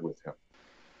enamored with him.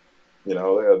 You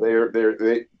know,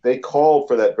 they called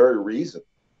for that very reason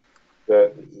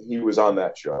that he was on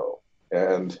that show,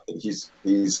 and he's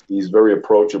very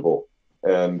approachable,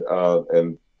 and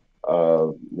you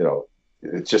know,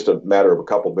 it's just a matter of a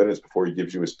couple minutes before he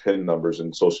gives you his PIN numbers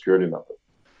and Social Security number.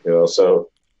 You know, so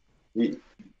he,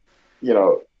 you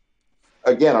know,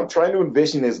 again, I'm trying to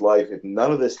envision his life if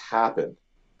none of this happened.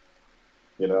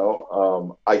 You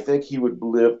know, I think he would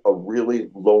live a really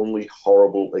lonely,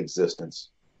 horrible existence.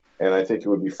 And I think he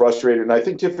would be frustrated. And I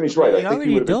think Tiffany's right. He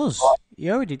already does.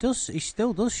 He already does. He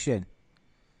still does, Shin.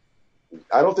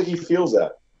 I don't think he feels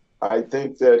that. I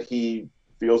think that he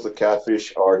feels the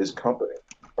catfish are his company,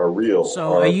 are real.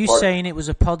 So are you saying it was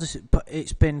a positive?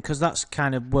 It's been, because that's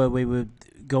kind of where we were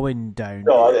going down.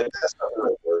 No, that's not the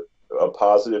right word. A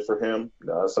positive for him?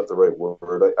 No, that's not the right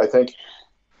word. I think.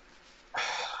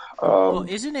 Well,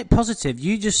 isn't it positive?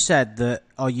 You just said that,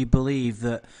 or you believe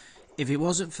that if it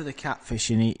wasn't for the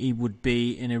catfishing, he would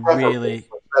be in a really...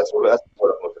 That's what I'm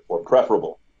looking for.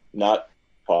 Preferable, not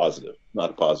positive.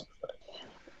 Not a positive thing.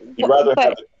 He'd rather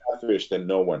have the catfish than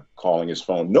no one calling his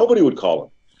phone. Nobody would call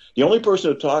him. The only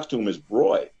person who talks to him is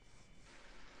Roy.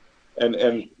 And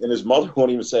his mother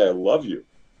won't even say, I love you.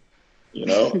 You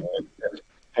know?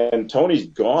 and Tony's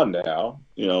gone now,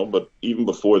 you know, but even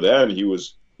before then, he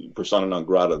was persona non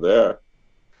grata there.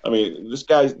 I mean, this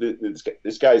guy's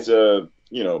you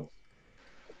know,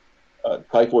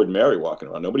 Typhoid Mary walking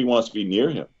around. Nobody wants to be near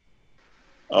him.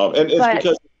 And it's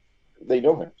because they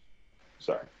know him.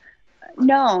 Sorry.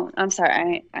 No, I'm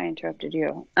sorry. I interrupted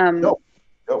you. No.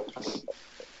 But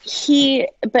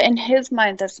in his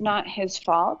mind, that's not his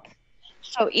fault.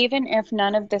 So even if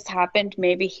none of this happened,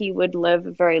 maybe he would live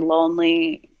a very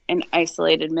lonely and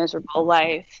isolated, miserable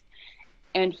life.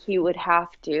 And he would have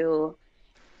to,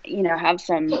 you know, have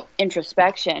some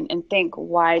introspection and think,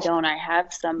 why don't I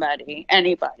have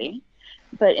anybody?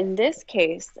 But in this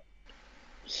case,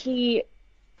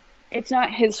 it's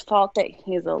not his fault that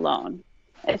he's alone.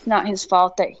 It's not his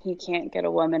fault that he can't get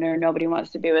a woman or nobody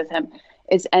wants to be with him.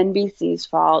 It's NBC's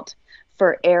fault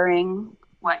for airing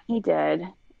what he did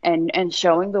and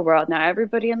showing the world. Now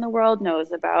everybody in the world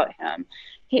knows about him.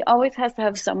 He always has to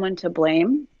have someone to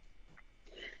blame.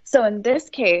 So in this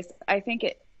case, I think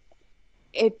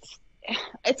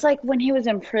it's like when he was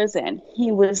in prison,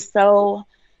 he was so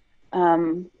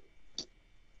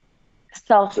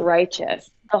self-righteous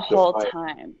the whole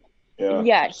time.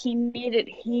 Yeah,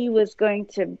 he was going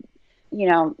to, you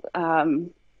know,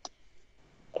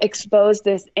 expose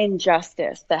this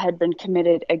injustice that had been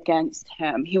committed against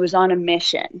him. He was on a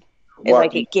mission.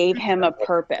 It gave him a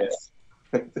purpose.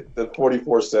 The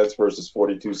 44 cents versus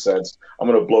 42 cents. I'm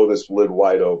going to blow this lid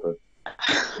wide open.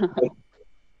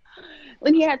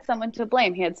 When he had someone to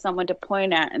blame, he had someone to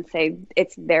point at and say,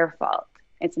 it's their fault.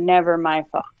 It's never my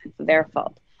fault. It's their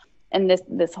fault. And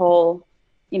this whole,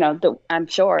 you know, I'm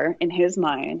sure in his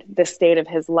mind, the state of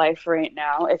his life right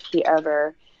now, if he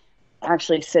ever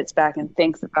actually sits back and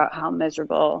thinks about how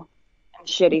miserable and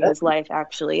shitty his life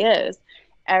actually is,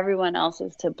 everyone else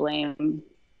is to blame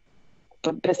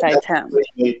besides him.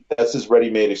 That's his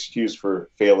ready-made excuse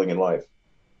for failing in life.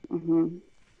 Mm-hmm.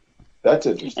 That's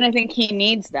interesting. And I think he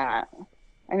needs that.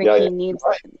 I think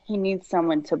he needs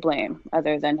someone to blame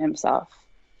other than himself.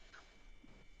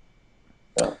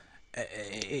 Yeah.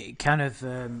 It kind of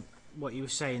what you were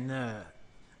saying there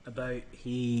about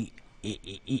he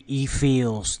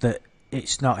feels that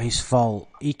it's not his fault.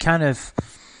 He kind of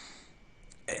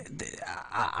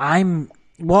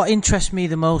what interests me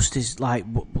the most is like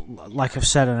I've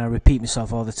said, and I repeat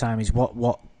myself all the time, is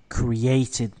what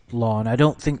created Lorne. I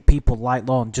don't think people like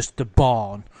Lorne just are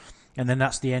born and then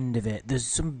that's the end of it. There's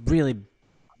some really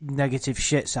negative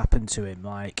shits happen to him.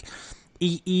 Like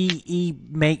he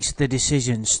makes the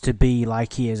decisions to be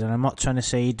like he is, and I'm not trying to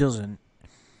say he doesn't,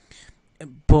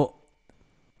 but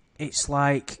it's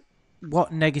like,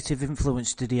 what negative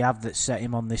influence did he have that set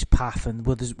him on this path, and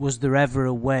was there ever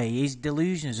a way? His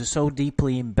delusions are so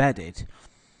deeply embedded.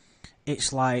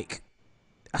 It's like,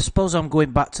 I suppose I'm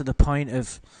going back to the point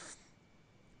of,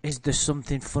 is there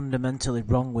something fundamentally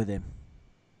wrong with him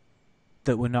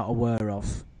that we're not aware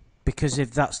of? Because if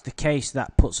that's the case,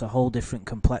 that puts a whole different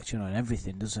complexion on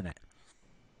everything, doesn't it?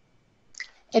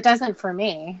 It doesn't for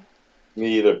me.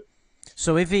 Me either.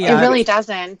 So if he it really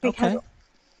doesn't, because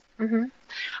okay.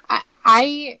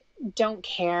 I don't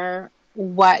care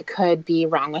what could be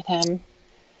wrong with him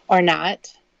or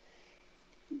not.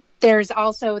 There's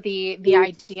also the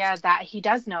idea that he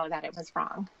does know that it was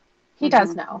wrong. He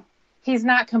does know. He's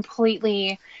not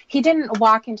completely, he didn't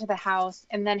walk into the house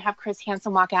and then have Chris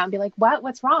Hansen walk out and be like,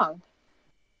 what's wrong?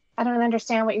 I don't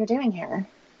understand what you're doing here.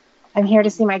 I'm here to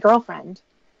see my girlfriend.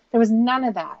 There was none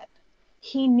of that.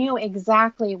 He knew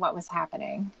exactly what was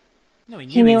happening. No, he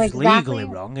knew he was legally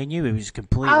wrong. He knew he was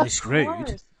completely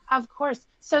screwed. Of course.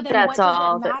 So then That's what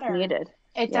all does it matter? that's needed.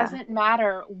 It doesn't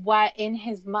matter what in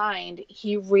his mind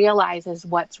he realizes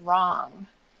what's wrong,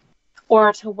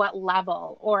 or to what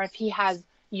level, or if he has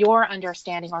your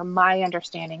understanding or my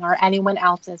understanding or anyone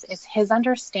else's. It's his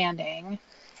understanding,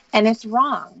 and it's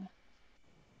wrong.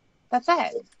 That's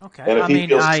it. Okay. And if he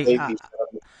feels safe, he's going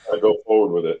to go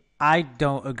forward with it. I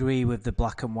don't agree with the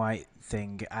black and white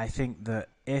thing. I think that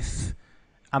if...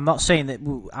 I'm not saying that...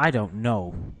 I don't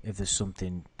know if there's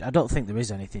something... I don't think there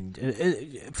is anything...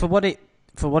 For what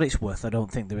it's worth, I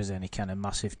don't think there is any kind of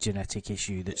massive genetic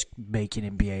issue that's making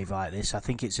him behave like this. I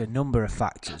think it's a number of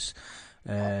factors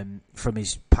from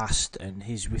his past and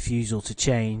his refusal to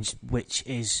change, which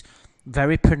is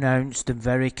very pronounced and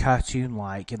very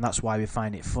cartoon-like, and that's why we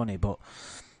find it funny. But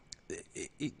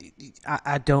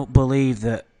I don't believe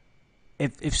that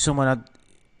if someone had...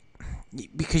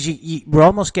 Because we're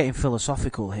almost getting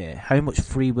philosophical here. How much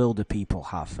free will do people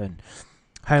have, and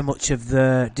how much of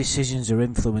the decisions are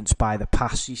influenced by the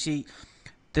past? You see,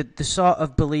 the sort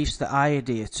of beliefs that I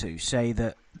adhere to say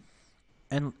that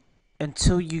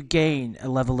until you gain a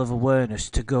level of awareness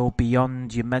to go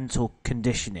beyond your mental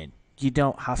conditioning, you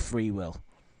don't have free will.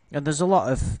 And there's a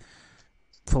lot of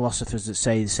philosophers that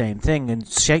say the same thing, and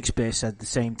Shakespeare said the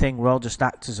same thing. We're all just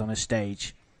actors on a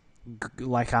stage,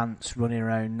 like ants running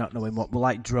around not knowing what. We're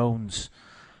like drones.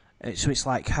 So it's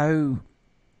like, how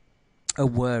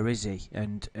aware is he,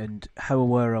 and how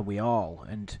aware are we all?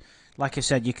 And like I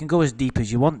said, you can go as deep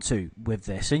as you want to with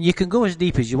this, and you can go as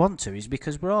deep as you want to, is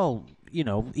because we're all,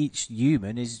 each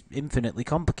human is infinitely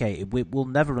complicated. We'll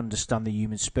never understand the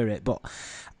human spirit, but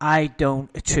I don't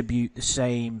attribute the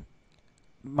same.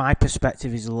 My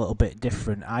perspective is a little bit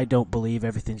different. I don't believe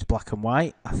everything's black and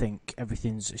white. I think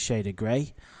everything's a shade of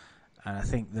grey, and I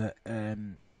think that,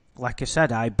 like I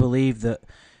said, I believe that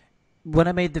when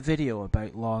I made the video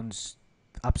about Lorne's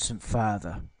absent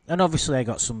father, and obviously I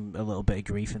got a little bit of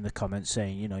grief in the comments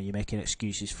saying, you're making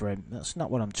excuses for him. That's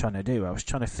not what I'm trying to do. I was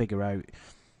trying to figure out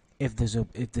if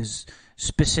there's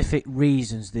specific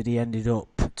reasons that he ended up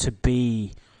to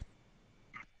be.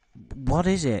 What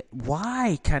is it?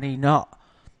 Why can he not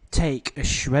take a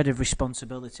shred of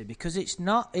responsibility? Because it's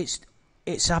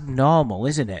abnormal,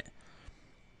 isn't it?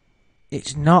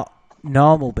 It's not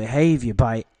normal behaviour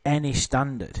by any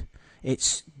standard.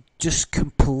 It's just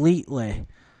completely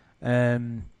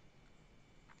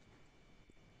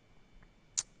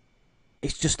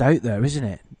it's just out there, isn't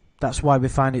it? That's why we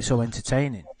find it so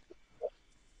entertaining.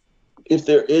 If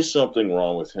there is something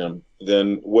wrong with him,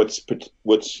 then what's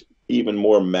even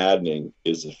more maddening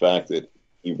is the fact that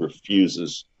he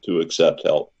refuses to accept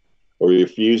help, or he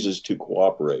refuses to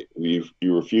cooperate. He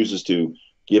refuses to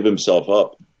give himself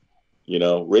up.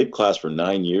 Rape class for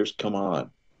 9 years. Come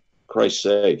on, Christ's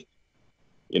sake.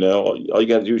 All you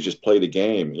got to do is just play the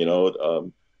game.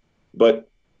 But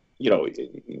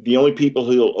the only people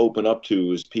he'll open up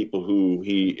to is people who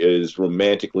he is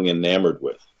romantically enamored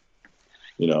with.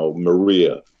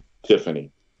 Maria,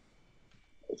 Tiffany,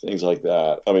 things like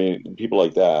that. I mean, people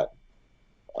like that.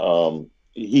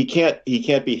 He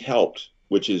can't be helped,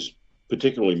 which is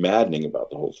particularly maddening about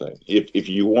the whole thing. If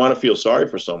you want to feel sorry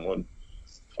for someone,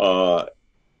 and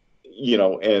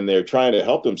they're trying to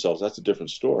help themselves, that's a different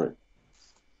story.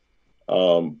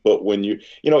 But when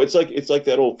it's like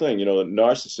that old thing,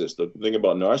 narcissist. The thing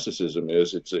about narcissism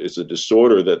is it's a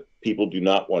disorder that people do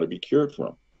not want to be cured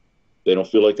from. They don't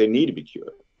feel like they need to be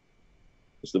cured.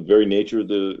 It's the very nature of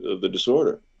the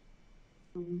disorder.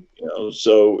 Mm-hmm.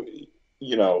 So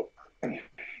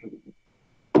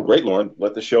great, Lorne.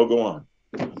 Let the show go on.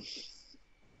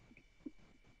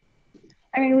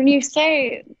 I mean, when you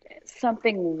say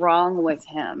something wrong with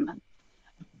him,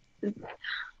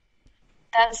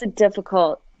 that's a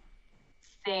difficult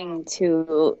thing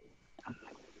to.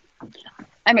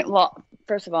 I mean, well,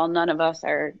 first of all, none of us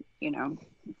are,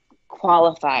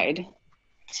 qualified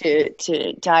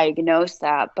to diagnose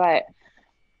that, but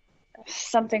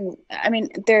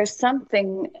there's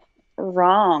something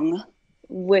wrong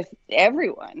with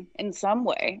everyone in some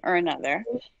way or another.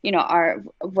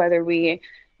 Whether we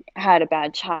had a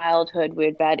bad childhood, we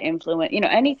had bad influence,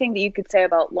 anything that you could say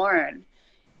about Lorne,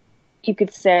 you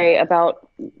could say about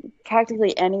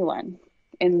practically anyone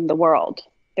in the world.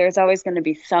 there's always going to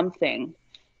be something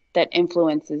that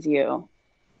influences you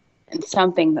and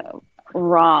something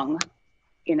wrong,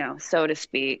 so to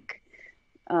speak.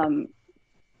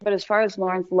 But as far as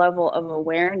Lorne's level of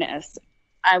awareness,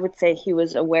 I would say he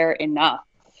was aware enough.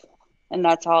 And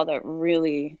that's all that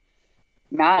really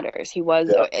matters.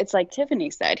 It's like Tiffany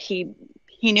said, he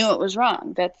knew it was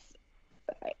wrong.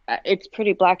 It's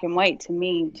pretty black and white to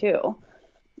me too,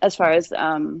 as far as,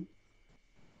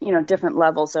 different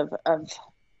levels of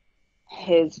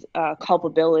his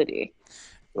culpability.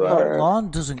 Right.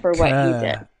 Lorne doesn't care what he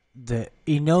did. That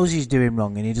he knows he's doing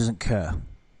wrong and he doesn't care.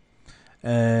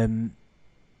 That's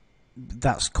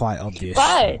quite obvious.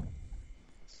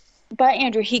 But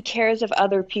Andrew, he cares if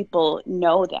other people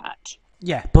know that.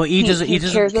 Yeah, but he doesn't. He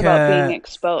cares care about being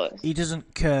exposed. He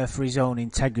doesn't care for his own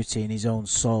integrity and his own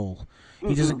soul.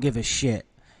 He doesn't give a shit.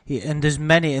 And there's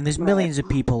millions of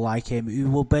people like him who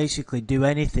will basically do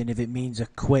anything if it means a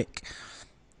quick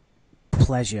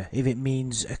pleasure, if it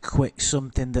means a quick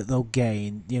something that they'll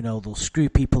gain. They'll screw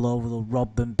people over, they'll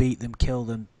rob them, beat them, kill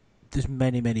them. There's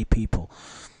many people.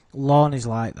 Lorne is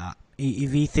like that.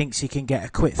 If he thinks he can get a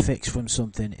quick fix from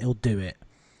something, he'll do it.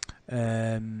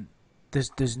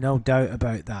 There's no doubt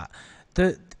about that.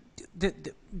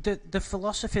 The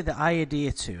philosophy that I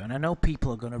adhere to, and I know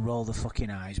people are going to roll the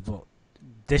fucking eyes, but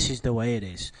this is the way it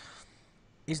is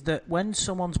that when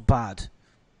someone's bad,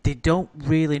 they don't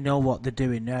really know what they're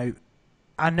doing. Now,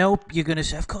 I know you're going to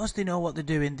say, of course they know what they're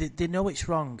doing. They know it's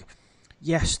wrong.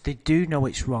 Yes, they do know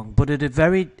it's wrong, but at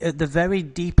the very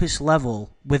deepest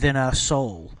level within our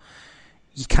soul,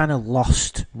 you're kind of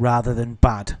lost rather than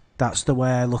bad. That's the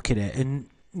way I look at it. And,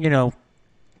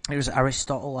 it was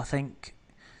Aristotle, I think,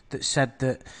 that said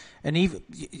that, and even,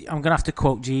 I'm going to have to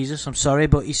quote Jesus, I'm sorry,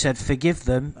 but he said, forgive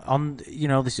them on,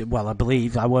 I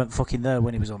believe, I weren't fucking there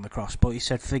when he was on the cross, but he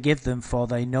said, forgive them for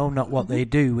they know not what they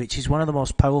do, which is one of the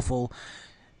most powerful,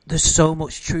 there's so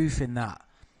much truth in that,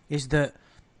 is that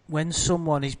when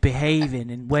someone is behaving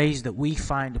in ways that we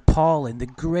find appalling, the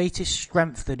greatest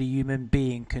strength that a human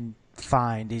being can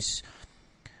find is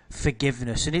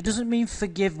forgiveness. And it doesn't mean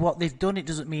forgive what they've done, it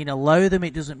doesn't mean allow them,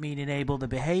 it doesn't mean enable the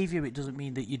behaviour, it doesn't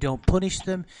mean that you don't punish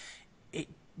them. It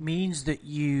means that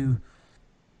it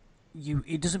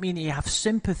doesn't mean that you have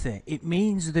sympathy. It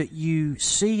means that you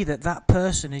see that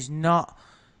person is not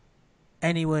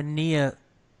anywhere near,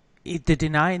 they're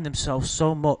denying themselves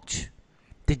so much.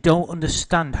 They don't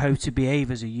understand how to behave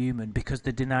as a human because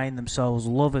they're denying themselves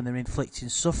love and they're inflicting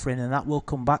suffering, and that will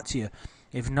come back to you.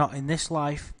 If not in this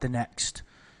life, the next.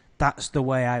 That's the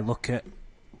way I look at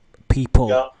people.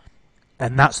 Yeah.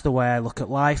 And that's the way I look at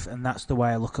life, and that's the way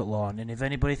I look at Lorne. And if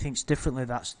anybody thinks differently,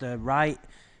 that's their right.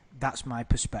 That's my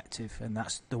perspective, and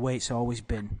that's the way it's always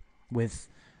been with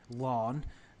Lorne.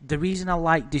 The reason I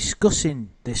like discussing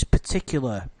this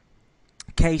particular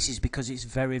case is because it's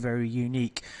very, very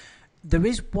unique. There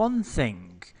is one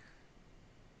thing,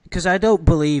 because I don't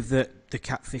believe that the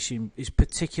catfishing is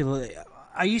particularly...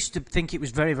 I used to think it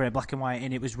was very, very black and white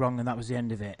and it was wrong and that was the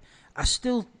end of it. I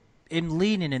still am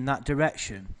leaning in that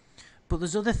direction. But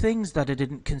there's other things that I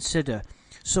didn't consider.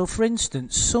 So, for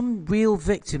instance, some real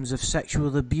victims of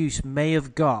sexual abuse may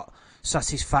have got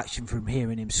satisfaction from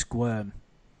hearing him squirm.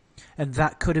 And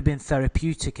that could have been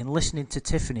therapeutic, and listening to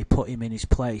Tiffany put him in his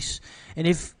place. And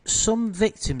if some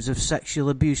victims of sexual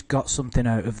abuse got something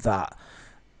out of that,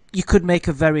 you could make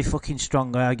a very fucking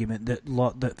strong argument that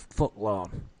fuck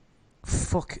Lorne.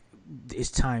 Fuck his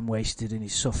time wasted and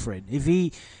his suffering.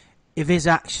 If his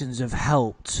actions have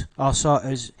helped, or sort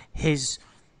of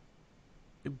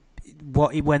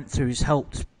what he went through has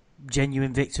helped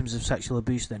genuine victims of sexual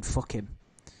abuse, then fuck him.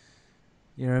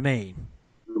 You know what I mean?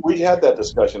 We had that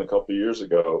discussion a couple of years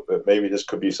ago that maybe this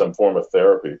could be some form of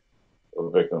therapy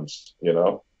for victims,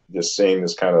 just seeing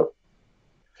this kind of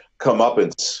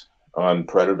comeuppance on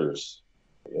predators.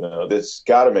 That's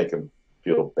got to make them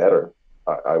feel better,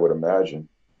 I would imagine.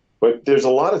 But there's a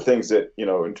lot of things that,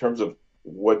 in terms of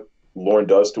what Lorne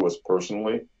does to us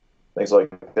personally, things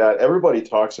like that. Everybody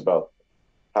talks about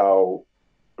how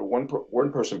one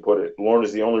person put it, Lorne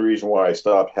is the only reason why I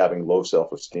stopped having low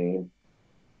self-esteem.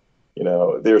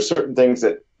 There are certain things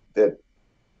that the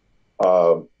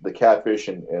catfish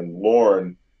and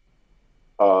Lorne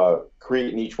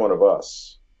create in each one of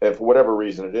us. And for whatever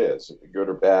reason it is, good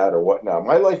or bad or whatnot.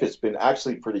 My life has been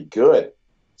actually pretty good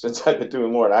since I've been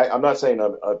doing Lorne. I'm not saying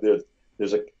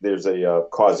there's a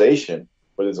causation,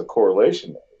 but there's a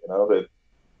correlation there.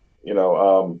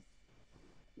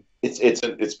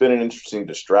 It's been an interesting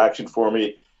distraction for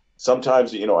me.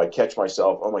 Sometimes, I catch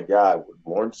myself, oh my God, would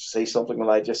Lorne say something that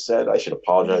I just said? I should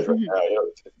apologize right now.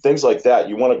 Things like that.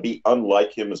 You want to be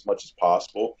unlike him as much as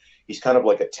possible. he's kind of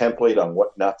like a template on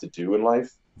what not to do in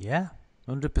life. Yeah,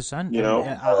 100%. You know,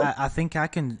 I think I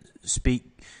can speak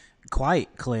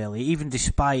quite clearly, even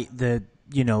despite the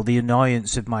the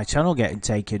annoyance of my channel getting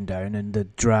taken down and the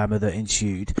drama that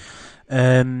ensued.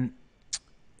 The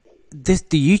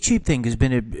YouTube thing has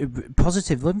been a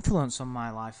positive influence on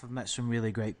my life. I've met some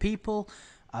really great people.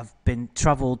 I've been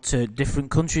travelled to different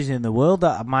countries in the world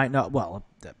that I might not,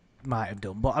 might have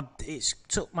done, but it's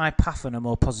took my path on a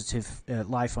more positive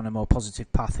life on a more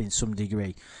positive path in some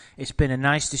degree. It's been a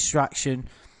nice distraction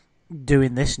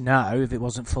doing this now. If it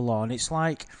wasn't for Lorne, it's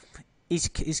like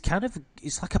it's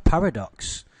like a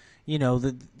paradox.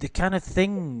 The kind of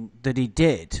thing that he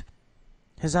did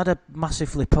has had a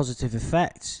massively positive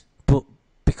effect, but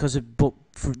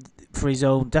for his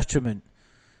own detriment,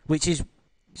 which is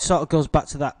sort of goes back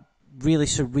to that really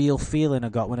surreal feeling I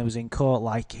got when I was in court,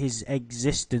 like his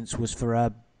existence was for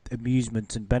our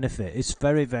amusement and benefit. It's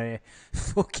very, very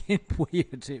fucking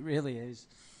weird. It really is.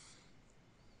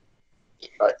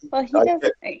 Well,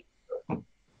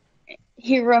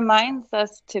 he reminds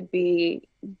us to be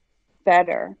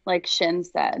better, like Shin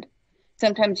said.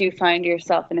 Sometimes you find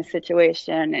yourself in a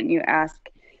situation and you ask,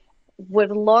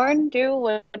 would Lorne do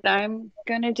what I'm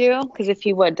going to do? Because if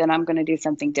he would, then I'm going to do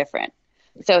something different.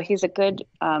 So he's a good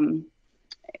like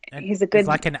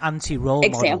an anti-role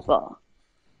example. Model.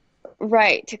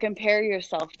 Right, to compare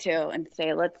yourself to and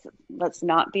say, let's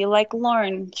not be like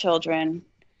Lorne, children.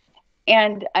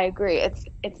 And I agree.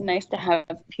 It's nice to have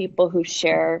people who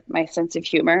share my sense of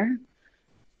humor.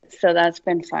 So that's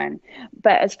been fun.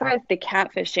 But as far as the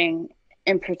catfishing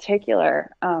in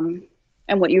particular, and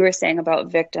what you were saying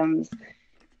about victims,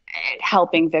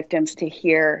 helping victims to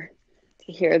hear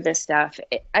this stuff,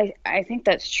 I think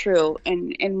that's true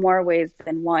in more ways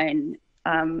than one.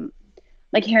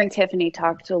 Like hearing Tiffany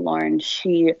talk to Lorne,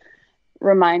 she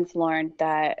reminds Lorne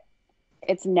that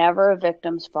it's never a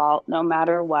victim's fault, no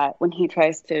matter what, when he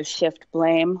tries to shift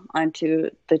blame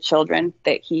onto the children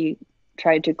that he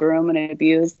tried to groom and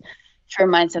abuse. She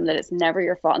reminds him that it's never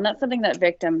your fault. And that's something that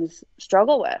victims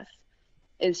struggle with,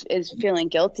 is feeling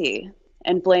guilty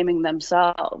and blaming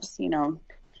themselves,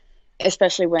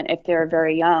 especially if they're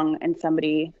very young and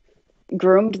somebody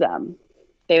groomed them.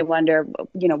 They wonder,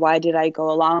 why did I go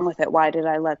along with it? Why did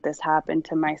I let this happen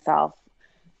to myself?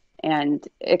 And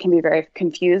it can be very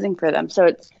confusing for them. So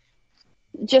it's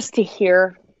just to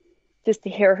hear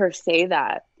her say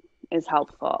that is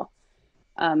helpful.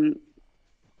 And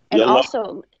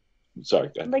also,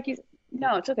 sorry, like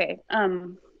no, it's okay.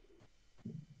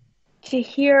 To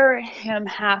hear him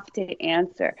have to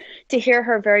answer, to hear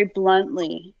her very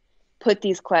bluntly put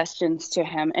these questions to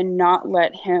him and not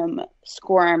let him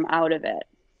squirm out of it,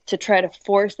 to try to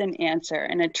force an answer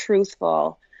and a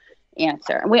truthful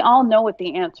answer. And we all know what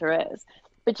the answer is,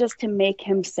 but just to make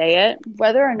him say it,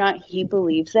 whether or not he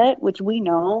believes it, which we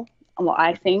know, well,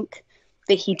 I think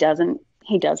that he doesn't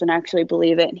actually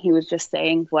believe it. And he was just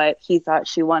saying what he thought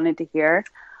she wanted to hear.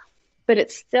 But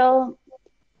it's still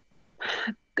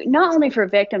not only for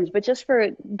victims, but just for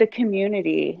the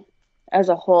community as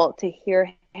a whole, to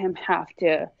hear him have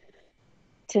to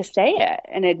say it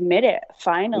and admit it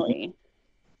finally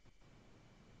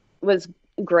was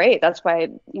great. That's why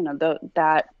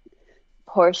that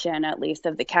portion, at least,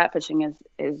 of the catfishing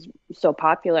is so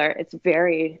popular. It's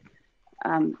very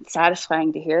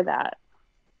satisfying to hear that.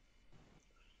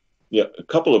 Yeah, a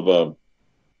couple of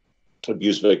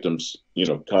abuse victims,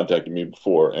 contacted me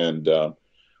before, and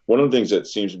one of the things that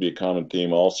seems to be a common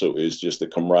theme also is just the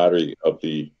camaraderie of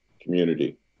the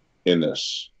community in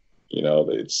this.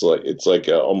 It's like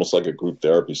almost like a group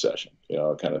therapy session,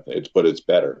 kind of thing. But it's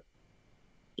better.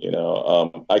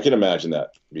 I can imagine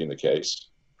that being the case.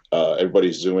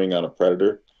 Everybody's zooing on a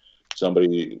predator,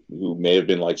 somebody who may have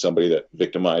been like somebody that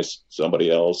victimized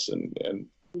somebody else, and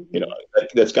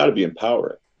that's got to be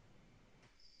empowering.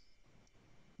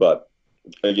 But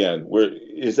again,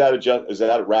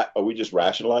 are we just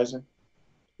rationalizing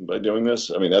by doing this?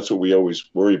 I mean, that's what we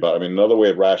always worry about. I mean, another way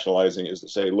of rationalizing is to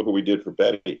say, look what we did for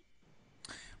Betty.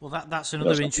 Well, that's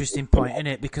another interesting point, isn't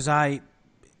it? Because I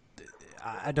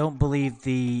don't believe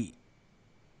the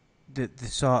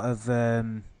sort of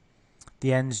the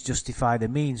ends justify the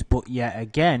means. But yet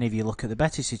again, if you look at the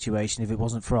Betty situation, if it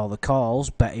wasn't for all the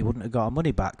calls, Betty wouldn't have got her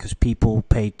money back because people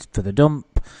paid for the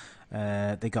dump.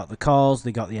 They got the calls,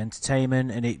 they got the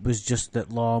entertainment, and it was just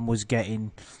that Lorne was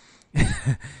getting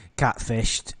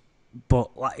catfished. But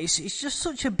it's just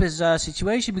such a bizarre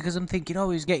situation because I'm thinking, he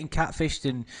was getting catfished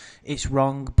and it's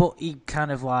wrong, but he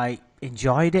kind of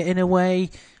enjoyed it in a way.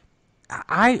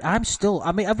 I'm still.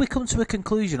 I mean, have we come to a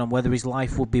conclusion on whether his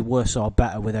life would be worse or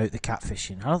better without the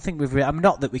catfishing? I don't think we've. I mean,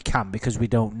 not that we can because we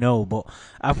don't know, but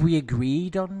have we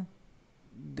agreed on?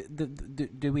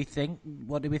 Do we think?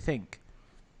 What do we think?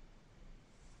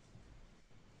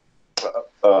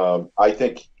 I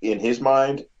think in his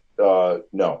mind,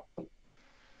 no.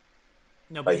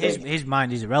 No, but his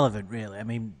mind is irrelevant, really. I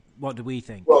mean, what do we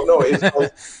think? Well, no, well,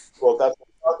 that's what I'm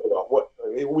talking about. What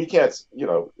we can't,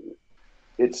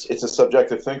 it's a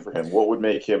subjective thing for him. What would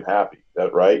make him happy?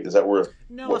 That right? Is that where?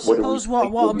 No, I suppose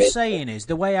what I'm saying is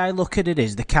the way I look at it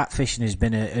is the catfishing has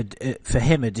been for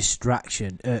him a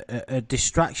distraction, a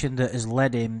distraction that has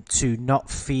led him to not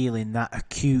feeling that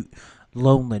acute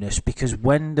loneliness. Because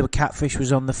when the catfish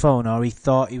was on the phone, or he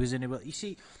thought he was in a, you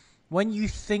see, when you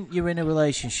think you're in a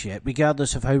relationship,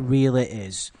 regardless of how real it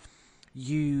is,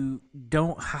 you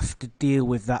don't have to deal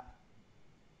with that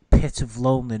pit of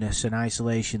loneliness and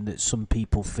isolation that some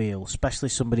people feel, especially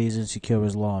somebody as insecure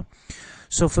as Lorne.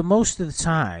 So for most of the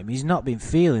time, he's not been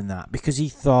feeling that because he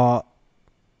thought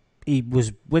he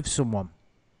was with someone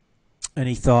and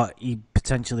he thought he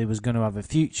potentially was going to have a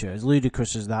future, as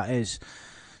ludicrous as that is.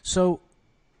 So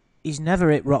he's never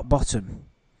hit rock bottom.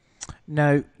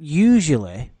 Now,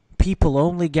 usually, people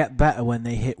only get better when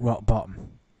they hit rock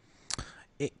bottom.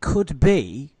 It could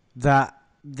be that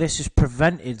this has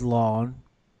prevented Lorne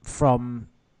from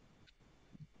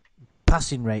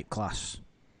passing rape class.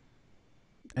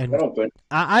 And I don't think.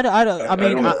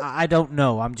 I don't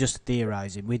know. I'm just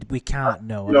theorizing. We can't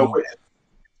know. It's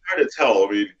hard to tell.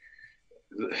 I mean,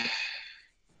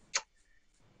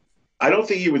 I don't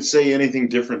think he would say anything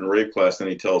different in rape class than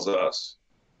he tells us.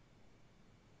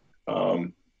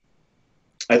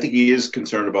 I think he is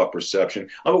concerned about perception.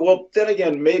 Well, then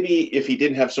again, maybe if he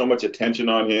didn't have so much attention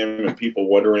on him and people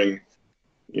wondering,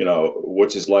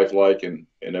 what's his life like and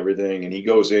everything, and he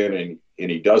goes in and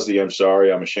he does the I'm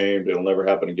sorry, I'm ashamed, it'll never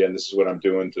happen again, this is what I'm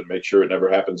doing to make sure it never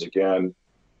happens again.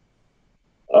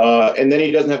 And then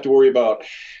he doesn't have to worry about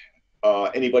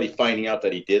anybody finding out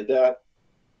that he did that,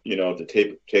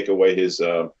 to take away his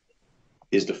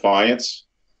defiance.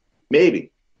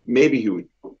 Maybe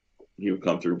he would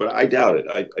come through, but I doubt it.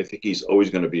 I think he's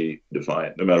always going to be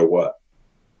defiant, no matter what.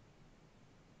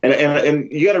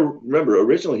 And you got to remember,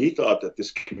 originally he thought that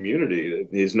this community,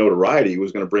 his notoriety,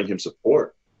 was going to bring him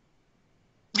support.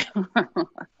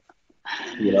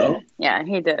 Yeah,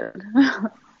 he did.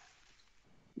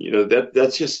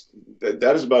 That's just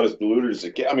that is about as deluded as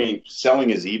it gets. I mean, selling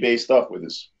his eBay stuff with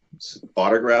his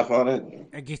autograph on it.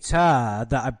 A guitar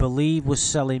that I believe was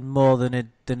selling more than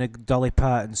a Dolly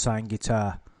Parton signed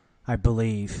guitar. I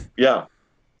believe. Yeah.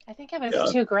 I think it was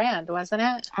 $2,000, wasn't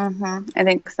it? Mm-hmm. I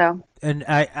think so. And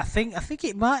I think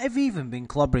it might have even been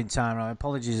clobbering time. My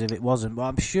apologies if it wasn't, but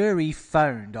I'm sure he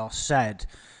found or said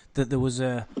that there was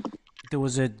a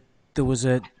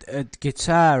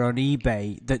guitar on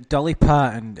eBay that Dolly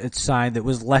Parton had signed that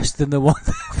was less than the one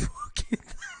that fucking.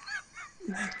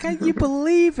 Can you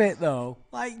believe it though?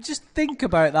 Like, just think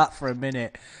about that for a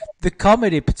minute. The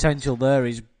comedy potential there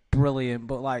is brilliant,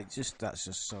 but that's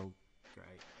just so.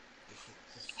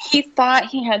 He thought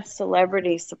he had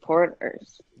celebrity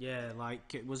supporters. Yeah,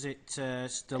 was it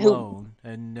Stallone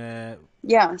and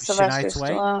Sylvester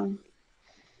Stallone.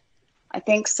 I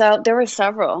think so. There were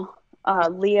several.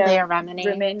 Leah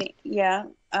Remini. Yeah.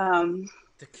 The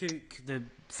kook, the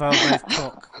photograph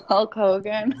cook. Hulk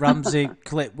Hogan. Ramsey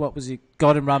clip. What was he?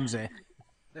 Gordon Ramsay.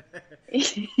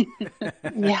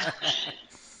 Yeah.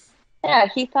 Yeah,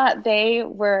 he thought they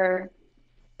were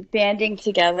banding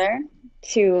together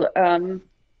to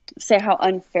say how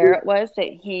unfair it was that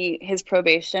his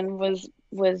probation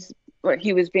was or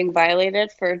he was being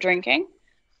violated for drinking.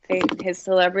 His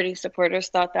celebrity supporters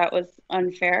thought that was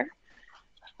unfair.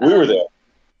 We were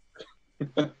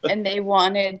there. And they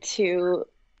wanted to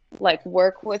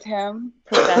work with him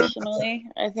professionally.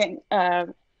 I think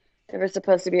there was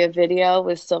supposed to be a video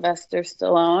with Sylvester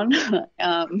Stallone.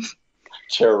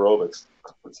 Chair aerobics.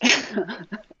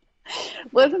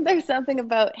 Wasn't there something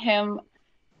about him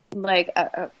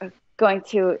going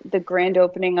to the grand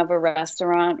opening of a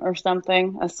restaurant or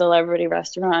something, a celebrity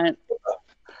restaurant?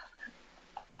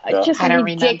 Yeah. Just I don't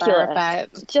ridiculous, remember,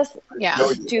 but just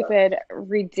stupid,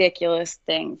 ridiculous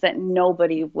things that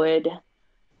nobody would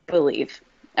believe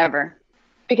ever,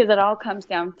 because it all comes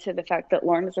down to the fact that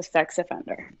Lorne is a sex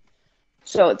offender.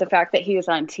 So the fact that he was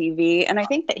on TV, and I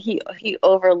think that he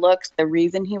overlooks the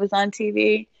reason he was on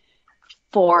TV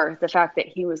for the fact that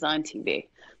he was on TV.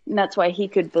 And that's why he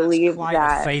could believe quite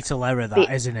that. A fatal error,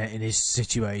 isn't it, in his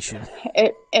situation?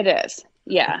 It is.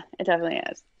 Yeah, it definitely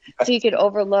is. So you could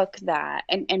overlook that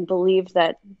and believe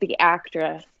that the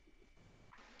actress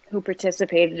who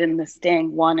participated in the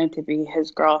sting wanted to be his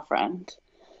girlfriend,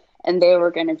 and they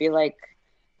were going to be like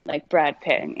Brad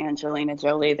Pitt and Angelina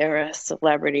Jolie. They were a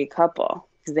celebrity couple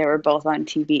because they were both on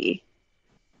TV.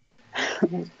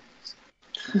 I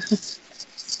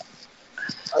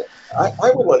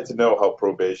would like to know how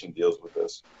probation deals with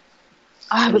this.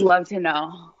 I would love to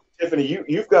know. Tiffany,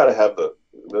 you've got to have the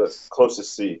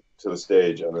closest seat to the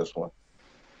stage on this one.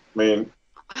 I mean,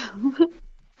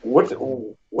 what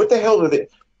the hell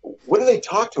what do they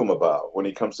talk to him about when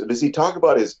he comes to? Does he talk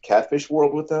about his catfish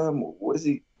world with them? What is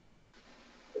he?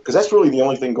 Because that's really the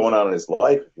only thing going on in his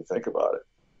life, if you think about it.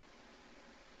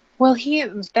 Well,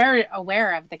 they're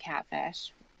aware of the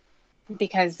catfish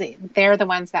because they're the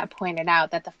ones that pointed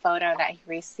out that the photo that he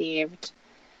received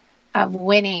of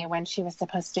Winnie when she was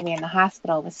supposed to be in the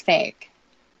hospital was fake.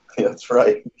 Yeah, that's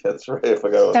right. That's right. I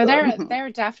forgot about that. So they're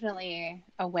definitely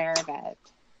aware of it.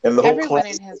 And the everyone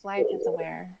in his life is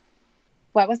aware.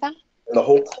 What was that? And the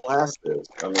whole class is.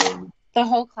 I mean, the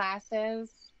whole class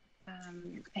is.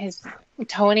 His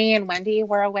Tony and Wendy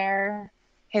were aware.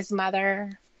 His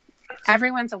mother.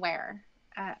 Everyone's aware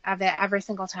of it every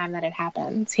single time that it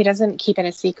happens. He doesn't keep it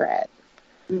a secret.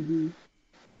 Mm-hmm.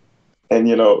 And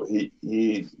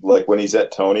he like when he's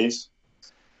at Tony's,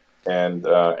 and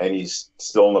he's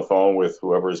still on the phone with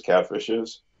whoever his catfish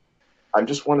is. I'm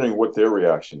just wondering what their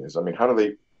reaction is. I mean,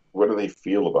 what do they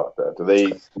feel about that? Do they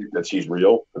think that she's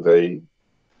real? No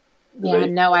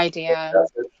idea.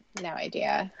 No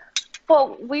idea.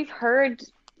 Well, we've heard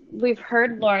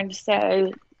Lorne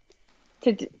say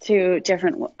to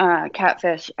different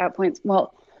catfish at points,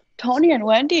 well, Tony and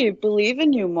Wendy believe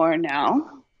in you more now.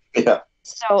 Yeah.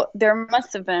 So there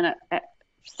must have been at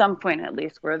some point at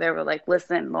least where they were like,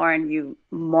 listen, Lorne, you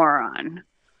moron.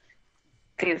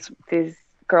 These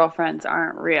girlfriends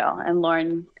aren't real. And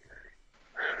Lorne,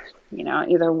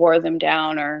 either wore them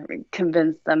down or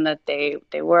convinced them that they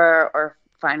were, or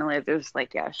finally there's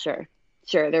like, yeah, sure,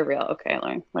 they're real. Okay,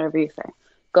 Lorne, whatever you say.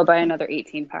 Go buy another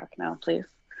 18-pack now, please.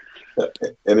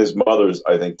 And his mother's,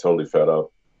 I think, totally fed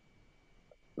up.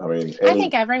 I mean, I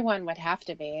think everyone would have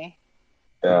to be.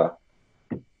 Yeah.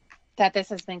 That this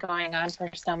has been going on for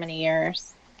so many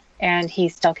years, and he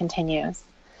still continues.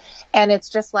 And it's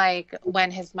just like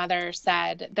when his mother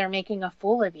said, they're making a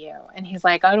fool of you. And he's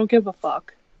like, I don't give a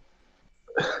fuck.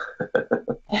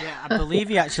 Yeah, I believe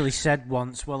he actually said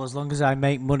once, well, as long as I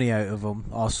make money out of them,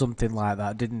 or something like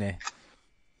that, didn't he?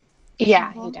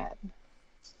 Yeah, he did.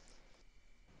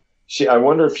 I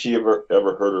wonder if she ever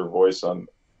heard her voice on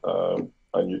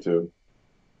YouTube.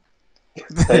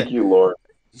 Thank you, Lord.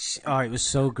 Oh, it was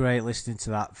so great listening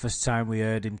to that first time we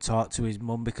heard him talk to his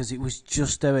mum, because it was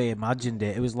just how he imagined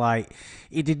it. It was like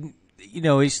he didn't,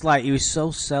 it's like he was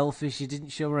so selfish. He didn't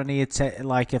show her any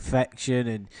affection,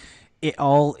 and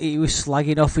he was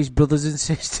slagging off his brothers and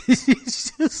sisters.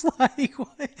 It's just like,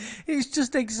 it's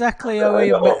just exactly how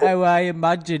I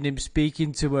imagined him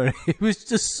speaking to her. It was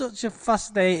just such a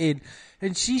fascinating,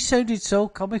 and she sounded so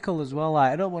comical as well.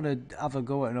 Like, I don't want to have a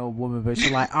go at an old woman, but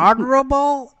she's like,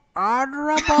 honourable. It's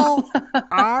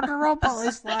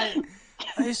like,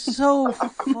 it's so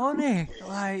funny.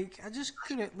 Like, I just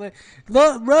couldn't. Like,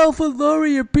 Ralph and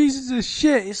Laurie are pieces of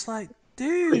shit. It's like,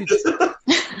 dude.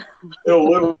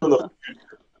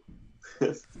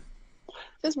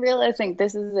 Just realizing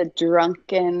this is a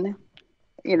drunken,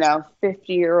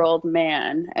 50-year-old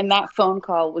man, and that phone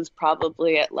call was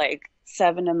probably at like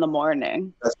 7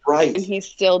 a.m. That's right. And he's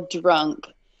still drunk,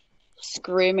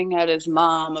 screaming at his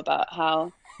mom about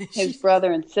how his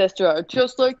brother and sister are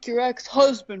just like your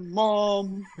ex-husband,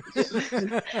 Mom.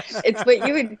 It's what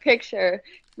you would picture,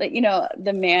 like,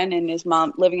 the man and his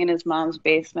mom living in his mom's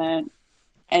basement,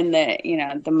 and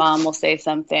the mom will say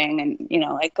something, and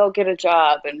like, go get a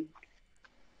job, and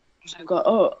I go,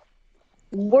 oh,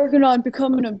 I'm working on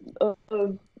becoming a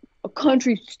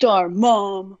country star,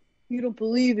 Mom. You don't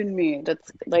believe in me.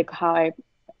 That's like how I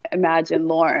imagine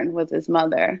Lorne with his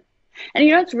mother. And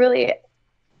it's really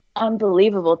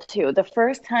unbelievable too. The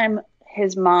first time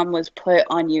his mom was put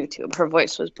on YouTube, her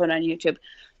voice was put on YouTube,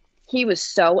 he was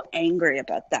so angry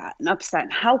about that and upset.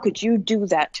 How could you do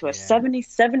that to a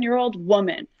 77-year-old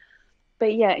woman?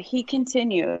 But yet he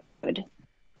continued to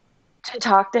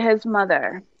talk to his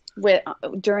mother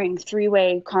during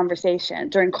three-way conversation,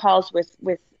 during calls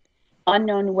with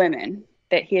unknown women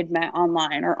that he had met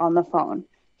online or on the phone.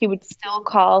 He would still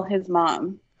call his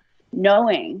mom,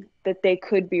 knowing that they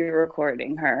could be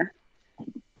recording her.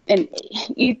 And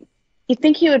you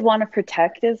think he would want to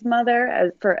protect his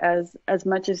mother as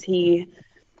much as he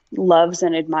loves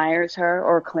and admires her,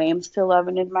 or claims to love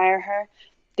and admire her.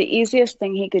 The easiest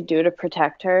thing he could do to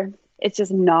protect her is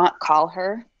just not call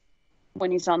her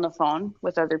when he's on the phone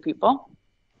with other people.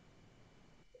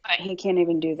 But he can't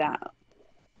even do that.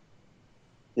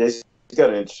 Yeah, he's got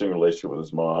an interesting relationship with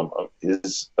his mom.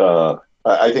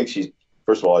 I think she's,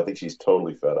 first of all, I think she's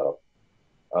totally fed up.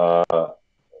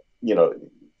 You know,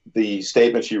 the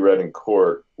statement she read in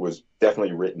court was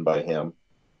definitely written by him.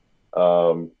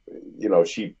 You know,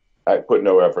 I put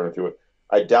no effort into it.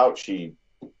 I doubt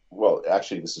well,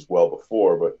 actually, this is well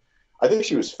before, but I think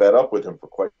she was fed up with him for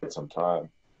quite some time.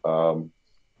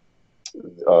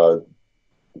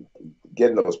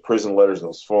 Getting those prison letters and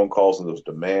those phone calls and those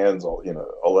demands, all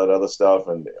that other stuff,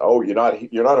 and you're not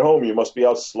home, you must be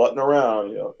out slutting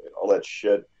around, all that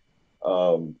shit.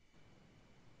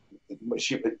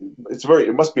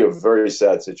 It must be a very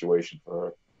sad situation for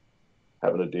her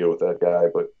having to deal with that guy,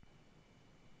 but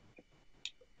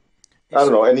I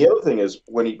don't know. And the other thing is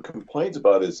when he complains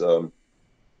about his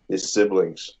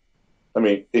siblings, I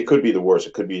mean, it could be the worst.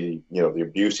 It could be the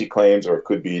abuse he claims, or it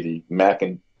could be the mac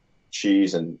and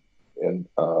cheese and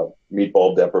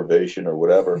meatball deprivation or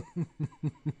whatever.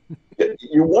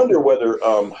 You wonder whether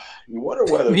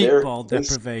meatball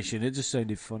deprivation. It just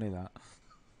sounded funny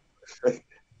that.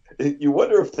 You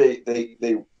wonder if they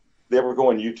ever go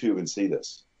on YouTube and see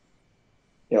this.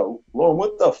 Lorne,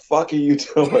 what the fuck are you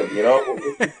doing?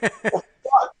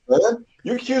 What, man?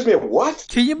 You accuse me of what?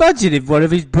 Can you imagine if one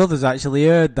of his brothers actually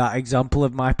heard that example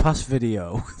of my past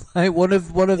video? Like one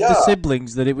of the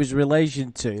siblings that it was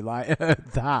relation to, like, heard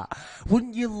that.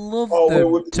 Wouldn't you love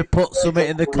them to put something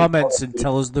in the comments and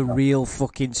tell us the real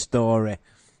fucking story?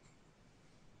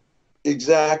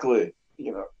 Exactly. I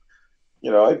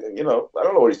don't know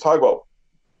what he's talking about.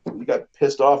 He got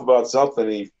pissed off about something.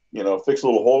 He fixed a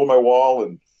little hole in my wall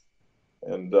and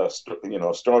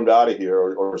stormed out of here,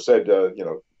 or said,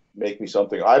 make me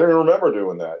something. I don't remember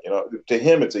doing that. To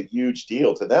him, it's a huge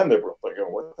deal. To them, they're like,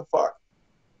 what the fuck?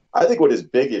 I think what his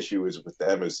big issue is with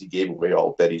them is he gave away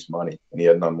all Betty's money and he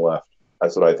had none left.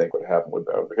 That's what I think would happen with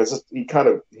them, because he kind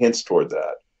of hints toward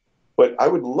that. But I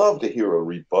would love to hear a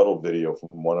rebuttal video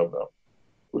from one of them.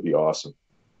 It would be awesome.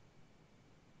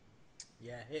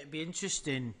 Yeah, it'd be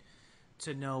interesting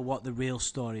to know what the real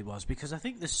story was, because I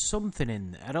think there's something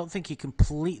in there. I don't think he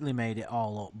completely made it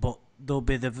all up, but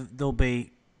there'll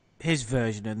be his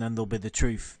version and then there'll be the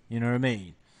truth. You know what I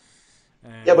mean?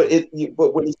 Yeah,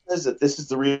 but when he says that this is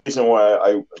the reason why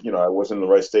I wasn't in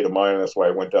the right state of mind, and that's why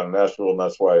I went down to Nashville, and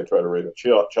that's why I tried to raise a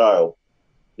child,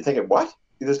 you're thinking, what?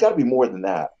 There's got to be more than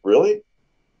that. Really?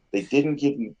 They didn't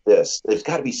give you this. There's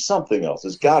got to be something else.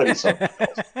 There's got to be something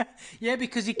else. Yeah,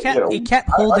 because he kept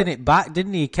holding it back,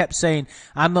 didn't he? He kept saying,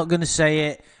 I'm not going to say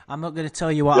it. I'm not going to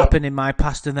tell you what happened in my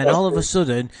past. And then all of a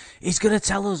sudden, he's going to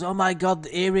tell us, oh, my God,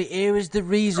 here is the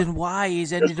reason why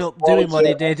he's ended up doing what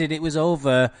he did, and it was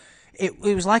over. It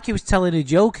was like he was telling a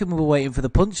joke and we were waiting for the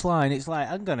punchline. It's like,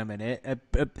 hang on a minute.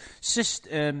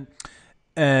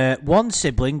 One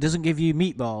sibling doesn't give you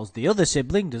meatballs. The other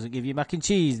sibling doesn't give you mac and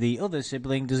cheese. The other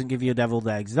sibling doesn't give you deviled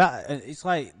eggs. It's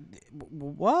like,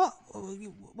 what?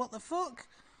 What the fuck?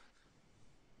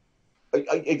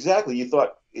 Exactly. You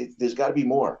thought there's got to be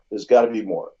more. There's got to be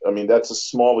more. I mean, that's a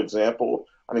small example.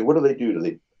 I mean, what do they do? Do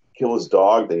they kill his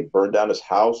dog? They burn down his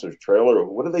house or trailer?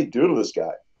 What do they do to this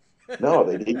guy? No,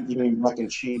 they didn't give me mac and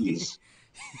cheese.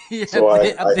 Yeah, so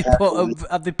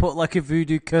have they put like a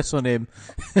voodoo curse on him,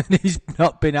 and he's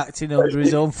not been acting under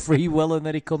his own free will, and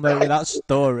then he come out with that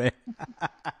story?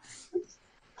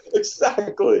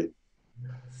 Exactly.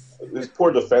 This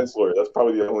poor defense lawyer. That's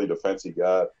probably the only defense he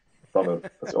got from him.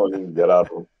 That's the only thing he got out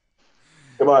of him.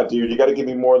 Come on, dude. You got to give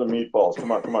me more than meatballs.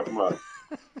 Come on.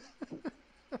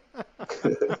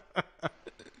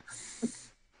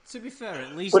 To be fair,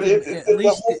 at least the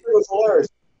whole thing was hilarious.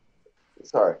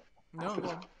 Sorry. No, go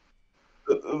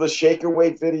on. The shaker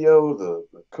weight video, the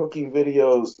cooking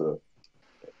videos,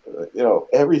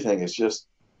 everything is just,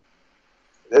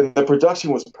 and the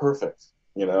production was perfect.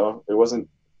 It wasn't.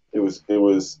 It was.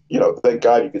 Thank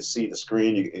God you could see the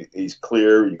screen. He's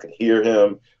clear. You could hear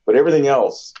him. But everything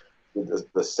else,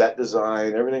 the set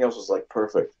design, everything else was like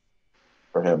perfect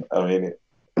for him. I mean,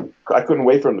 I couldn't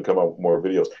wait for him to come up with more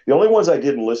videos. The only ones I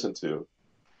didn't listen to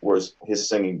was his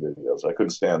singing videos. I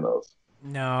couldn't stand those.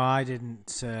 No, I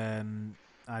didn't.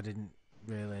 I didn't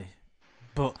really.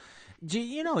 But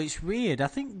it's weird. I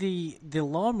think the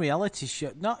Lorne reality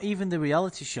show, not even the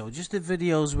reality show, just the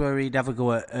videos where he'd have a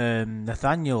go at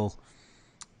Nathaniel.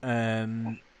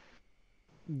 Spark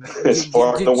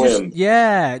the wind.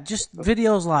 Yeah, just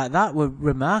videos like that were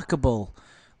remarkable.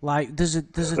 Like there's a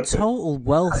total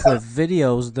wealth of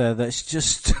videos there that's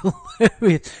just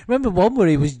hilarious. Remember one where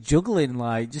he was juggling,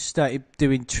 like just started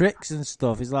doing tricks and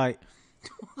stuff. He's like,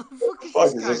 what the fuck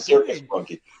is this guy doing?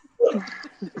 Monkey?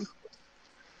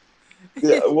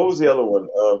 what was the other one?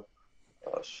 Oh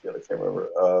shit, I can't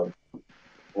remember.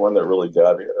 One that really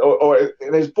got me.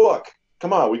 And his book.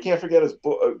 Come on, we can't forget his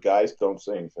book. Guys, don't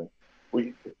say anything.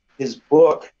 His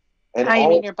book. And you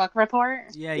mean your book report?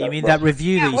 Yeah, you mean that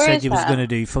review that you where said is you was that? going to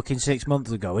do fucking 6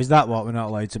 months ago? Is that what we're not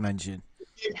allowed to mention?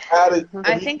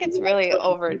 I think it's really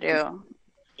overdue.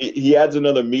 He adds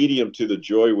another medium to the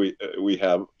joy we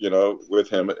have, with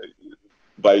him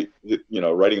by,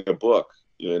 writing a book,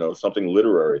 something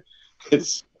literary.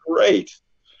 It's great.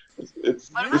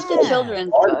 It's What about the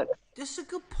children's book? That's a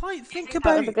good point. Think That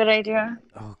about was a good idea.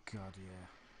 Oh God, yeah.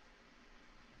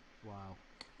 Wow.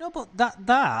 No, but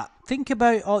that think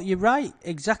about all. You're right,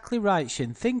 exactly right,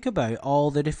 Shin. Think about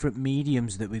all the different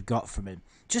mediums that we've got from him.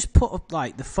 Just put up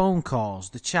like the phone calls,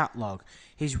 the chat log,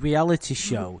 his reality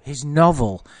show, his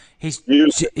novel, his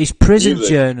prison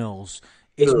journals,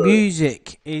 his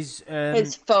music, his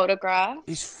photographs,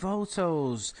 his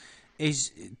photos, I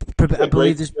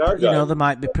believe there's there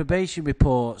might be probation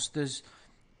reports. There's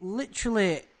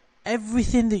literally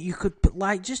everything that you could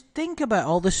just think about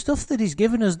all the stuff that he's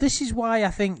given us. This is why I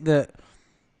think that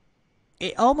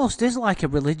it almost is like a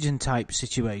religion type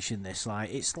situation. It's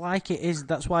like it is.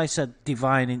 That's why I said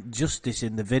divine injustice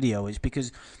in the video. It's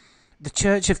because the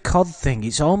Church of Cod thing.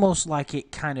 It's almost like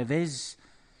it kind of is.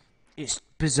 It's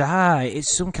bizarre.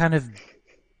 It's some kind of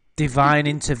divine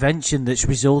intervention that's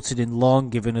resulted in Lorne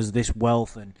giving us this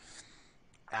wealth, and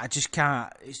I just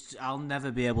can't. I'll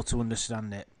never be able to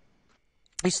understand it.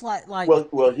 It's like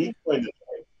well, he coined the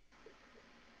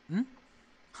name.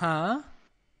 Huh?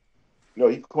 No,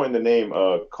 he coined the name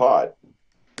COD.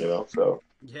 So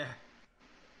yeah.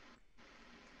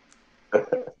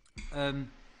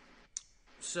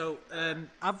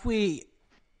 Have we?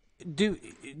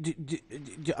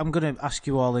 I'm going to ask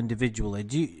you all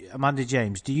individually. Amanda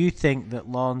James, do you think that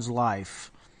Lorne's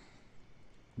life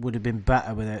would have been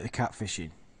better without the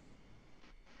catfishing?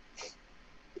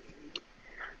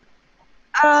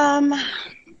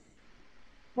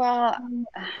 Well,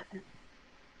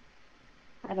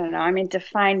 I don't know. I mean,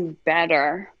 define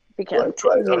better because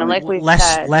like we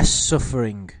said, less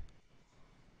suffering.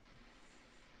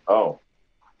 Oh.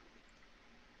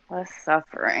 Less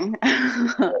suffering.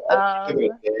 And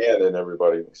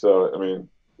everybody. So, I mean,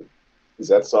 is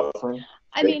that suffering?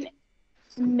 I mean,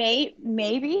 maybe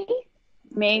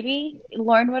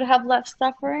Lorne would have less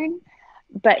suffering,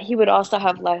 but he would also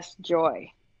have less joy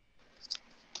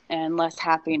and less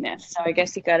happiness. So I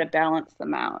guess you got to balance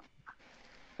them out,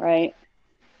 right?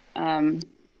 I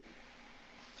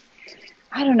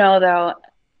don't know, though.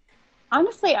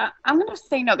 Honestly, I'm going to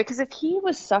say no, because if he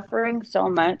was suffering so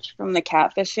much from the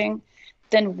catfishing,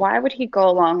 then why would he go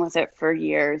along with it for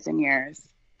years and years?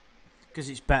 Because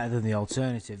it's better than the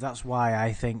alternative. That's why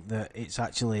I think that it's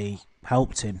actually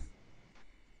helped him.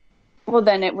 Well,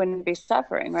 then it wouldn't be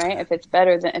suffering, right? If it's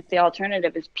better than if the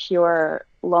alternative is pure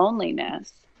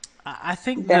loneliness. I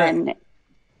think then that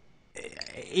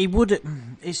he would.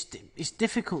 It's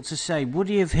difficult to say. Would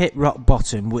he have hit rock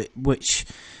bottom? Which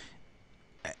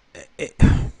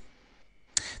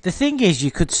the thing is,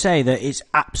 you could say that it's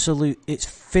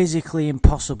physically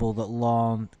impossible that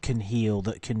Lorne can heal,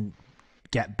 that can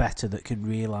get better, that can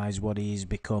realise what he is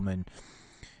becoming,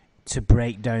 to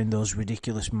break down those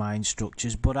ridiculous mind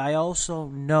structures. But I also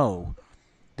know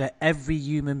that every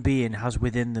human being has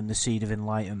within them the seed of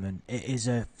enlightenment. It is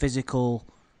a physical,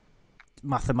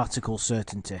 mathematical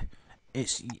certainty.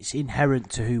 It's inherent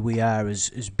to who we are as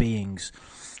beings.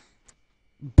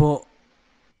 But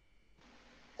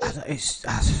I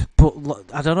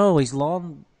don't know. Is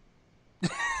Lorne?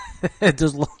 I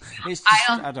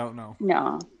don't know.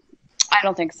 No, I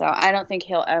don't think so. I don't think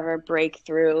he'll ever break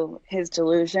through his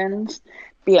delusions,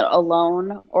 be it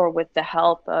alone or with the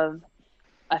help of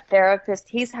a therapist.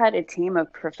 He's had a team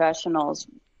of professionals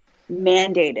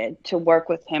mandated to work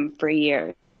with him for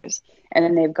years, and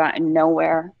then they've gotten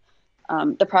nowhere.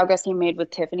 The progress he made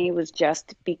with Tiffany was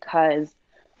just because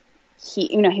he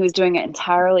was doing it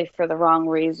entirely for the wrong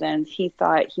reasons. He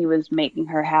thought he was making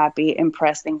her happy,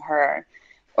 impressing her,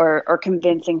 or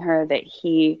convincing her that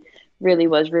he really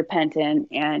was repentant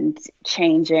and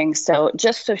changing. So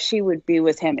just so she would be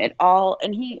with him at all.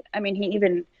 And he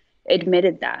even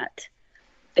admitted that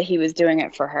he was doing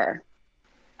it for her,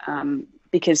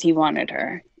 because he wanted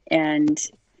her. And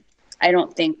I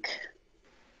don't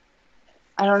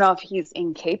know if he's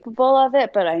incapable of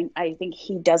it, but I think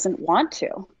he doesn't want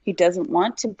to. He doesn't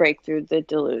want to break through the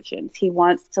delusions. He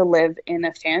wants to live in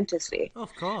a fantasy.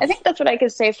 Of course. I think that's what I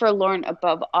could say for Lorne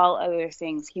above all other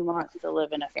things. He wants to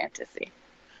live in a fantasy.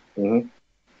 Mm-hmm.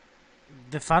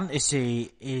 The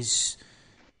fantasy is,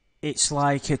 it's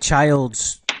like a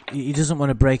child's he doesn't want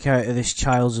to break out of this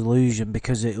child's illusion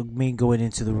because it'll mean going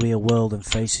into the real world and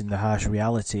facing the harsh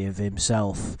reality of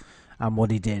himself and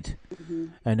what he did. Mm-hmm.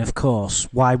 And of course,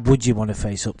 why would you want to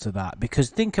face up to that? Because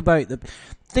think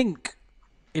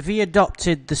if he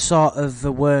adopted the sort of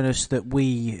awareness that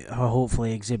we are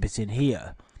hopefully exhibiting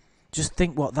here, just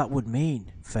think what that would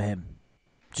mean for him.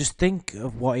 Just think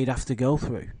of what he'd have to go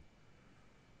through.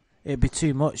 It'd be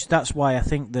too much. That's why I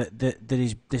think that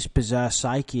this bizarre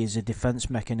psyche is a defense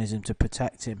mechanism to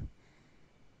protect him.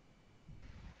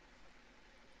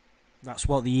 That's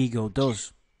what the ego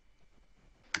does.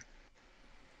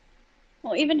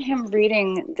 Well, even him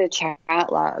reading the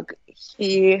chat log,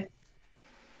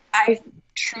 I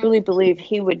truly believe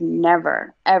he would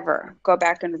never, ever go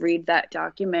back and read that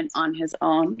document on his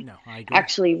own. No, I agree.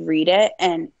 Actually read it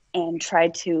and try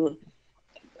to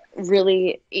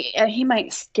really, he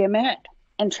might skim it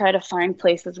and try to find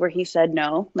places where he said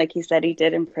no, like he said he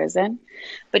did in prison.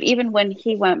 But even when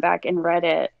he went back and read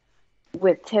it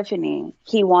with Tiffany,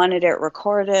 he wanted it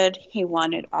recorded. He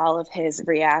wanted all of his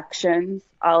reactions,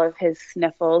 all of his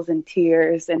sniffles and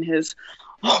tears and his,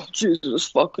 oh, Jesus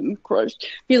fucking Christ.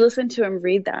 If you listen to him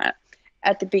read that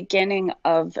at the beginning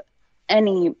of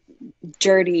any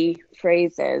dirty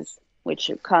phrases, which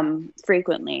come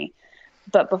frequently,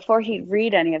 but before he'd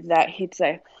read any of that, he'd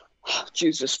say, oh,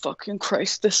 Jesus fucking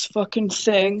Christ, this fucking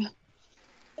thing.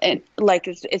 And like,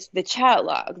 it's the chat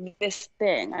log, this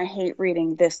thing. I hate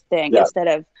reading this thing. Yeah. Instead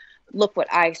of, look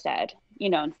what I said,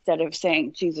 instead of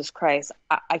saying, Jesus Christ,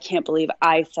 I can't believe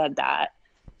I said that.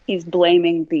 He's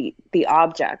blaming the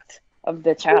object of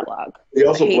the chat log. He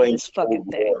also blames this fucking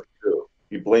thing. Lorne, too.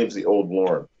 He blames the old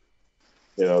Lorne.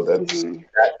 That's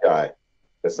that guy.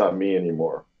 That's not me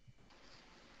anymore.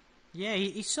 Yeah,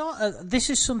 he sort of. This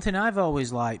is something I've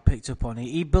always picked up on.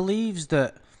 He believes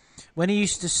that when he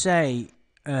used to say,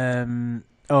 I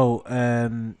was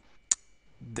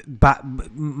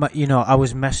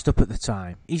messed up at the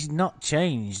time. He's not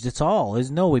changed at all.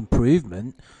 There's no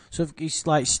improvement. So he's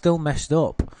still messed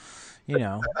up,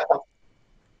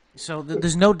 So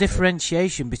there's no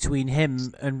differentiation between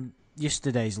him and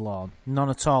yesterday's Lorne. None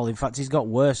at all. In fact, he's got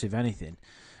worse, if anything.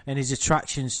 And his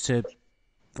attractions to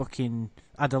fucking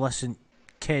adolescent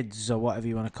kids or whatever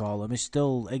you want to call them is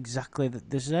still exactly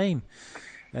the same.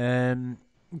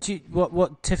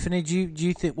 Tiffany? Do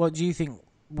you think? What do you think?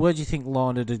 Where do you think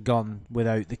Lorne had gone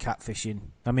without the catfishing?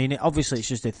 I mean, obviously it's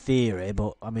just a theory,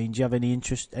 but I mean, do you have any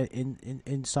interest in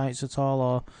insights at all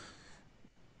or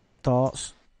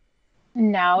thoughts?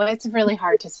 No, it's really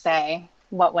hard to say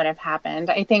what would have happened.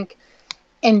 I think,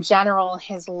 in general,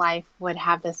 his life would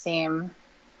have the same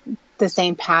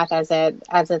path as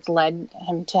it's led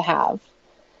him to have.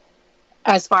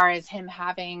 As far as him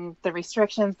having the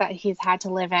restrictions that he's had to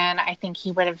live in, I think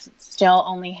he would have still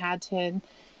only had to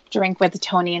drink with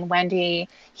Tony and Wendy.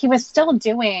 He was still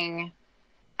doing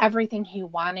everything he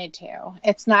wanted to.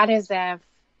 It's not as if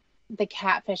the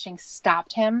catfishing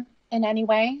stopped him in any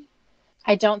way.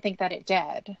 I don't think that it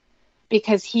did,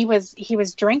 because he was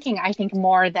drinking, I think,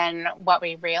 more than what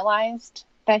we realized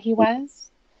that he was.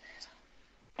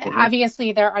 Mm-hmm.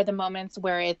 Obviously, there are the moments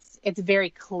where it's very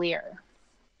clear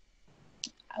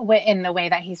in the way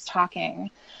that he's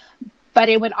talking, but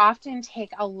it would often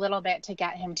take a little bit to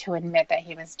get him to admit that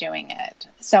he was doing it.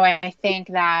 So I think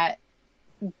that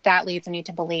leads me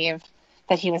to believe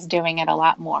that he was doing it a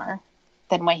lot more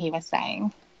than what he was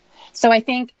saying. So I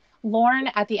think Lorne,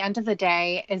 at the end of the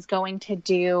day, is going to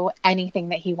do anything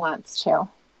that he wants to.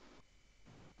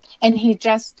 And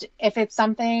if it's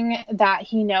something that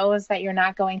he knows that you're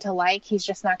not going to like, he's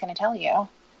just not going to tell you.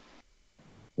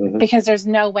 Mm-hmm. Because there's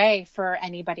no way for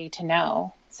anybody to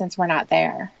know, since we're not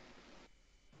there.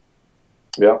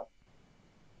 Yeah.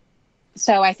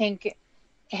 So I think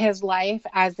his life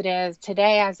as it is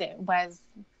today, as it was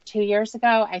 2 years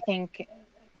ago, I think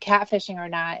catfishing or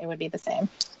not, it would be the same.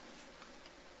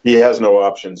 He has no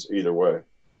options either way.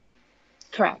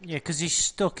 Correct. Yeah, because he's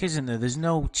stuck, isn't there? There's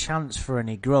no chance for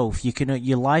any growth.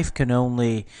 Your life can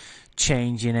only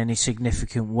change in any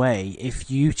significant way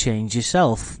if you change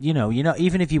yourself.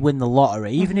 Even if you win the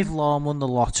lottery, even if Lorne won the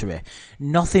lottery,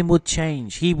 nothing would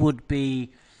change. He would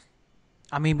be.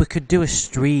 I mean, we could do a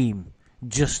stream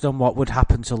just on what would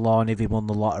happen to Lorne if he won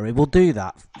the lottery. We'll do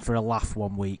that for a laugh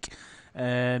one week,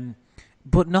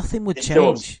 but nothing would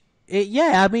change.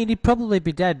 I mean, he'd probably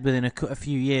be dead within a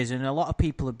few years, and a lot of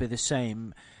people would be the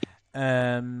same,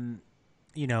 through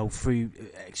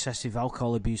excessive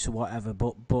alcohol abuse or whatever.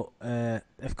 But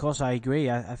of course, I agree.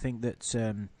 I think that,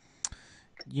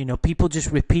 people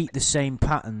just repeat the same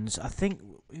patterns. I think,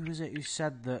 who was it who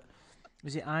said that?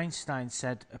 Was it Einstein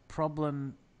said a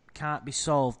problem can't be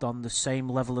solved on the same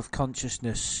level of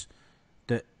consciousness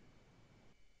that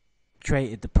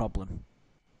created the problem.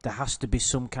 There has to be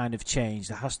some kind of change.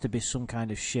 There has to be some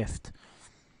kind of shift.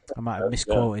 I might have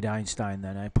misquoted Einstein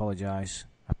then. I apologise.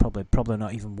 I probably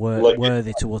not even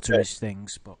worthy to utter his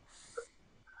things. But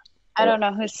I don't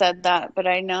know who said that, but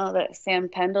I know that Sam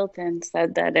Pendleton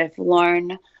said that if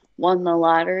Lorne won the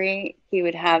lottery, he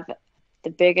would have the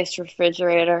biggest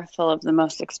refrigerator full of the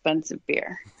most expensive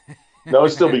beer. No, it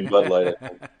would still be Bud Light.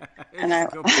 And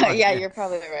yeah, you're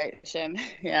probably right, Shin.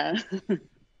 Yeah.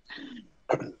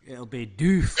 It'll be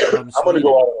Doof from Sweden. I'm going to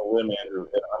go out on a limb, Andrew,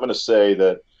 and I'm going to say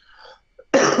that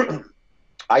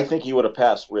I think he would have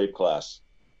passed rape class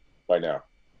by now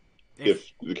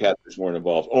if the catfish weren't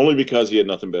involved, only because he had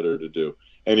nothing better to do.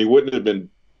 And he wouldn't have been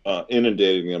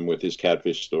inundating them with his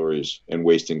catfish stories and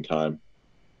wasting time.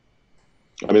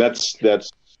 I mean,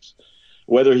 that's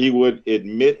whether he would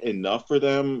admit enough for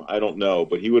them, I don't know,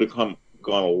 but he would have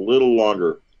gone a little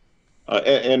longer.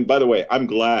 And by the way, I'm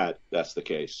glad that's the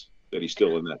case, that he's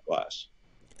still in that class.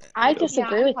 I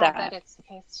disagree with that. That it's the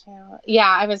case too. Yeah,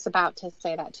 I was about to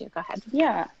say that too. Go ahead.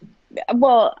 Yeah.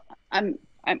 Well,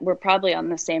 we're probably on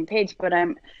the same page, but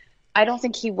I don't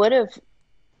think he would have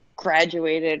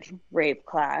graduated rape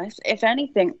class. If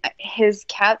anything, his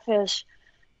catfish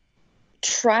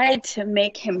tried to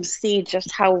make him see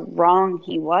just how wrong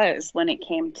he was when it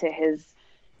came to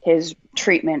his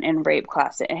treatment in rape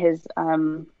class, his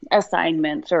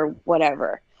assignments or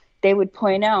whatever. They would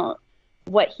point out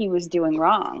what he was doing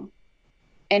wrong,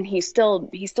 and he still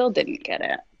didn't get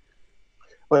it.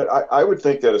 But I would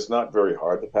think that it's not very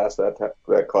hard to pass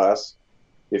that class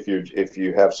if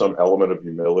you have some element of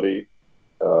humility,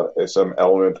 some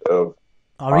element of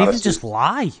or honesty. Even just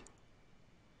lie.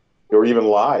 Or even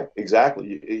lie.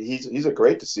 Exactly. He's a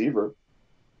great deceiver.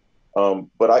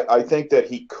 But I think that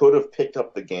he could have picked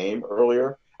up the game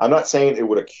earlier. I'm not saying it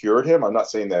would have cured him. I'm not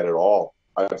saying that at all.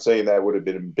 I'm saying that would have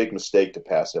been a big mistake to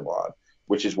pass him on,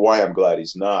 which is why I'm glad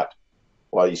he's not.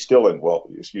 While he's still a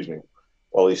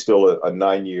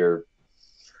 9-year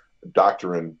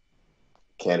doctorate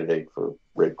candidate for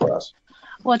rape class.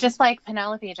 Well, just like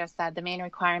Penelope just said, the main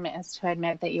requirement is to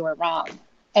admit that you were wrong.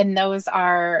 And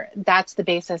that's the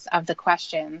basis of the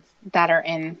questions that are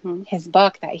in his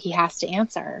book that he has to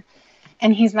answer.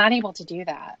 And he's not able to do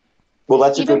that. Well,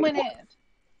 that's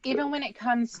even when it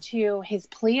comes to his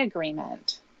plea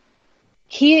agreement,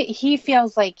 he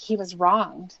feels like he was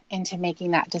wronged into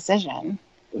making that decision.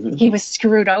 Mm-hmm. He was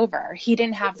screwed over. He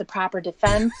didn't have the proper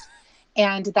defense.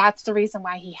 And that's the reason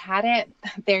why he had it.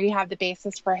 There you have the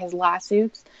basis for his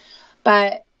lawsuits.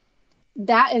 But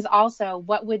that is also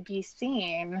what would be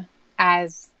seen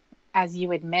as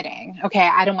you admitting, okay,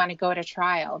 I don't want to go to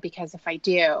trial because if I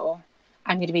do,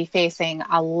 I'm going to be facing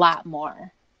a lot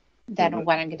more than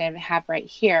what I'm going to have right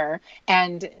here.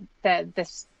 And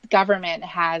this government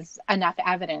has enough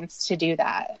evidence to do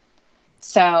that.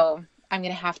 So I'm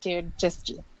going to have to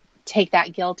just take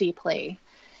that guilty plea.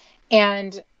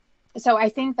 And so I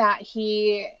think that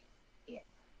he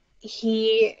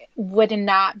would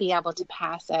not be able to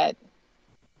pass it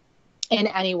in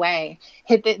any way.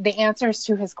 The answers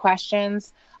to his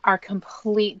questions are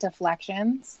complete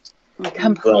deflections.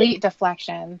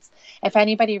 Deflections. If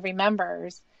anybody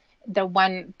remembers, the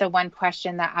one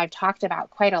question that I've talked about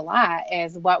quite a lot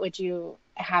is, what would you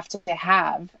have to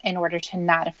have in order to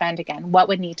not offend again? What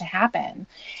would need to happen?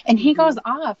 And he goes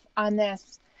off on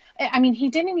this. I mean, he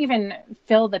didn't even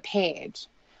fill the page,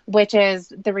 which is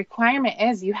the requirement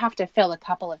is you have to fill a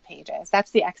couple of pages.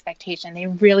 That's the expectation. They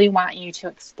really want you to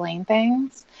explain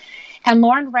things. And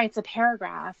Lorne writes a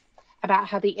paragraph about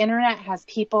how the internet has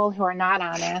people who are not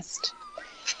honest.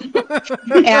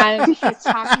 And he's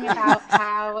talking about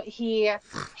how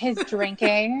his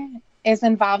drinking is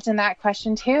involved in that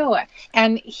question too.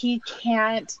 And he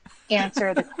can't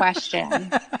answer the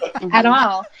question at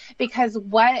all, because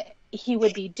what he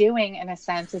would be doing in a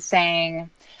sense is saying,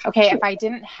 okay, if I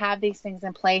didn't have these things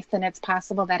in place, then it's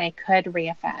possible that I could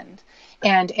reoffend.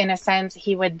 And in a sense,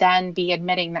 he would then be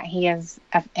admitting that he is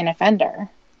an offender.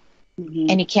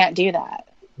 And he can't do that.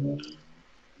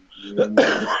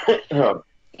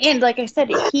 And like I said,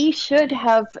 he should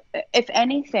have, if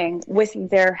anything, with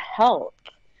their help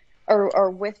or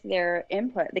with their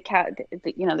input,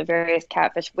 the various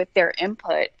catfish with their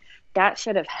input, that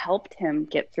should have helped him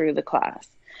get through the class,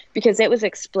 because it was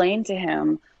explained to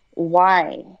him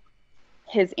why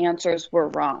his answers were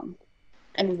wrong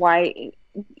and why,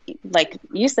 like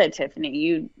you said,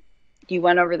 Tiffany, you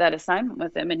went over that assignment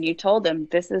with him and you told him,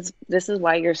 this is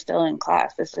why you're still in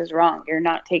class. This is wrong. You're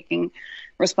not taking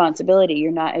responsibility.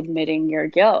 You're not admitting your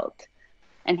guilt.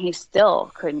 and he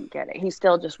still couldn't get it. He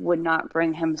still just would not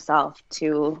bring himself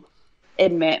to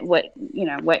admit what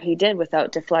he did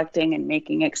without deflecting and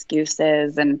making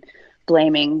excuses and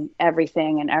blaming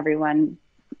everything and everyone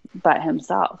but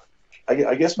himself.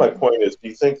 I guess my point is, do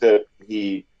you think that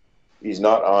he's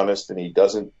not honest and he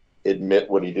doesn't admit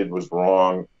what he did was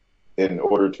wrong in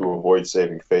order to avoid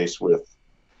saving face with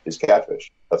his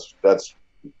catfish? That's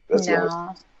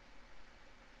no.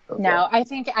 Okay. No, I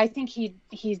think he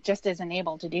just isn't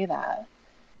able to do that.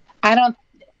 I don't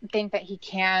think that he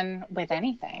can with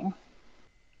anything.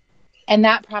 And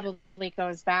that probably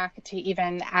goes back to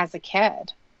even as a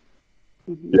kid.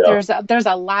 Yeah. There's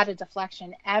a lot of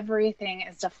deflection. Everything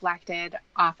is deflected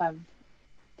off of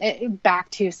back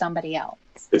to somebody else.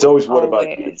 It's always what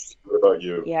about you? What about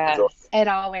you? Yeah, it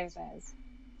always is.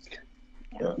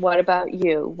 Yeah. What about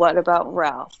you? What about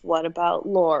Ralph? What about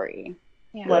Lori?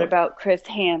 Yeah. What about Chris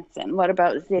Hansen? What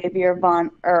about Xavier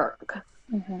Von Erck?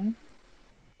 Mm-hmm.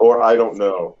 Or I don't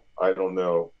know.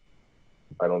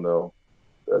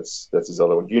 That's his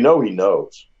other one. You know he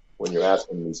knows when you're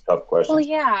asking these tough questions. Well,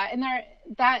 yeah, and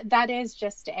that is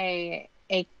just a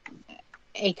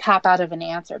cop out of an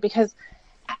answer, because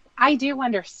I do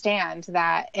understand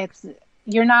that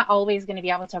you're not always going to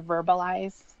be able to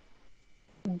verbalize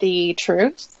the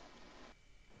truth,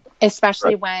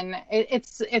 especially when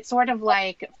it's sort of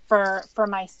like for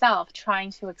myself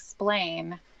trying to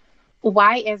explain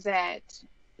why is it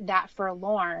that for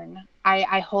Lorne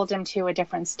I hold him to a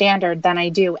different standard than I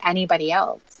do anybody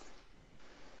else.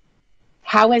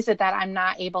 How is it that I'm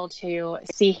not able to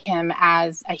see him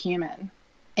as a human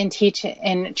and teach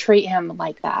and treat him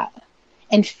like that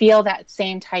and feel that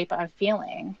same type of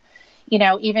feeling?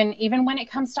 Even when it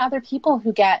comes to other people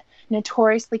who get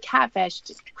notoriously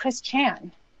catfished, Chris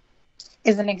Chan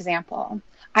is an example.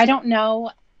 I don't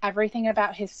know everything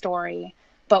about his story,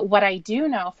 but what I do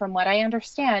know, from what I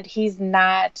understand, he's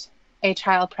not a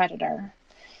child predator.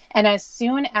 And as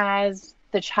soon as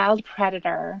the child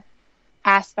predator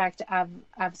aspect of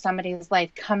somebody's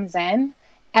life comes in,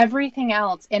 everything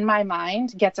else in my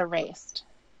mind gets erased.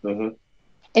 Mm-hmm.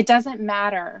 It doesn't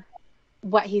matter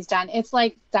what he's done. It's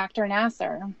like Dr.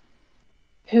 Nasser,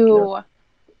 who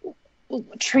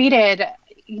treated,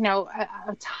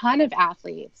 a ton of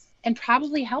athletes and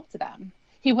probably helped them.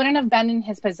 He wouldn't have been in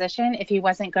his position if he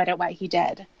wasn't good at what he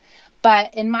did.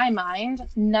 But in my mind,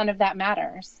 none of that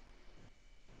matters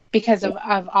because of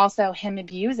also him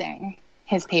abusing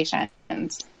his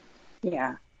patients.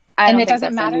 Yeah. I don't think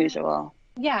that's unusual.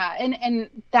 Yeah. And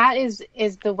that is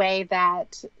the way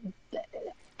that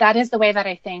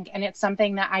I think. And it's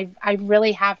something that I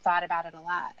really have thought about it a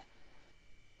lot.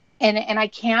 And I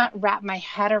can't wrap my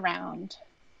head around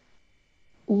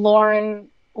Lorne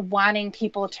wanting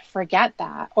people to forget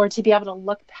that or to be able to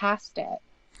look past it.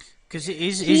 Because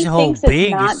his whole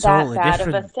being is totally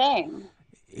different. Of a thing.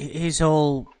 His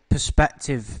whole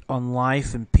perspective on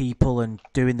life and people and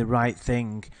doing the right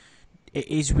thing,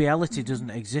 his reality doesn't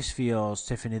exist for yours,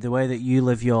 Tiffany. The way that you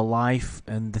live your life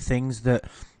and the things that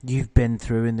you've been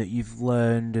through and that you've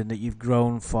learned and that you've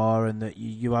grown for and that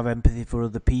you have empathy for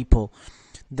other people,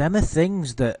 them are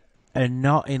things that are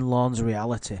not in Lorne's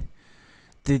reality.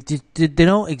 They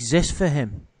don't exist for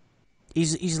him.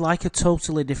 He's like a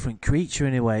totally different creature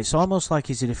in a way. It's almost like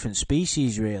he's a different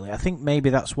species, really. I think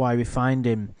maybe that's why we find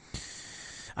him.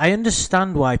 I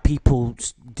understand why people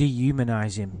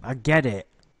dehumanize him. I get it.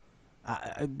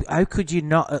 How could you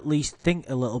not at least think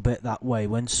a little bit that way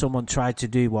when someone tried to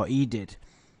do what he did?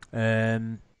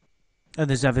 And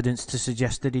there's evidence to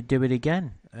suggest that he'd do it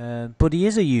again. But he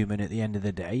is a human at the end of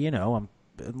the day,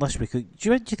 unless we could.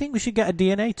 Do you think we should get a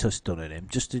DNA test done on him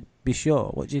just to be sure?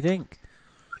 What do you think?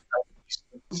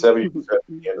 70%.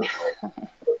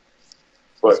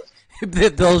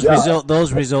 But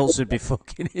those results would be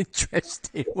fucking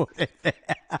interesting, wouldn't they?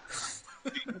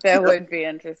 That would be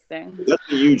interesting. That's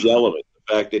a huge element.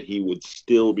 The fact that he would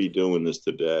still be doing this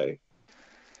today,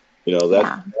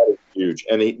 that is huge.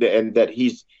 And that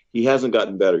he hasn't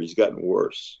gotten better. He's gotten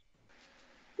worse.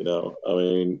 What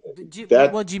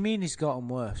do you mean he's gotten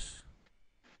worse?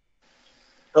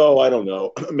 Oh, I don't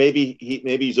know. Maybe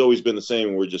he's always been the same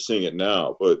and we're just seeing it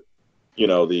now. But,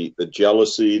 the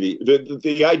jealousy,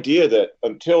 the idea that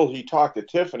until he talked to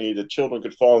Tiffany, the children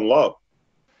could fall in love.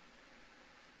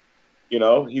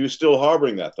 He was still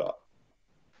harboring that thought.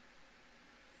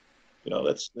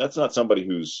 That's not somebody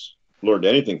who's learned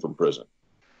anything from prison.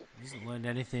 He hasn't learned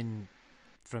anything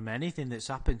from anything that's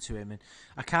happened to him, and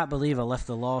I can't believe I left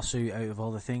the lawsuit out of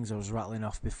all the things I was rattling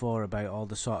off before about all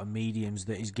the sort of mediums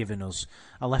that he's given us.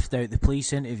 I left out the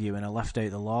police interview and I left out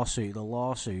the lawsuit. The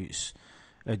lawsuits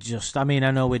are just. I mean,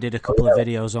 I know we did a couple of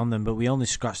videos on them, but we only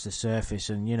scratched the surface.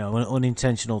 And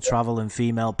unintentional travel and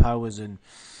female powers and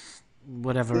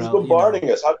whatever He's else.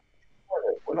 bombarding us.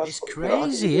 It's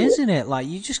crazy, isn't it? Like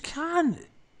you just can't.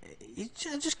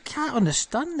 I just can't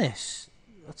understand this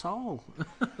at all.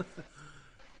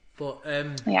 But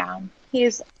yeah,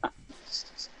 he's.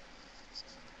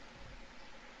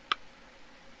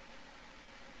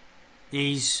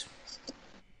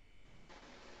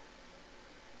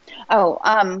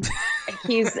 Oh,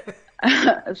 he's.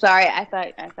 Sorry, I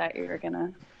thought you were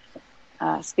gonna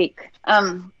speak.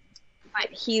 But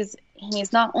he's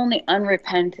not only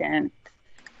unrepentant.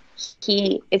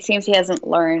 It seems he hasn't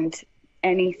learned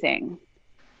anything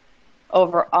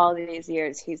over all these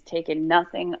years. He's taken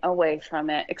nothing away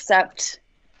from it, except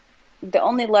the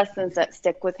only lessons that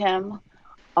stick with him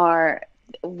are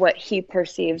what he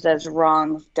perceives as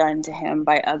wrongs done to him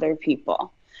by other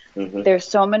people. Mm-hmm. There's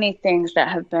so many things that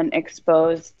have been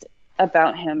exposed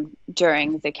about him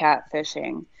during the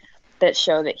catfishing that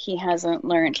show that he hasn't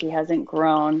learned, he hasn't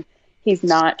grown. He's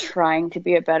not trying to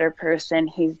be a better person.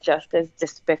 He's just as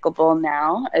despicable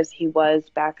now as he was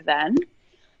back then.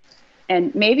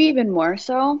 And maybe even more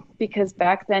so, because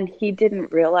back then he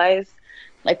didn't realize,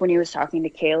 like when he was talking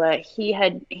to Kayla,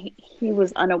 he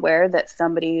was unaware that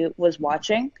somebody was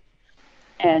watching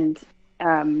and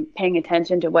paying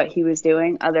attention to what he was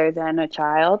doing other than a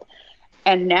child.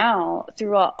 And now,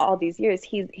 through all these years,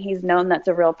 he's known that's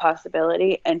a real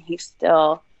possibility, and he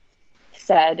still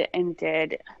said and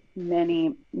did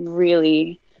many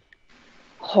really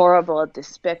horrible,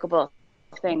 despicable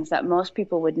things that most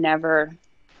people would never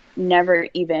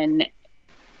even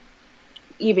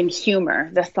humor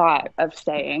the thought of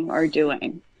saying or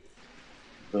doing.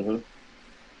 Mm-hmm.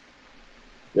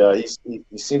 Yeah, he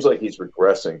seems like he's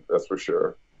regressing, that's for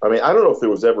sure. I mean, I don't know if there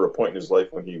was ever a point in his life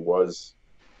when he was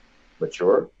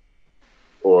mature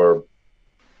or,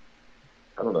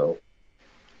 I don't know,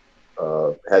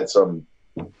 had some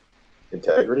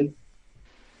integrity.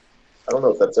 I don't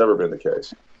know if that's ever been the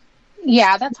case.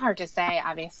 Yeah, that's hard to say,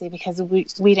 obviously, because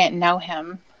we didn't know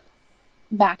him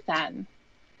back then.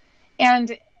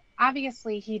 And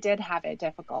obviously he did have it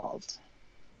difficult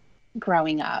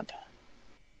growing up.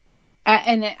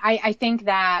 And I think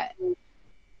that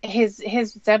his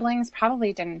siblings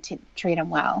probably didn't treat him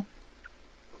well.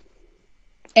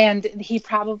 And he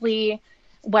probably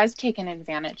was taken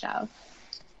advantage of.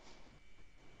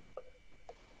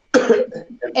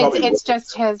 It's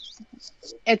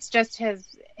just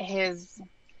his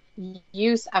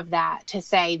use of that to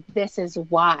say, this is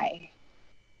why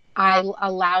I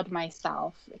allowed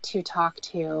myself to talk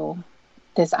to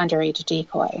this underage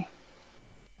decoy.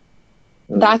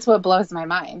 That's what blows my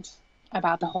mind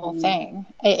about the whole thing.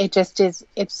 It just is.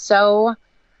 It's so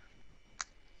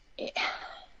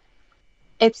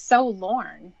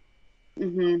Lorne.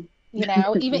 Mm-hmm. You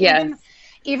know,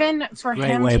 even for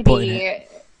him to be,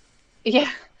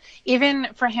 even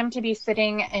for him to be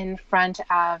sitting in front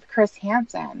of Chris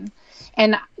Hansen,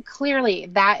 and clearly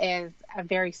that is a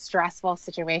very stressful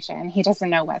situation. He doesn't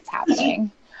know what's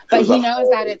happening, but he knows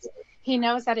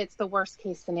that it's the worst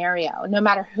case scenario. No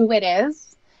matter who it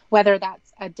is, whether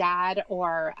that's a dad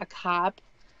or a cop,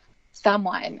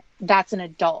 someone that's an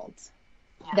adult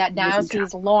that now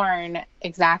sees Lorne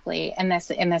exactly in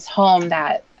this home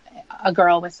that a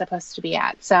girl was supposed to be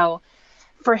at. So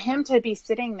for him to be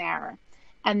sitting there,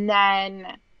 and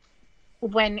then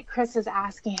when Chris is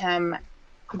asking him,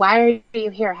 why are you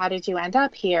here? How did you end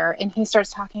up here? And he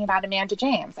starts talking about Amanda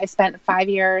James. I spent 5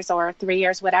 years or 3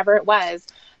 years, whatever it was,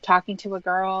 talking to a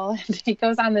girl. And he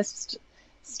goes on this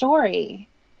story.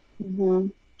 Mm-hmm.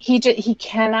 He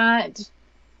cannot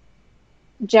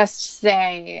just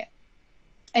say,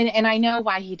 and I know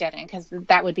why he didn't, because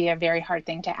that would be a very hard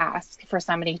thing to ask for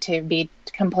somebody to be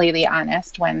completely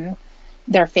honest when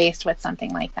they're faced with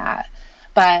something like that.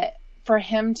 But for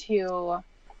him to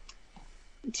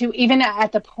even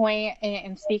at the point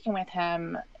in speaking with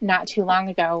him not too long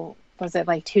ago, was it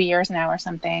like 2 years now or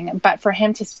something? But for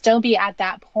him to still be at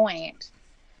that point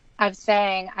of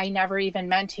saying, I never even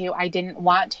meant to, I didn't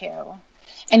want to.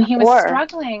 And he was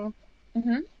struggling.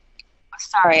 Mm-hmm.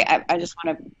 Sorry, I just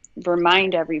want to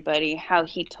remind everybody how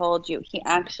he told you. He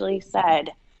actually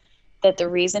said that the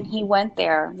reason he went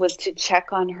there was to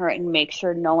check on her and make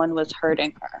sure no one was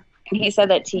hurting her. And he said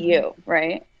that to you,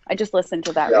 right? I just listened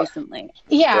to that recently.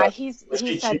 Yeah, he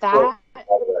said that.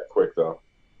 Quick though.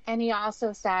 And he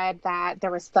also said that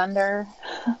there was thunder.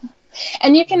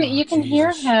 And you can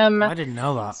hear him. I didn't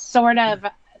know that. Sort of.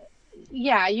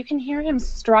 Yeah, you can hear him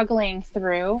struggling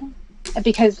through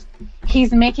because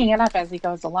he's making it up as he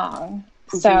goes along.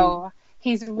 Mm-hmm. So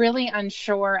he's really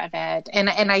unsure of it. And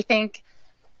I think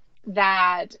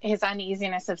that his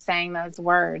uneasiness of saying those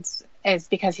words is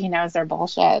because he knows they're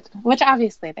bullshit, which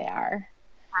obviously they are.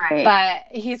 Right.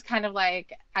 But he's kind of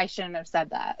like, I shouldn't have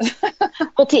said that.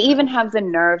 Well, to even have the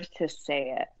nerve to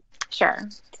say it. Sure.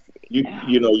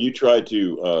 You tried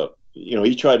to,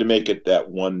 he tried to make it that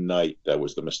one night that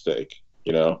was the mistake,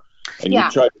 and Yeah.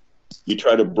 you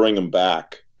tried to bring him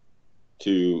back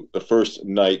to the first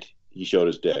night he showed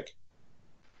his dick,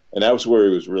 and that was where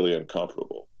he was really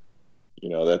uncomfortable.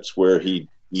 That's where he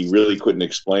really couldn't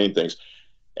explain things,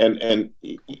 and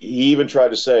he even tried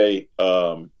to say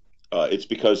it's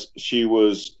because she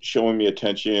was showing me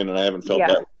attention and I haven't felt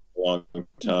that in a long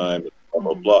time. Blah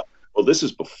blah blah. Well, this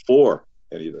is before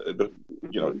any of that.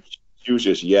 She was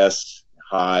just yes,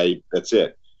 hi, that's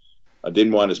it. I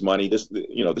didn't want his money. This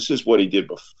is what he did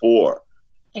before.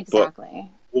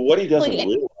 Exactly. But what he doesn't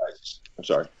realize. I'm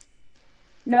sorry.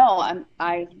 No,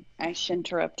 I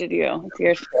interrupted you.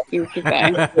 You keep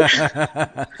going.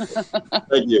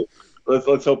 Thank you.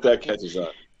 Let's hope that catches on.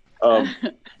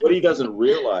 What he doesn't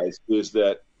realize is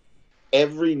that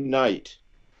every night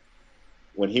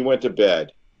when he went to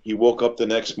bed, he woke up the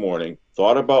next morning,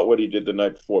 thought about what he did the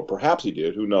night before. Perhaps he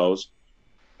did, who knows,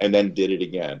 and then did it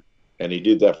again. And he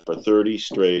did that for 30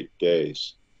 straight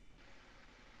days.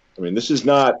 I mean, this is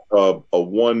not a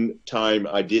one time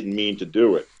I didn't mean to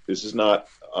do it. This is not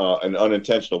an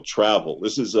unintentional travel.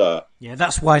 This is yeah,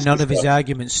 that's why none of his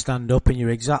arguments stand up, and you're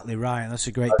exactly right. That's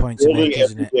a great point to make,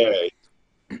 isn't it?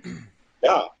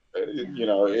 Yeah,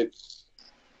 it's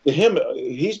to him.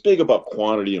 He's big about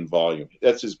quantity and volume.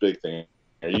 That's his big thing.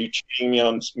 Are you cheating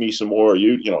on me some more? Are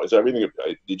is everything?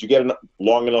 Did you get a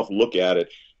long enough look at it?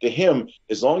 To him,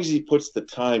 as long as he puts the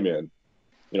time in,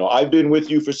 I've been with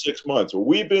you for 6 months, or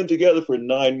we've been together for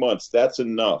 9 months. That's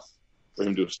enough for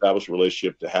him to establish a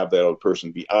relationship, to have that other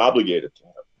person be obligated to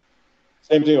him.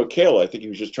 Same thing with Koala. I think he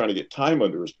was just trying to get time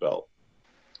under his belt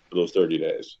for those 30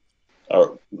 days,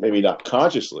 or maybe not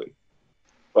consciously,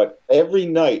 but every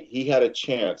night he had a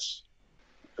chance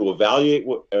to evaluate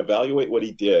what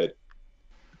he did,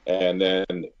 and then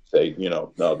say,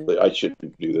 no, I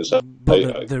shouldn't do this.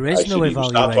 But there is no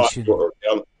evaluation.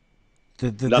 Nothing.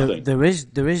 There is.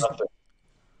 Nothing.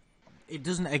 It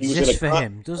doesn't exist for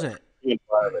him, does it?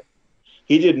 Environment.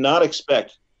 He did not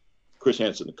expect Chris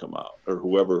Hansen to come out, or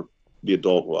whoever the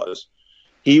adult was.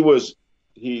 He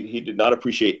did not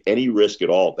appreciate any risk at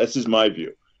all. This is my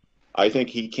view. I think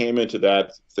he came into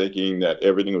that thinking that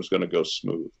everything was going to go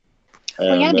smooth.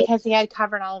 And, because he had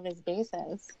covered all of his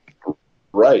bases.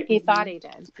 Right. He thought he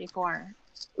did before.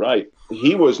 Right.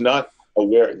 He was not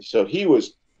aware. So he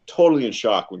was totally in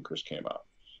shock when Chris came out.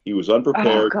 He was unprepared.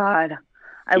 Oh, God.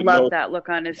 I love that look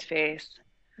on his face.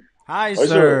 Hi,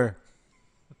 sir.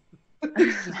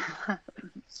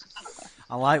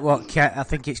 I like what I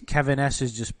think it's Kevin S.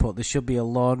 has just put. There should be a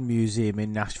lawn museum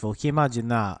in Nashville. Can you imagine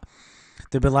that?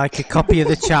 There'd be like a copy of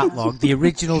the chat log, the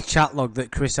original chat log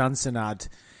that Chris Hansen had.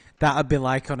 That'd be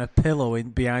like on a pillow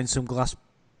behind some glass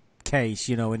case,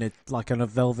 on a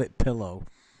velvet pillow.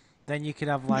 Then you could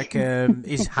have like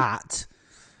his hat,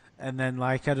 and then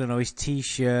his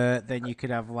T-shirt. Then you could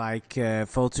have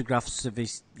photographs of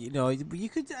his. You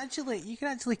could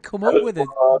actually come up with it,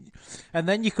 and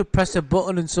then you could press a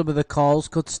button and some of the calls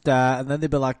could start, and then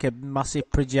there'd be like a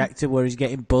massive projector where he's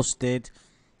getting busted.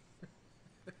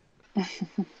 They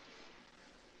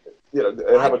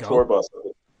have a tour bus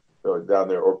down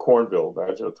there, or Cornville.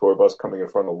 Imagine a tour bus coming in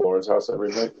front of Lauren's house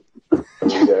every day. I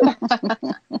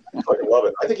fucking love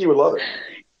it. I think he would love it.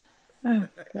 Oh,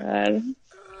 God.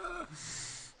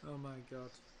 Oh, my God.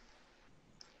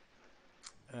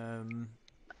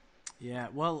 Yeah,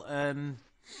 well,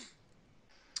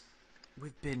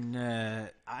 we've been...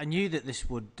 I knew that this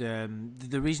would...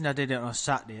 the reason I did it on a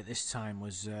Saturday at this time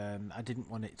was I didn't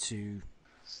want to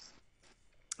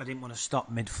stop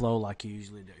mid-flow like you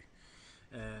usually do.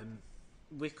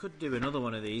 We could do another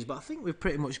one of these, but I think we've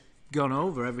pretty much gone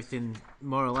over everything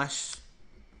more or less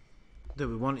that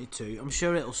we wanted to. I'm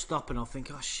sure it'll stop and I'll think,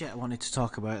 oh shit, I wanted to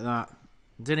talk about that.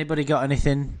 Has anybody got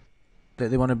anything that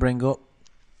they want to bring up?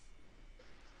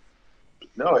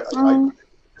 No, I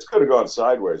just could have gone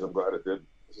sideways. I'm glad it did.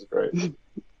 This is great.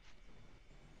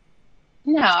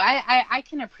 No, I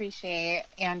can appreciate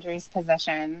Andrew's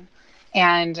position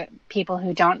and people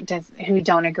who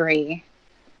don't agree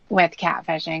with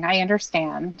catfishing. I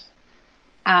understand.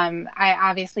 I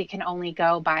obviously can only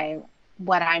go by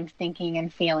what I'm thinking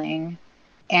and feeling,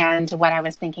 and what I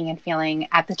was thinking and feeling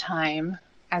at the time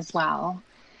as well.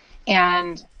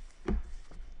 And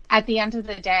at the end of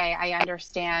the day, I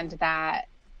understand that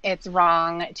it's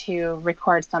wrong to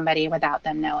record somebody without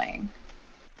them knowing.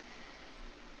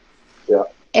 Yeah.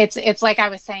 It's like I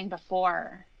was saying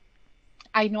before.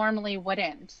 I normally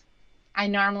wouldn't. I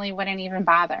normally wouldn't even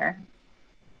bother.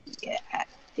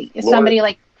 Somebody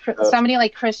like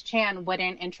Chris Chan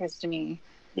wouldn't interest me,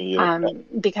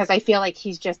 because I feel like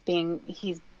he's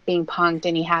being punked,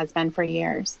 and he has been for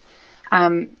years.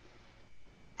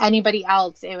 Anybody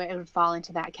else, it would fall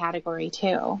into that category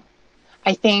too.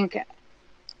 I think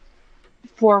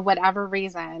for whatever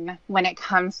reason, when it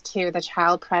comes to the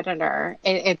child predator,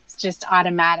 it's just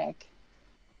automatic.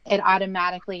 It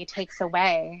automatically takes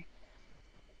away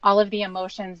all of the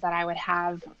emotions that I would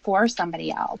have for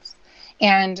somebody else.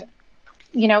 And,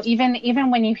 you know,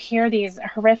 even when you hear these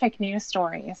horrific news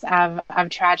stories of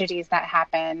tragedies that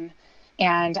happen,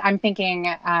 and I'm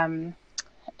thinking,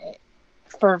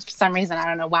 for some reason, I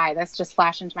don't know why, this just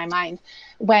flashed into my mind,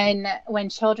 when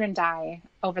children die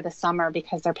over the summer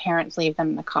because their parents leave them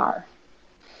in the car.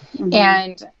 Mm-hmm.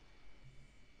 And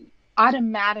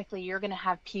automatically you're going to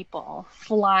have people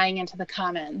flying into the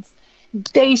comments.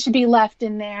 They should be left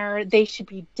in there. They should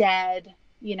be dead.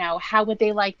 You know, how would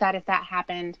they like that if that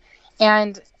happened?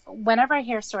 And whenever I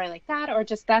hear a story like that, or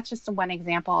that's just one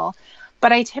example,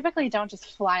 but I typically don't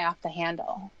just fly off the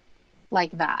handle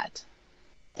like that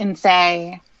and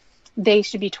say they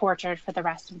should be tortured for the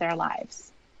rest of their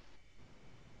lives.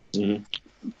 Mm-hmm.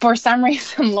 For some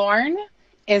reason, Lorne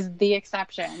is the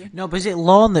exception. No, but is it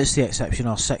Lorne that's the exception,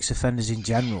 or sex offenders in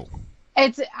general?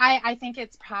 I think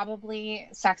it's probably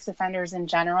sex offenders in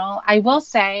general. I will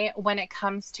say, when it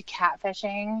comes to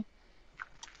catfishing,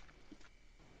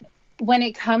 when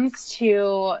it comes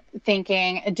to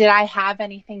thinking, did I have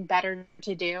anything better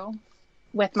to do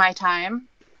with my time?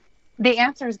 The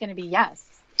answer is going to be yes.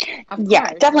 Yeah,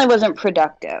 it definitely wasn't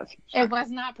productive. It was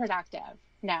not productive,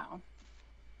 no.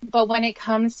 But when it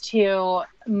comes to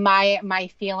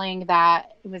my feeling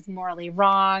that it was morally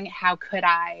wrong, how could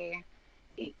I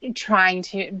trying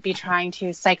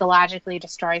to psychologically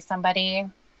destroy somebody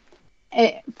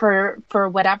for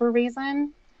whatever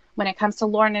reason, when it comes to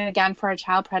Lorne, and again for a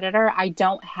child predator, I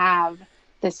don't have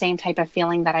the same type of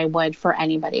feeling that I would for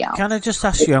anybody else. Can I just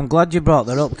ask you, I'm glad you brought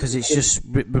that up, because it's just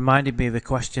reminded me of the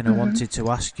question I wanted to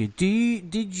ask you.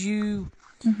 Did you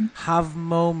have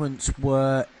moments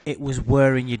where it was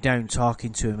wearing you down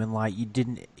talking to him, and like you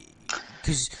didn't,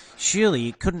 because surely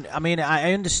you couldn't, I mean,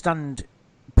 I understand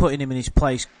putting him in his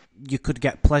place, you could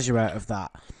get pleasure out of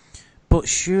that, but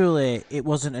surely it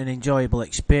wasn't an enjoyable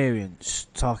experience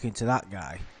talking to that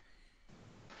guy.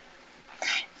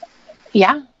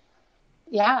 Yeah,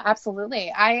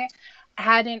 absolutely. I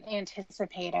hadn't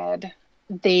anticipated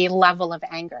the level of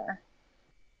anger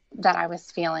that I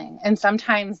was feeling, and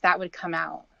sometimes that would come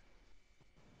out.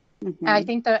 Mm-hmm.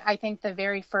 And I think the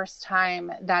very first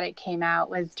time that it came out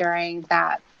was during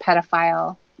that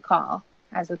pedophile call,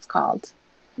 as it's called.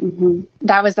 Mm-hmm.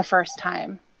 That was the first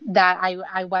time that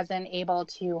I wasn't able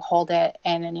to hold it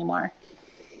in anymore.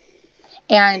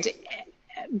 And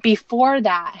before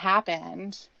that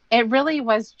happened, it really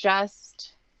was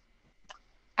just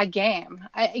a game.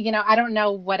 I don't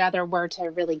know what other word to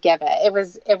really give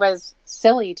it. It was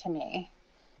silly to me.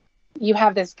 You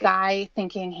have this guy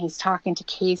thinking he's talking to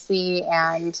Casey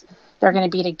and they're going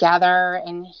to be together,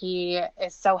 and he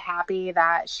is so happy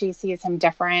that she sees him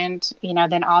different,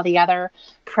 than all the other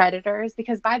predators,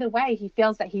 because, by the way, he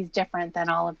feels that he's different than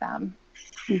all of them.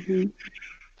 Mm-hmm.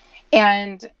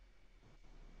 And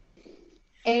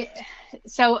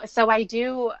so I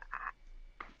do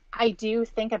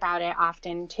think about it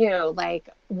often too, like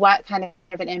what kind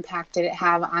of an impact did it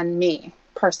have on me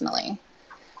personally?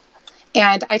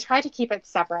 And I try to keep it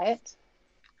separate.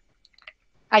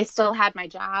 I still had my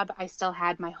job. I still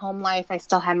had my home life. I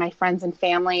still had my friends and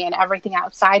family and everything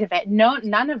outside of it.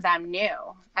 None of them knew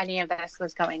any of this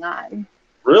was going on.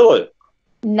 Really?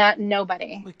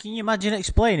 Nobody. Well, can you imagine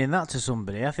explaining that to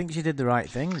somebody? I think she did the right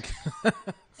thing.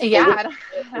 Yeah, I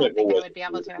don't think I would be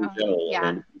able to. General,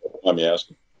 yeah. Let me ask.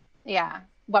 Yeah.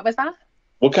 What was that?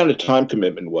 What kind of time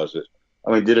commitment was it?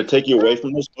 I mean, did it take you away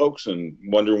from those folks and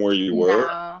wondering where you were?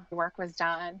 No, work was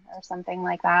done or something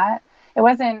like that. It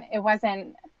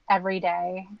wasn't every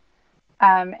day.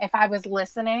 If I was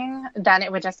listening, then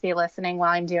it would just be listening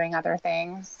while I'm doing other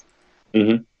things.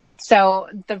 Mm-hmm. So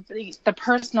the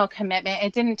personal commitment,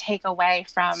 it didn't take away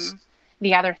from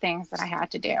the other things that I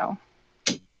had to do.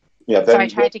 Yeah. So I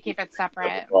tried to keep it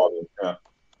separate. Yeah.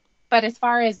 But as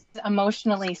far as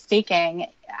emotionally speaking,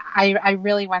 I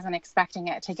really wasn't expecting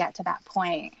it to get to that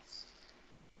point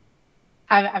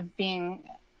of being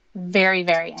very,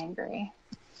 very angry.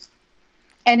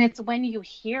 And it's when you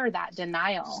hear that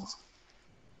denial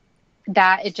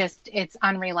that it's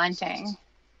unrelenting,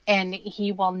 and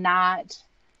he will not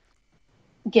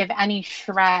give any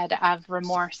shred of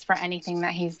remorse for anything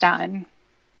that he's done.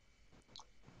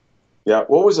 Yeah.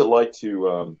 What was it like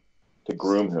to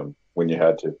groom him when you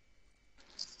had to?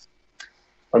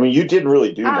 I mean, you didn't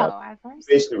really do much. Oh, at first.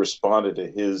 You basically responded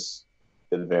to his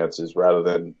advances rather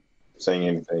than saying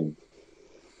anything.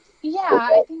 Yeah,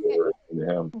 I think To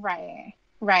him. right,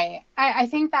 right. I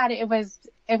think that it was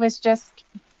just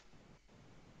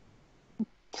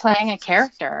playing a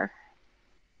character,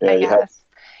 Yeah, I you had. guess.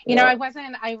 You know, Yeah.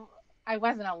 I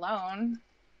wasn't alone.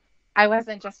 I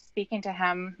wasn't just speaking to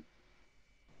him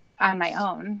on my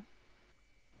own.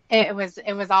 It was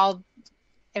all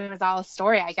a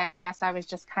story. I guess I was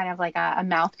just kind of like a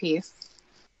mouthpiece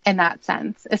in that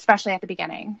sense, especially at the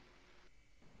beginning.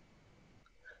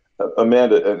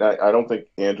 Amanda, and I don't think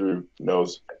Andrew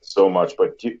knows so much,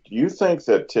 but do you think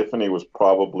that Tiffany was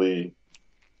probably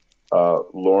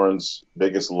Lorne's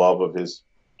biggest love of his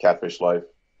catfish life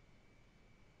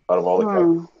out of all the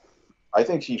catfish? I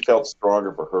think she felt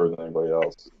stronger for her than anybody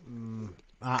else.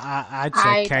 I'd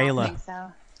say I Kayla. don't think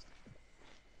so.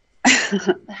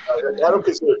 I don't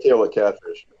consider Kayla a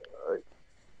catfish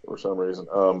for some reason.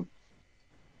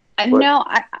 No,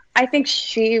 I think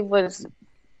she was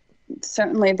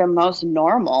certainly the most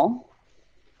normal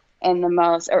and the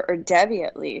most, or Debbie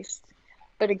at least.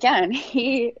 But again,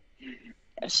 she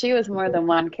was more than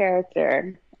one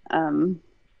character.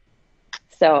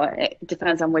 So it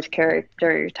depends on which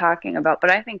character you're talking about. But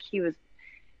I think he was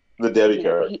the Debbie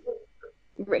character.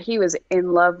 He was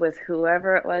in love with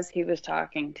whoever it was he was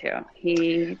talking to.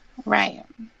 Right.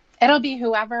 It'll be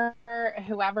whoever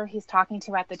he's talking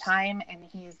to at the time, and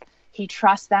he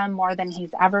trusts them more than he's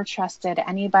ever trusted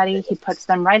anybody. He puts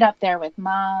them right up there with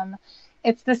mom.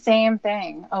 It's the same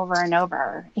thing over and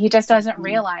over. He just doesn't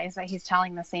realize that he's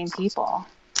telling the same people.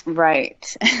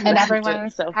 Right. And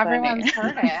everyone's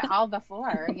heard it all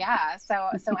before. Yeah. So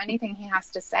anything he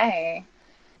has to say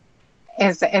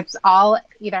it's all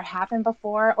either happened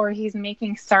before, or he's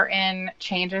making certain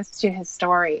changes to his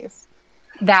stories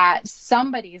that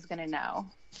somebody's going to know.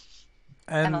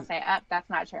 And they'll say, that's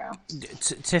not true.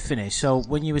 Tiffany, so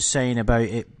when you were saying about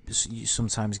it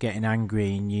sometimes getting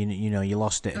angry and you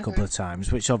lost it a couple of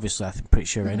times, which obviously I'm pretty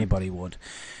sure anybody would.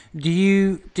 Do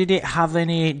you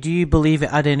believe it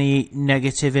had any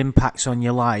negative impacts on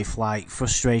your life, like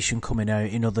frustration coming out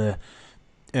in other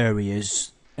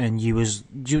areas, and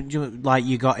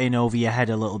you got in over your head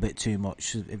a little bit too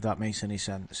much, if that makes any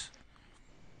sense?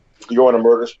 You go on a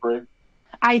murder spree?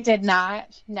 I did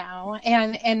not, no.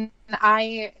 And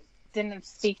I didn't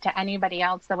speak to anybody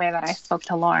else the way that I spoke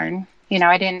to Lorne.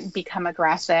 I didn't become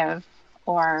aggressive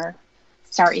or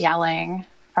start yelling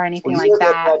or anything like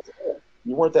that.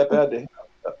 You weren't that bad to him,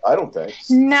 I don't think.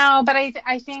 No, but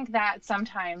I think that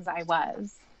sometimes I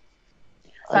was.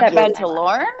 That bad to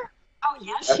Lorne? Oh,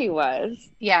 yes, she was.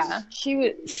 Yeah.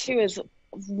 She was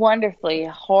wonderfully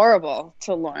horrible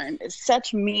to Lorne.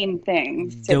 Such mean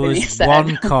things. There was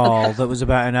one call that was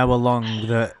about an hour long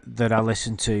that I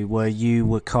listened to where you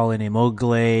were calling him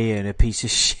ugly and a piece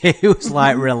of shit. It was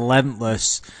like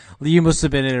relentless. You must have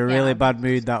been in a really bad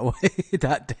mood that way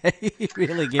that day.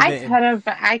 Really give it.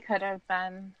 I could have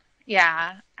been.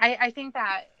 Yeah. I think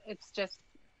that it's just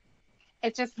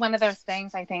one of those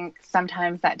things. I think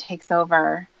sometimes that takes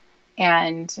over,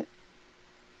 and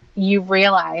you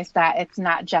realize that it's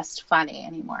not just funny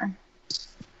anymore.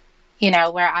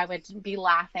 Where I would be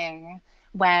laughing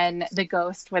when the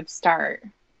ghost would start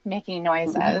making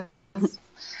noises,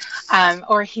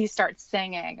 or he starts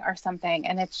singing or something,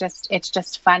 and it's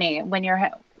just funny when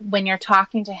you're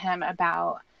talking to him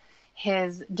about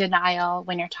his denial,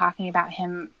 when you're talking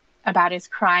about his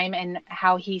crime and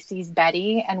how he sees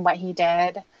Betty and what he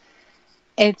did.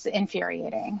 It's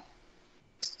infuriating.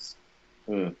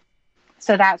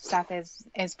 So that stuff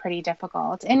is pretty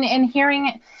difficult. And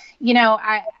hearing,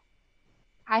 I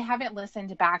haven't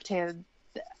listened back to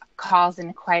calls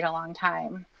in quite a long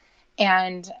time.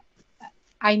 And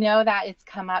I know that it's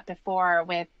come up before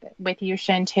with you,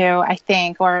 Shin, too, I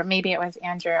think, or maybe it was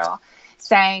Andrew,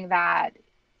 saying that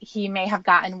he may have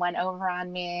gotten one over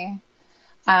on me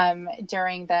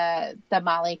during the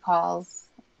Molly calls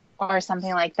or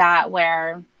something like that,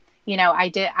 where,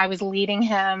 I was leading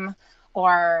him,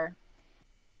 or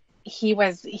he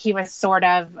was sort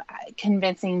of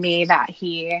convincing me that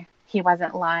he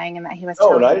wasn't lying and that he was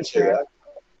telling I didn't say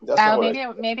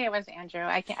that. Maybe it was Andrew.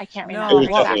 I can't remember.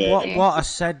 No, what I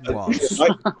said was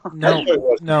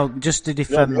no. Just to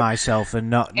defend myself and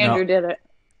not Andrew did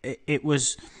it. It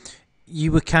was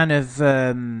you were kind of.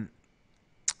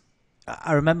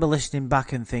 I remember listening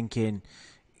back and thinking,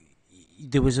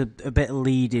 there was a bit of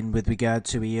leading with regard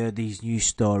to he heard these news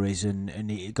stories and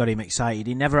it got him excited.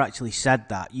 He never actually said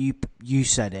that. You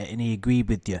said it and he agreed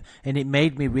with you. And it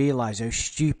made me realise how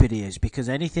stupid he is, because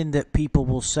anything that people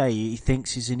will say he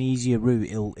thinks is an easier route,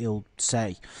 he'll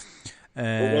say.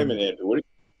 Well, wait a minute, Andrew. What are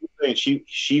you saying?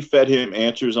 She fed him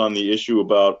answers on the issue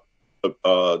about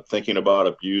thinking about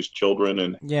abused children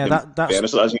and that's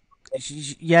fantasizing.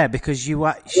 Yeah, because I heard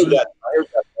that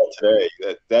today.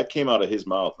 That came out of his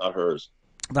mouth, not hers.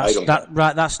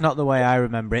 That's not the way I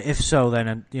remember it. If so,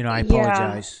 then I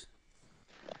apologise.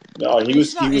 No,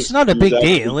 it's not a big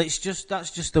deal. It's just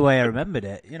that's just the way I remembered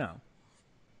it.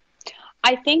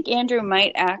 I think Andrew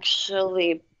might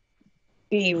actually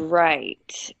be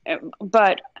right,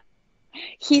 but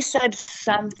he said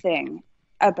something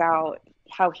about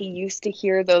how he used to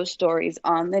hear those stories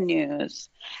on the news.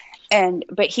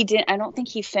 But he didn't. I don't think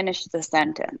he finished the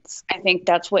sentence. I think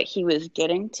that's what he was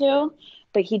getting to,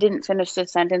 but he didn't finish the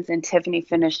sentence. And Tiffany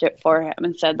finished it for him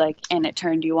and said, and it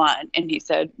turned you on. And he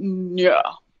said, "Yeah."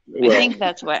 Well, I think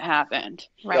that's what happened,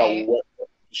 right?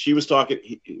 She was talking.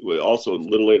 Also, a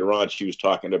little later on, she was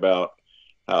talking about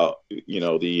how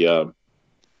she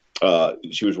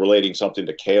was relating something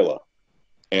to Koala,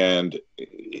 and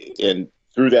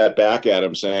threw that back at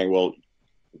him, saying, "Well,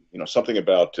 something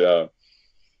about."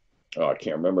 I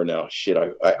can't remember now. Shit,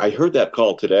 I heard that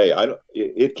call today.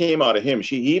 It came out of him.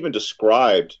 He even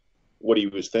described what he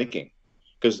was thinking.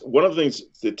 Because one of the things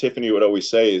that Tiffany would always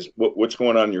say is, what's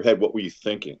going on in your head? What were you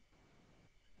thinking?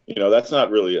 That's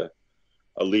not really a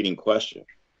leading question.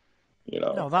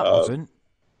 No, that wasn't.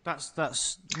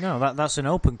 That's an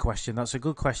open question. That's a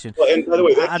good question. Well, and by the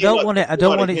way, I don't want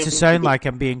it to sound like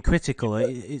I'm being critical.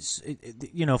 It's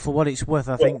for what it's worth,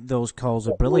 I think those calls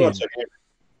are brilliant.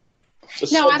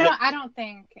 No, I don't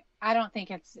think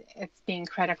it's being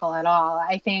critical at all.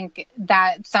 I think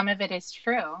that some of it is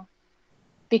true,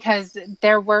 because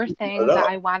there were things that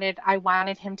I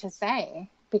wanted him to say,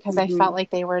 because I felt like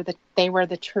they were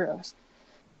the truth.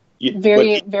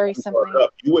 Very simply.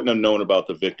 You wouldn't have known about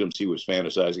the victims he was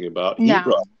fantasizing about.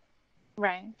 No.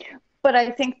 Right. But I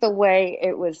think the way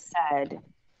it was said,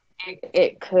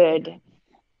 it could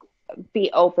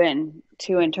be open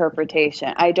to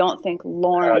interpretation. I don't think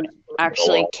Lorne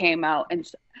actually came out, and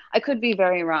I could be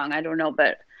very wrong. I don't know,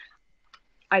 but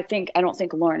I don't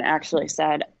think Lorne actually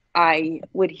said, I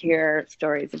would hear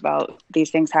stories about these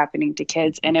things happening to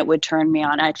kids and it would turn me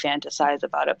on. I'd fantasize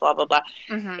about it, blah, blah, blah.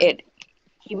 Mm-hmm.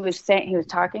 He was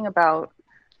talking about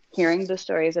hearing the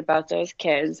stories about those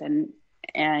kids, and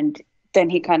then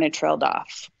he kind of trailed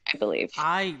off, I believe.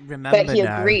 I remember, but he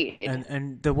agreed.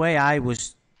 And the way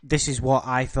this is what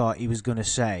I thought he was going to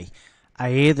say.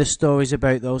 I hear the stories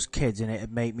about those kids and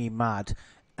it'd make me mad.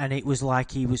 And it was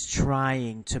like he was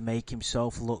trying to make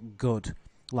himself look good.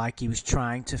 Like he was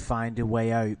trying to find a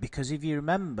way out. Because if you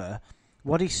remember,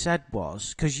 what he said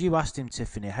was, because you asked him,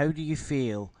 Tiffany, how do you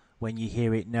feel when you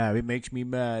hear it now? It makes me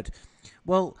mad.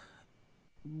 Well,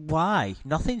 why?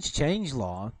 Nothing's changed,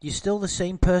 Lorne. You're still the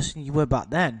same person you were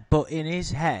back then. But in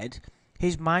his head,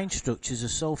 his mind structures are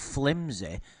so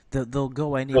flimsy that they'll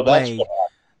go any way.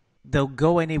 They'll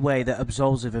go any way that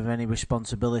absolves him of any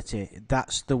responsibility.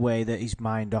 That's the way that his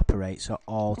mind operates at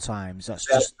all times. That's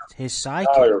just his psyche.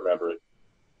 How I remember it.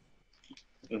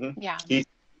 Mm-hmm. Yeah.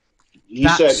 He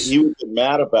said he would get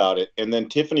mad about it, and then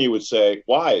Tiffany would say,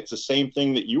 "Why? It's the same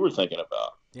thing that you were thinking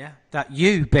about." Yeah, that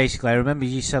you basically. I remember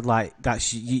you said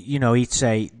that's he'd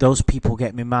say those people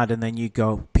get me mad, and then you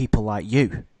go people like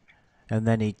you, and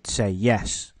then he'd say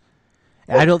yes.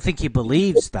 I don't think he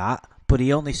believes that, but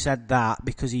he only said that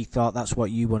because he thought that's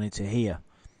what you wanted to hear.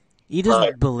 He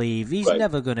doesn't believe. He's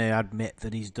never going to admit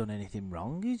that he's done anything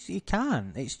wrong. He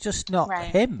can't. It's just not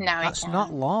him. No, that's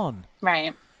not Lorne.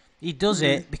 Right. He does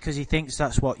it because he thinks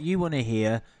that's what you want to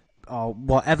hear, or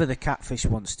whatever the catfish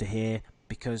wants to hear,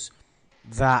 because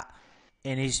that,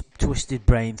 in his twisted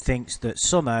brain, thinks that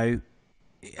somehow...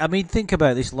 I mean, think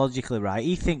about this logically, right?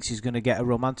 He thinks he's going to get a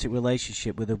romantic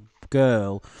relationship with a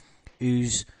girl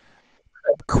who's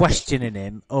questioning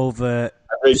him over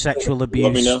sexual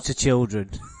abuse to children.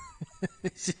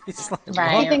 It's he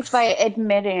thinks by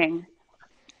admitting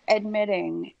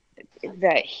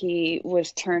that he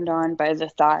was turned on by the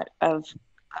thought of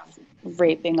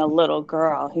raping a little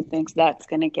girl, he thinks that's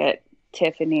going to get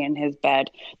Tiffany in his bed.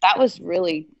 That was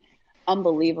really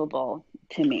unbelievable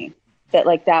to me. That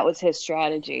was his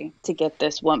strategy to get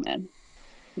this woman,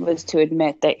 was to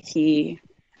admit that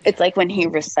it's like when he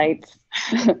recites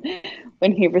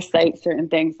certain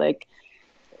things,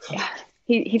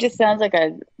 he just sounds like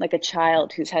a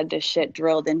child who's had this shit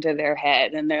drilled into their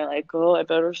head, and they're like, oh, I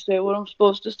better say what I'm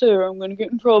supposed to say or I'm going to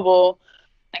get in trouble.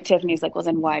 And Tiffany's like, well,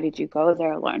 then why did you go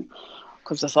there, Lorne?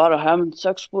 Because the thought of having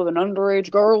sex with an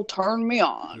underage girl turned me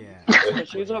on. Yeah.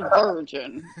 She's a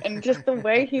virgin. And just the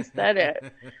way he said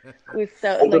it was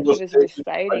so, Older like he was mistakes,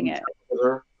 reciting it. with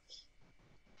her.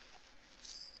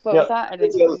 What was that? I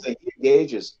That's the other didn't. thing. He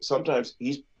engages. Sometimes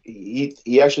he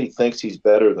actually thinks he's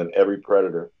better than every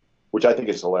predator, which I think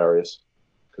is hilarious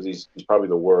because he's probably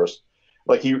the worst.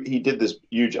 Like he did this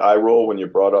huge eye roll when you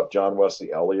brought up John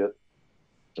Wesley Elliott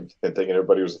and thinking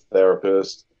everybody was a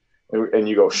therapist, and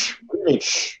you go, shh, what do you mean,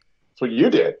 shh? That's what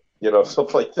you did,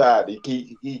 stuff like that.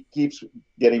 He keeps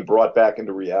getting brought back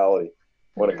into reality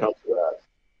when it comes to that.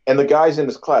 And the guys in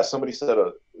his class, somebody said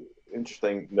a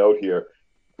interesting note here.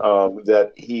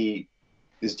 That he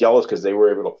is jealous because they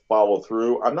were able to follow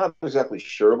through. I'm not exactly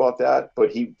sure about that, but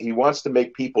he wants to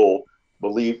make people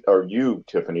believe, or you,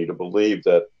 Tiffany, to believe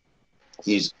that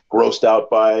he's grossed out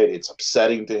by it. It's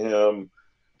upsetting to him,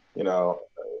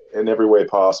 in every way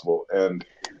possible. And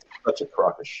such a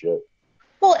crock of shit.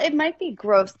 Well, it might be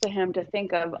gross to him to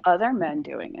think of other men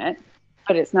doing it,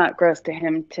 but it's not gross to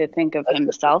him to think of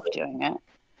himself doing it.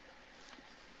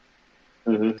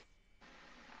 Mm-hmm.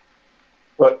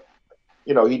 But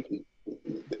he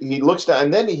looks down,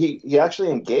 and then he actually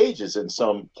engages in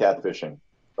some catfishing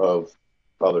of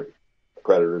other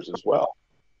predators as well.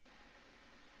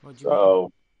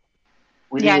 So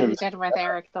he did with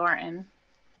Eric Thornton.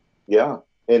 Yeah,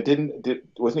 and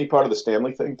wasn't he part of the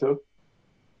Stanley thing too?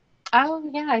 Oh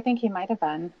yeah, I think he might have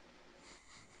been.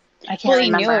 I can't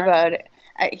remember. He knew about it.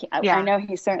 I know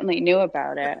he certainly knew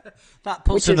about it. That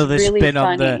puts another really spin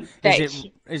on the.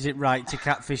 Is it right to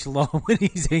catfish Lorne when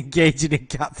he's engaging in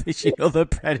catfishing other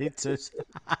predators?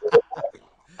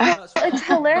 It's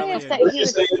hilarious that he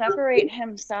would separate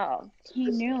himself. He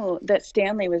knew that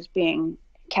Stanley was being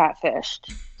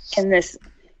catfished in this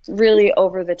really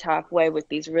over the top way with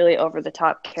these really over the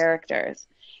top characters,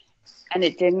 and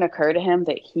it didn't occur to him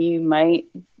that he might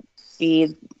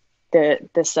be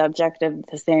the subject of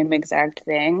the same exact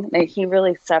thing. Like he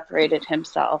really separated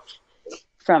himself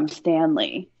from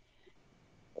Stanley,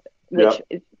 which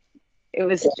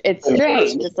it's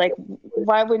strange. It's like,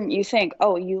 why wouldn't you think,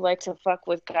 oh, you like to fuck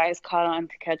with guys caught on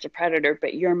to catch a predator,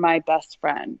 but you're my best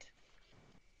friend?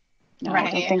 No, right.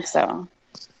 I don't think so.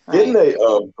 Didn't they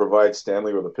provide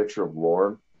Stanley with a picture of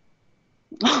Lorne?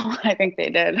 Oh, I think they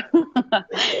did.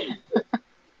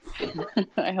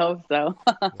 I hope so.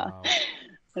 Wow.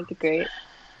 That's great.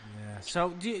 Yeah.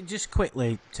 So, just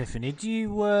quickly, Tiffany,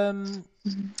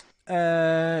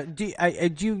 are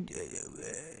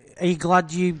you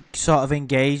glad you sort of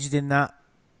engaged in that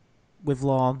with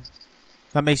Lorne?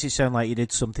 That makes it sound like you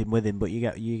did something with him, but you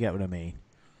get what I mean.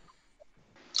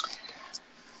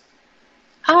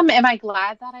 Am I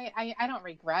glad that I don't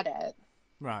regret it?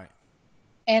 Right.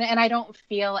 And I don't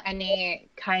feel any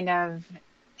kind of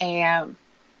a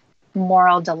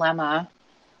moral dilemma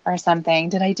or something.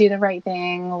 Did I do the right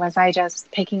thing? Was I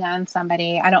just picking on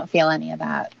somebody? I don't feel any of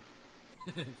that.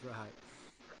 Right.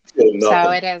 So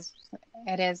it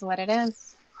is what it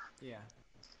is. Yeah.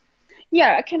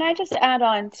 Yeah. Can I just add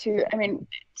on to,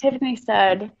 Tiffany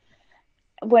said,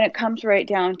 when it comes right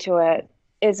down to it,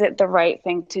 is it the right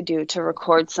thing to do to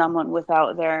record someone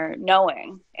without their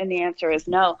knowing? And the answer is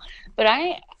no. But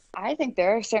I think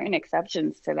there are certain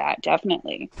exceptions to that,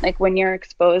 definitely. Like when you're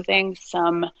exposing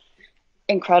some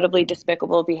incredibly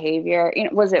despicable behavior.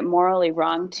 Was it morally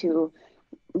wrong to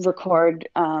record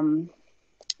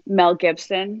Mel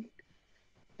Gibson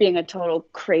being a total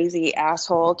crazy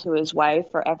asshole to his wife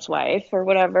or ex-wife or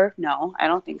whatever? No, I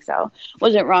don't think so.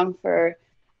 Was it wrong for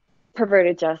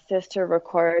Perverted Justice to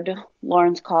record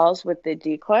Lorne's calls with the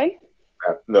decoy?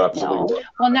 No, absolutely. No.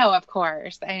 Well, no, of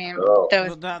course. I mean,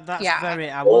 that's very.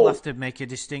 I will have to make a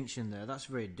distinction there. That's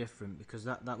very different because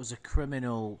that was a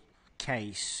criminal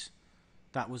case.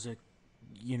 That was a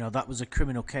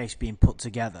criminal case being put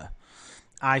together.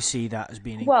 I see that as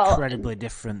being incredibly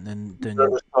different than.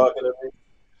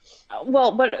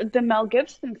 Well, but the Mel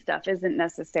Gibson stuff isn't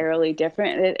necessarily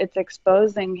different. It's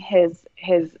exposing his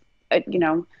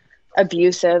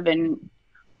abusive and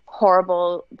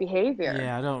horrible behavior.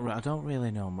 Yeah, I don't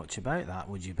really know much about that.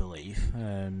 Would you believe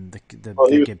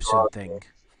the Gibson thing?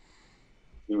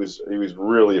 He was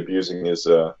really abusing his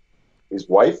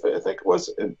wife, I think it was,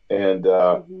 and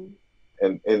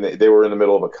they were in the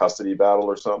middle of a custody battle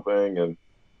or something.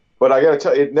 But I got to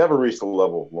tell you, it never reached the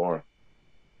level of Lorne,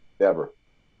 never.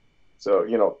 So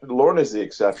Lorne is the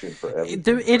exception for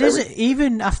everything. It is,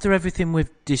 even after everything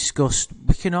we've discussed,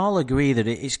 we can all agree that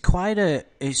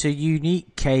it's a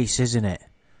unique case, isn't it?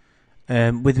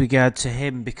 With regard to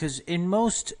him, because in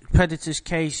most predators'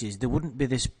 cases, there wouldn't be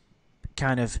this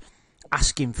kind of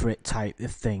asking for it type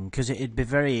of thing, because it'd be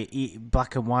very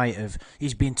black and white of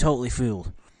he's been totally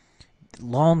fooled.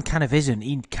 Lorne kind of isn't.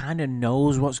 He kind of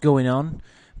knows what's going on,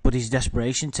 but his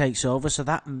desperation takes over, so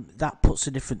that puts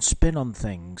a different spin on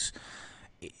things.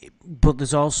 But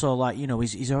there's also, like, you know,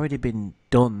 he's already been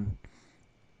done.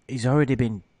 He's already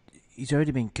been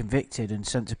convicted and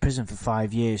sent to prison for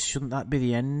 5 years. Shouldn't that be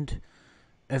the end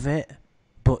of it?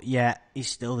 But yet he's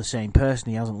still the same person.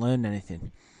 He hasn't learned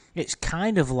anything. It's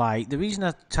kind of like, the reason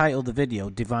I titled the video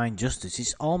Divine Justice,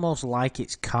 it's almost like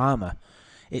it's karma.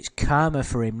 It's karma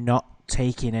for him not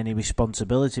taking any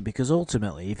responsibility, because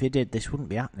ultimately, if he did, this wouldn't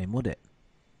be happening, would it?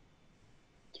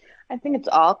 I think it's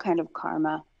all kind of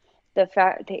karma. The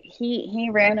fact that he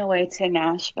ran away to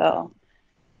Nashville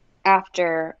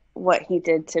after what he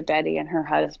did to Betty and her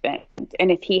husband. And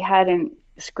if he hadn't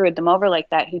screwed them over like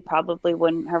that, he probably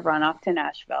wouldn't have run off to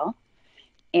Nashville.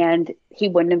 And he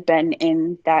wouldn't have been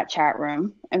in that chat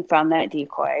room and found that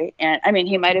decoy. And I mean,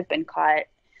 he might have been caught.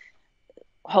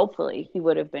 Hopefully he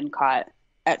would have been caught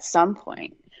at some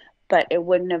point, but it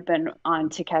wouldn't have been on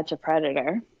To Catch a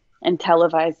Predator and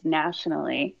televised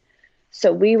nationally.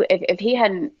 So if he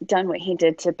hadn't done what he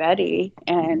did to Betty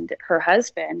and her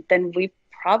husband, then we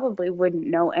probably wouldn't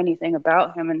know anything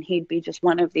about him, and he'd be just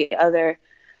one of the other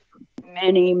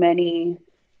many, many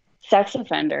sex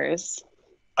offenders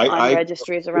on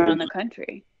registries around the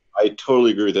country. I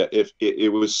totally agree with that. If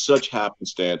it was such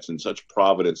happenstance and such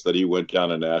providence that he went down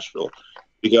to Nashville,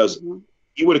 because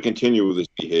he would have continued with his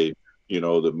behavior, you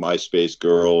know, the MySpace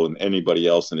girl and anybody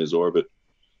else in his orbit.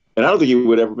 And I don't think he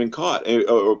would have ever been caught.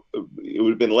 Or it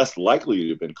would have been less likely to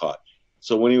have been caught.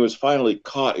 So when he was finally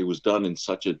caught, it was done in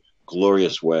such a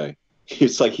glorious way.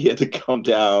 It's like he had to come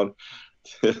down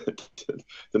to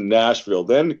Nashville,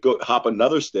 then go hop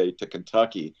another state to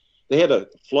Kentucky. They had to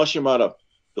flush him out of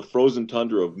the frozen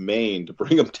tundra of Maine to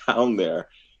bring him down there,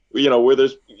 you know, where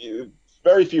there's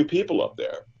very few people up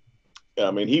there.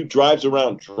 I mean, he drives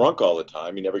around drunk all the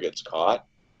time. He never gets caught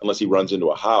unless he runs into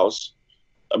a house.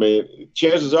 I mean,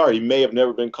 chances are he may have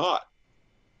never been caught.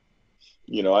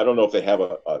 You know, I don't know if they have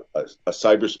a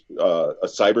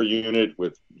cyber unit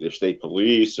with their state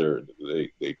police, or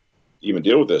they even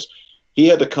deal with this. He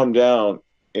had to come down,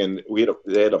 and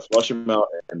they had to flush him out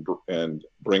and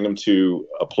bring him to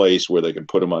a place where they could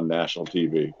put him on national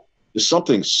TV. There's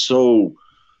something so,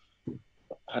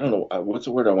 I don't know, what's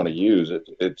the word I want to use?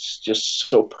 It's just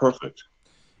so perfect.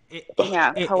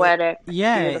 Poetic.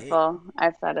 Beautiful.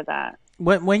 I've thought of that.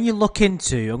 When you look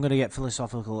into, I'm going to get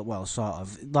philosophical, well, sort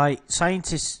of, like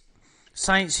science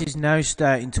is now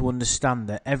starting to understand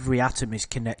that every atom is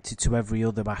connected to every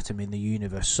other atom in the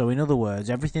universe. So in other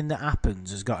words, everything that happens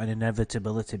has got an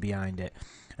inevitability behind it.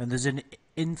 And there's an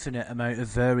infinite amount of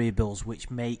variables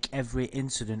which make every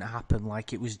incident happen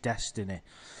like it was destiny.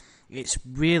 It's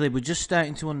really, we're just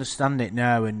starting to understand it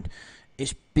now, and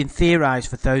it's been theorized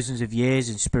for thousands of years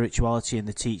in spirituality and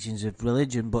the teachings of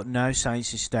religion, but now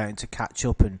science is starting to catch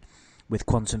up, and with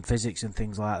quantum physics and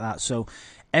things like that. So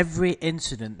every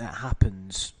incident that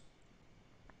happens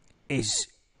is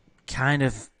kind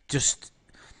of just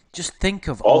think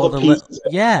of all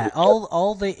the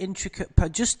all the intricate.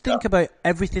 Just think about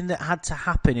everything that had to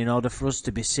happen in order for us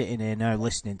to be sitting here now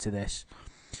listening to this.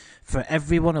 For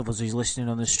every one of us who's listening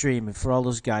on the stream, and for all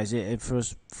those guys, for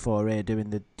us four here doing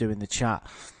the chat,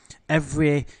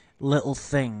 every little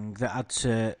thing that had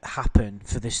to happen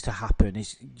for this to happen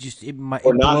is just it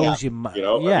blows your mind. You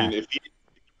know, yeah. I mean,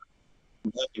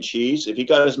 if he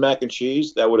got his mac and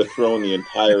cheese, that would have thrown the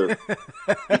entire.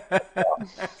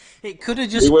 It could have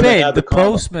just been the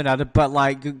postman had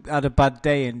a bad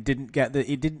day and didn't get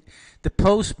the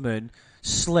postman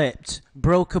slipped,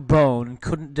 broke a bone, and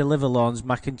couldn't deliver Lorne's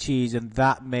mac and cheese, and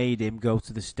that made him go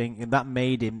to the stink, and that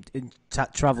made him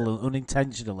travel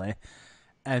unintentionally,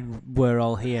 and we're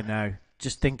all here now.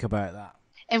 Just think about that.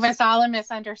 It was all a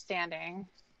misunderstanding.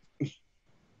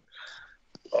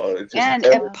 And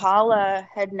if Paula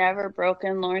had never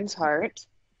broken Lorne's heart,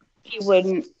 he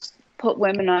wouldn't put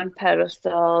women on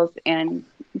pedestals and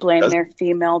blame their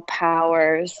female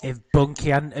powers. If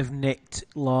Bunky hadn't have nicked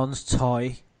Lorne's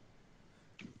toy.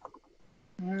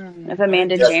 If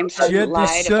Amanda James had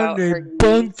lied about her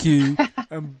Bunky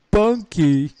and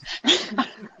Bunky. But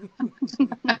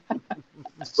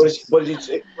it's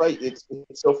right. It's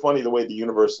so funny the way the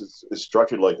universe is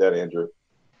structured like that, Andrew.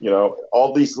 You know,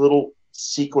 all these little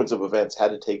sequence of events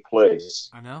had to take place.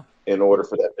 I know. In order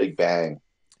for that big bang.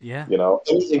 Yeah. You know,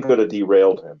 anything could have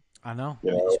derailed him. I know.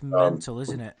 You know? It's mental,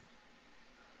 isn't it?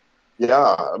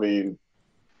 Yeah, I mean,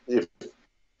 if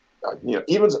you know,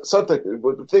 even something.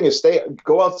 The thing is,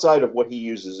 go outside of what he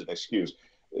uses as an excuse.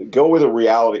 go with a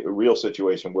real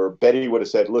situation where Betty would have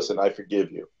said, "Listen, I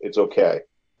forgive you. It's okay.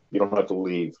 You don't have to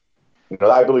leave."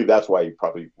 I believe that's why he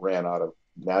probably ran out of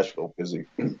Nashville, because the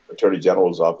Attorney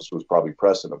General's office was probably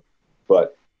pressing him.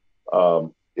 But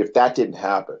if that didn't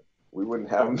happen, we wouldn't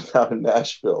have him down in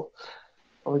Nashville.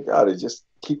 Oh my God, it just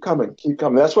keep coming, keep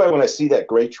coming. That's why when I see that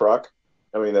gray truck,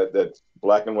 that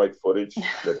black and white footage,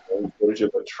 that footage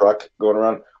of a truck going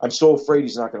around, I'm so afraid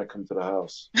he's not going to come to the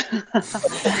house.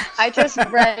 I just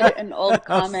read an old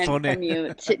comment from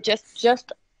you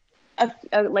just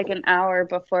like an hour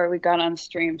before we got on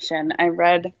stream, Shin. I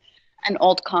read an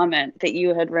old comment that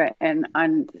you had written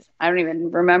on, I don't even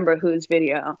remember whose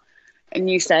video. And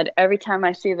you said, every time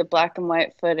I see the black and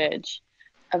white footage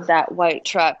of that white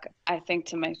truck, I think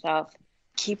to myself,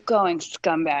 keep going,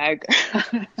 scumbag.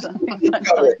 Something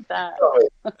like that.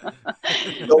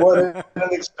 Don't let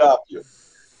anything stop you.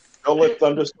 Don't let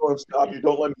thunderstorms stop you.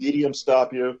 Don't let medium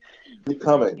stop you. Keep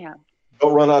coming. Yeah.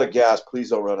 Don't run out of gas. Please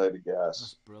don't run out of gas.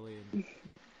 That's brilliant.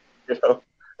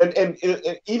 And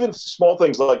even small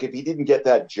things like if he didn't get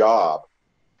that job,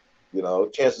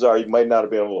 chances are he might not have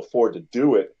been able to afford to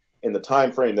do it in the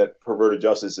time frame that Perverted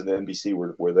Justice and the NBC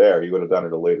were there. He would have done it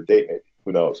at a later date, maybe.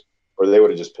 Who knows? Or they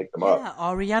would have just picked him up. Yeah,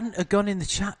 or he hadn't have gone in the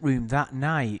chat room that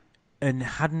night and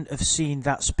hadn't have seen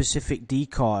that specific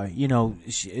decoy,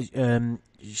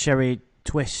 Sherry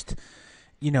Twist.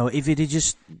 If he'd have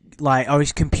just, or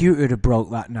his computer had broke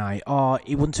that night, or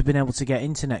he wouldn't have been able to get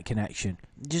internet connection.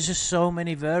 There's just so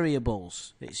many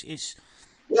variables. It's he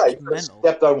could have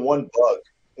stepped on one bug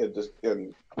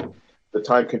and the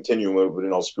time continuum would have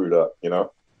been all screwed up,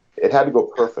 It had to go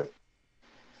perfect.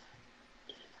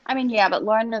 I mean, yeah, but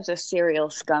Lorne is a serial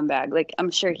scumbag. Like, I'm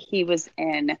sure he was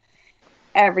in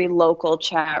every local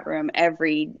chat room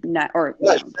every night, or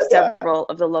several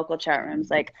of the local chat rooms.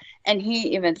 Like, and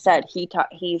he even said he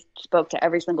spoke to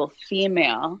every single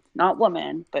female, not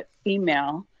woman, but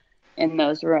female in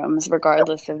those rooms,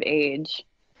 regardless of age.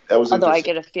 Although I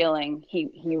get a feeling he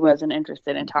wasn't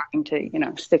interested in talking to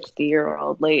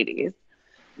 60-year-old ladies.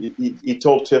 He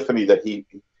told Tiffany that he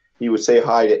would say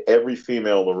hi to every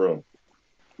female in the room.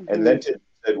 And then Tiffany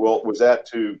said, well, was that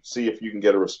to see if you can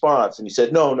get a response? And he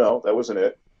said, no, that wasn't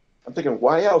it. I'm thinking,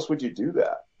 why else would you do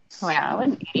that? Wow, what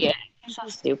an idiot. You're so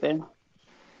stupid.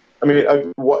 I mean,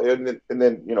 and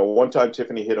then, one time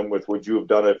Tiffany hit him with, would you have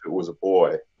done it if it was a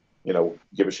boy?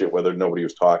 Give a shit whether nobody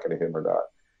was talking to him or not.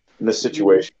 In this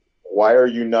situation, why are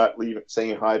you not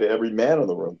saying hi to every man in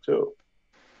the room, too?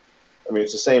 I mean,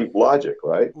 it's the same logic,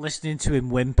 right? Listening to him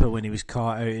whimper when he was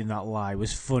caught out in that lie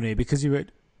was funny because he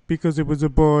went, because it was a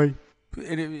boy.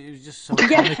 And it was just so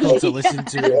comical to listen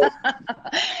to.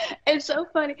 It's so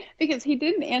funny because he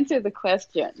didn't answer the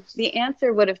question. The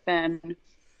answer would have been,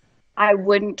 I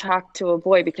wouldn't talk to a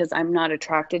boy because I'm not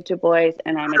attracted to boys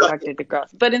and I'm attracted to girls.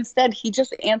 But instead, he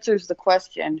just answers the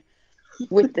question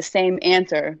with the same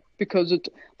answer.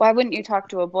 Why wouldn't you talk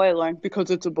to a boy, Lorne? Because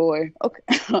it's a boy. Okay.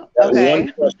 Okay.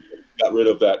 One question got rid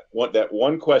of that. That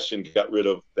one question got rid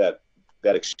of that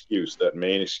excuse, that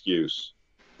main excuse.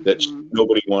 That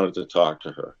nobody wanted to talk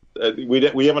to her.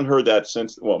 We haven't heard that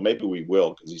since. Well, maybe we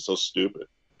will because he's so stupid.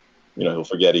 He'll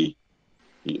forget he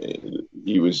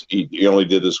only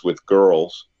did this with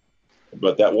girls.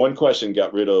 But that one question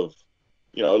got rid of.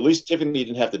 At least Tiffany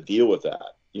didn't have to deal with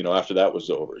that. After that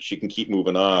was over, she can keep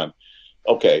moving on.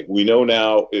 Okay, we know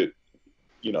now.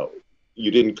 You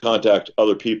didn't contact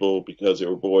other people because they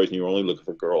were boys and you were only looking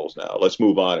for girls. Now let's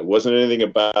move on. It wasn't anything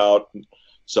about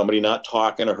somebody not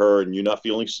talking to her and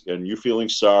you feeling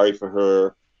sorry for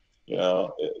her.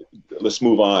 Let's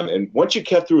move on. And once you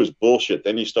cut through his bullshit,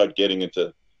 then you start getting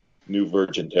into new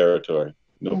virgin territory.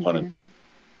 No pun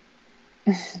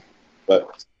intended.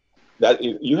 But that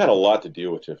you had a lot to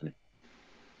deal with, Tiffany.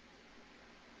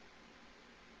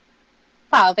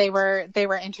 Well, they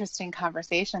were interesting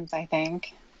conversations, I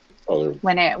think.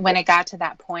 When it got to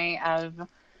that point of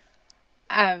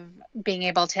being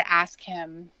able to ask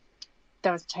him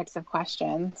those types of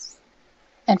questions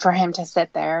and for him to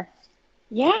sit there.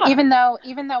 Yeah. Even though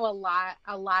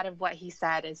a lot of what he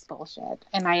said is bullshit,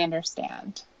 and I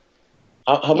understand.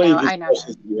 How many of these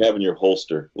questions do you have in your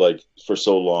holster, for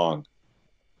so long?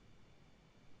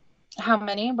 How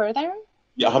many were there?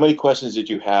 Yeah, how many questions did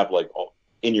you have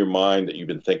in your mind that you've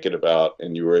been thinking about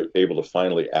and you were able to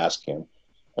finally ask him?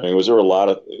 I mean, was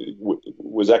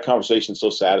that conversation so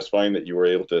satisfying that you were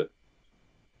able to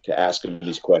ask him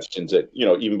these questions that,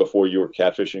 even before you were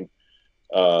catfishing?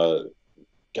 God,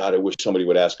 I wish somebody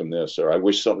would ask him this, or I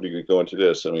wish somebody could go into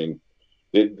this. I mean,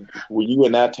 were you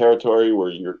in that territory where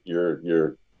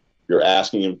you're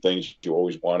asking him things you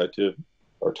always wanted to,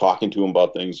 or talking to him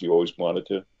about things you always wanted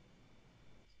to?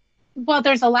 Well,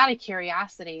 there's a lot of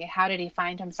curiosity. How did he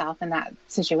find himself in that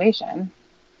situation?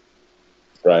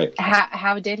 Right.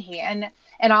 How did he? And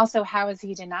also, how is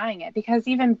he denying it? Because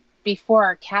even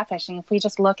before catfishing, if we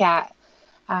just look at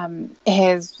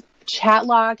his chat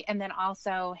log and then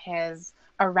also his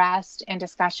arrest and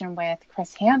discussion with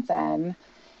Chris Hansen,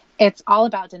 it's all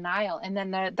about denial. And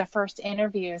then the first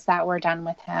interviews that were done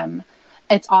with him,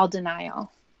 it's all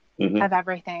denial of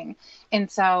everything.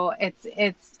 And so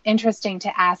it's interesting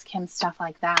to ask him stuff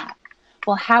like that.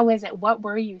 Well, how is it? What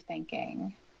were you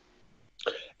thinking?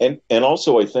 And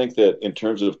also, I think that in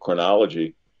terms of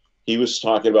chronology, he was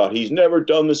talking about he's never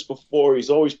done this before. He's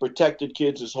always protected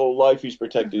kids his whole life. He's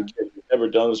protected kids. He's never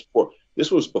done this before. This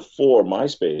was before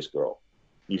MySpace, girl.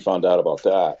 You found out about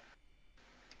that.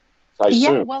 I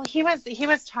assume. Yeah, well, he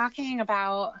was talking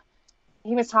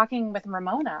with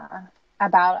Ramona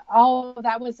about,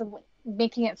 that was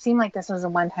making it seem like this was a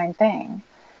one-time thing.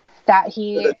 That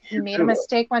he made a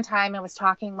mistake one time and was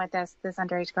talking with this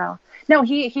underage girl. No,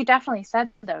 he definitely said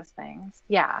those things.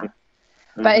 Yeah.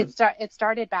 But it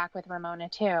started back with Ramona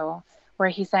too, where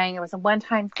he's saying it was a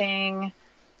one-time thing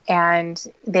and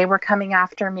they were coming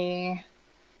after me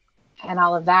and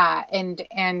all of that. And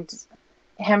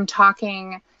him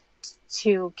talking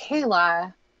to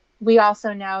Kayla, we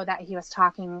also know that he was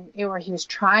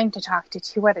trying to talk to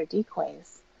two other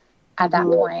decoys at that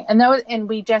point. And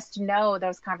we just know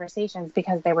those conversations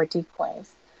because they were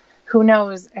decoys. Who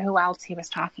knows who else he was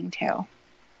talking to?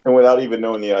 And without even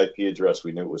knowing the IP address,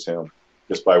 we knew it was him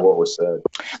just by what was said.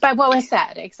 By what was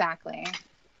said, exactly.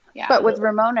 Yeah. But with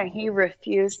Ramona, he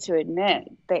refused to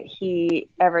admit that he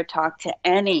ever talked to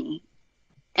anyone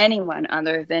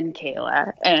other than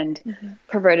Kayla, and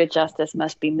Perverted Justice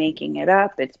must be making it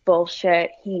up. It's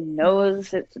bullshit. He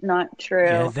knows it's not true.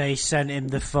 Yeah, they sent him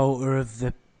the photo of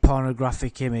the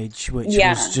pornographic image, which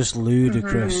was just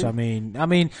ludicrous. I mean,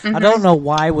 I don't know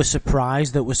why we're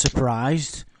surprised that we're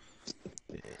surprised.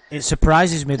 It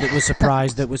surprises me that we're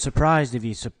surprised that we're surprised, if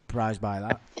you're surprised by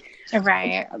that.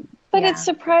 Right. But it's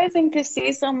surprising to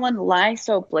see someone lie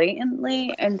so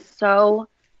blatantly and so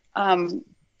and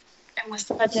with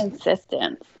such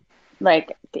insistence.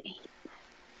 Like,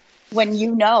 when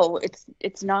you know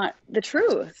it's not the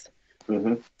truth.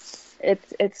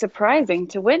 It's surprising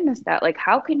to witness that. Like,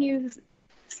 how can you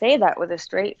say that with a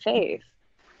straight face?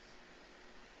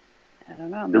 I don't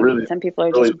know. Maybe some people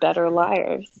are just better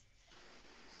liars.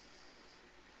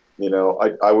 You know,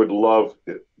 I would love,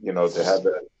 to have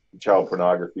that child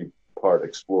pornography part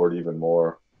explored even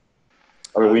more.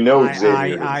 I mean, we know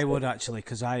Xavier. I would actually,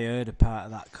 because I heard a part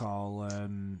of that call.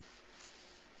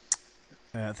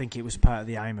 I think it was part of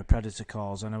the I'm a Predator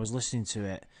calls, and I was listening to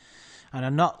it. And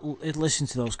I've not listened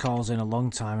to those calls in a long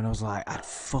time, and I was like, I'd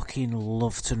fucking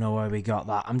love to know where we got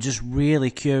that. I'm just really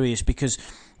curious, because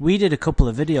we did a couple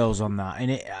of videos on that,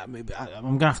 and I'm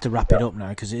going to have to wrap it up now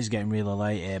because it is getting really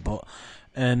late here, but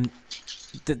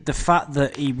the fact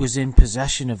that he was in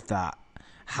possession of that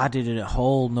added a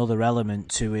whole nother element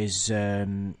to his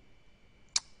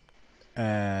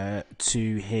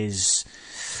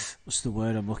what's the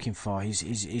word I'm looking for?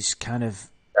 His kind of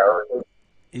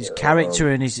his character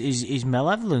and his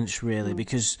malevolence, really,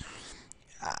 because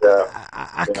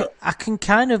I can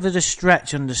kind of at a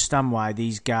stretch understand why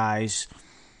these guys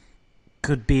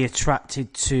could be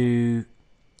attracted to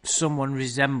someone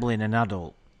resembling an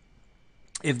adult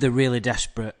if they're really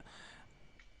desperate.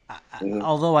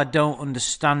 Although I don't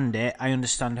understand it, I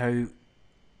understand how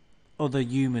other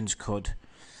humans could.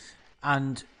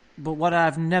 But what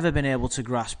I've never been able to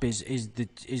grasp is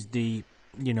the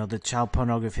the child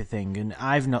pornography thing, and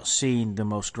I've not seen the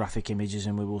most graphic images,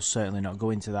 and we will certainly not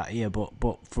go into that here. But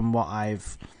from what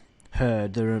I've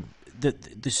heard, there are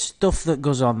the stuff that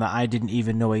goes on that I didn't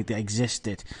even know it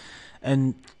existed,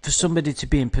 and for somebody to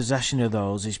be in possession of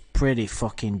those is pretty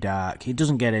fucking dark. It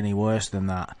doesn't get any worse than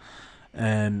that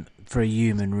for a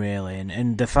human, really.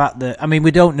 And the fact that, I mean,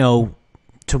 we don't know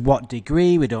to what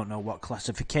degree, we don't know what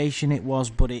classification it was,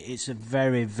 but it's a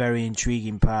very, very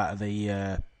intriguing part of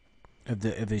the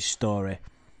of his story.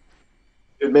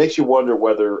 It makes you wonder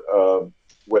whether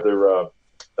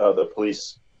the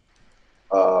police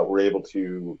were able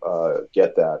to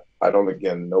get that. I don't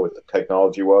again know what the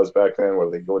technology was back then,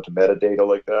 whether they go into metadata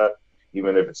like that,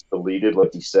 even if it's deleted,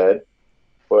 like he said.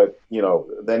 But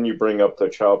then you bring up the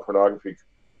child pornography,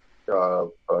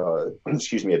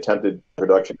 attempted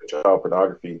production of child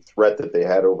pornography threat that they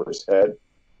had over his head.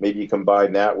 Maybe you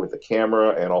combine that with the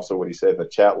camera and also what he said in the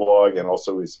chat log, and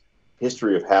also his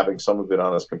history of having some of it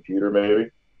on his computer. Maybe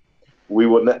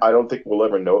I don't think we'll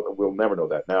ever know. We'll never know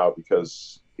that now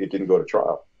because it didn't go to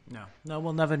trial. No,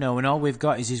 we'll never know. And all we've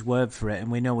got is his word for it, and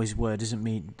we know his word doesn't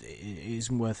mean it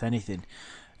isn't worth anything.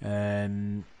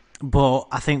 But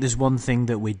I think there's one thing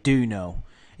that we do know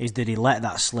is that he let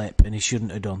that slip, and he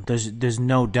shouldn't have done. There's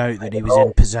no doubt that he was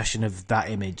in possession of that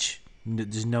image.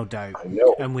 There's no doubt.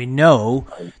 And we know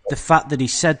the fact that he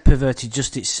said perverted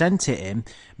justice sent it him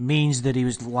means that he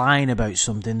was lying about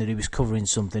something, that he was covering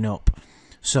something up.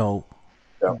 So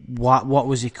what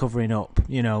was he covering up?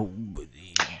 He's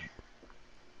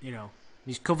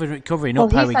covering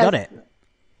up how he got it.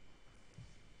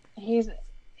 He's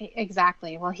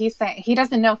exactly. Well, he said he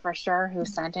doesn't know for sure who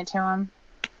sent it to him,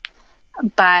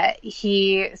 but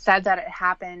he said that it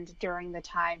happened during the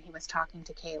time he was talking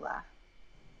to Kayla.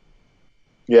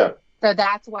 Yeah. So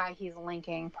that's why he's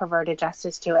linking perverted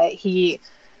justice to it. He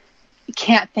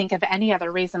can't think of any other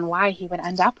reason why he would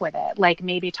end up with it, like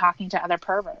maybe talking to other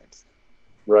perverts.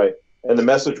 Right. And the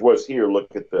message was, here,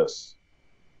 look at this.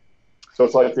 So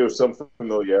it's like there was some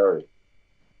familiarity.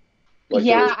 Like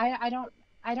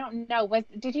I don't know.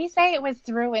 Did he say it was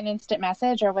through an instant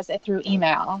message or was it through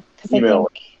email? Because email.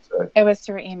 I think it was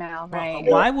through email, right?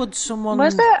 Why would someone?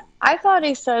 Was it? I thought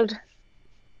he said.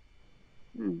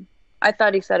 I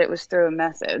thought he said it was through a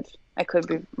message. I could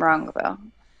be wrong though.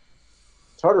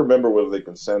 It's hard to remember whether they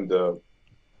can send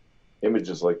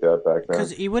images like that back then.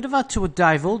 Because he would have had to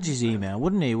divulge his email,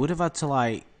 wouldn't he? He would have had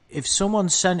to if someone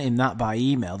sent him that by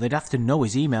email, they'd have to know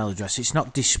his email address. It's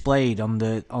not displayed on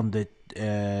the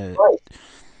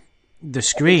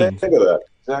screen. Think of that.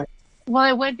 Exactly.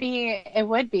 Well, it would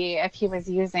be if he was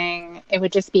using. It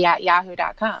would just be at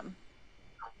yahoo.com.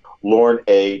 Lorne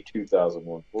A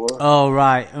 2001. Oh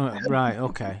right,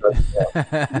 okay.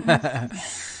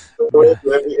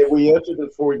 If we answer this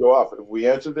before we go off, if we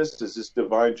answer this, is this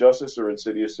divine justice or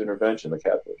insidious intervention? The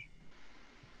catfish.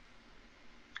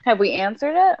 Have we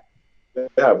answered it?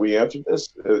 Yeah, we answered this.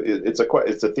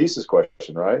 It's a thesis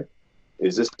question, right?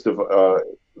 Is this the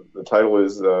title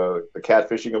is the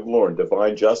catfishing of Lorne,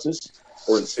 divine justice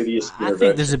or insidious intervention? I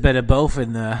think there's a bit of both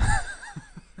in there.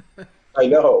 I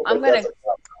know.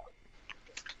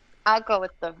 I'll go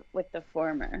with the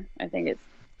former. I think it's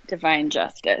divine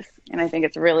justice, and I think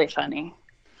it's really funny.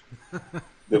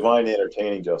 Divine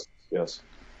entertaining justice. Yes.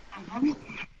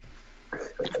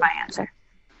 That's my answer.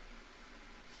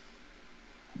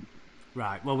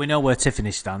 Right. Well, we know where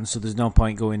Tiffany stands, so there's no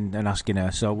point going and asking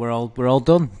her. So we're all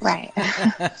done. Right.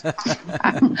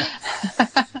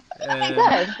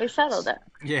 Good. We settled it.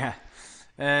 Yeah.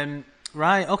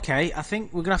 Right. Okay. I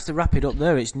think we're gonna have to wrap it up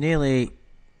there. It's nearly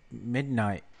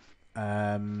midnight.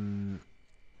 Can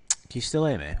you still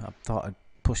hear me? I thought I'd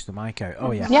pushed the mic out.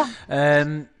 Oh yeah. Yeah.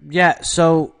 Yeah.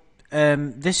 So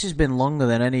this has been longer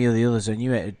than any of the others. I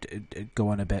knew it'd go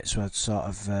on a bit, so I'd sort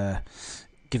of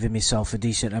giving myself a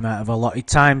decent amount of allotted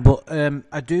time. But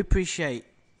I do appreciate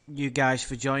you guys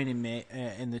for joining me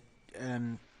in the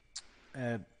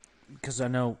because I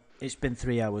know it's been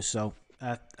 3 hours, so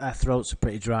our throats are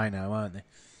pretty dry now, aren't they?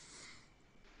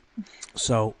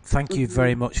 So thank you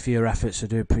very much for your efforts. I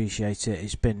do appreciate it.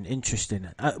 It's been interesting.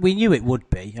 We knew it would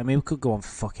be. I mean, we could go on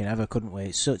for fucking ever, couldn't we?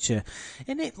 It's such a...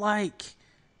 Isn't it like...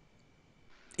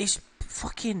 It's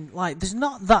fucking... Like, there's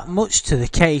not that much to the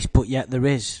case, but yet there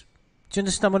is. Do you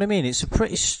understand what I mean? It's a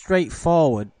pretty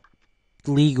straightforward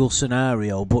legal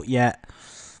scenario, but yet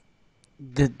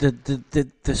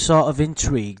the sort of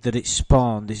intrigue that it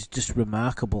spawned is just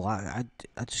remarkable. I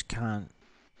just can't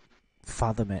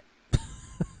fathom it.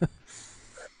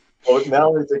 Well,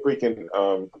 now I think we can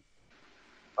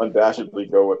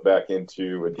unabashedly go back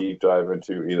into a deep dive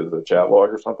into either the chat log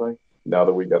or something. Now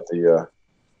that we got the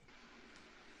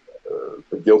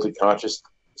guilty conscious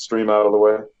stream out of the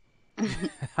way.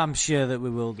 I'm sure that we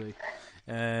will do.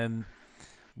 Yeah,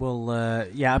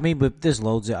 I mean, there's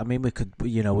loads of... I mean, we could,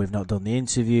 we've not done the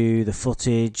interview, the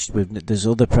footage, there's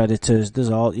other predators,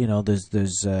 there's all,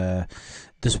 there's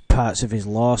parts of his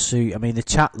lawsuit. I mean, the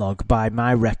chat log, by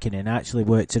my reckoning, actually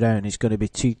worked it out, and it's going to be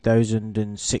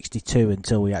 2062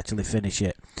 until we actually finish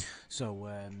it. So,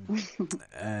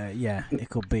 yeah, it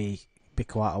could be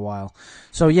quite a while.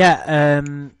 So, yeah,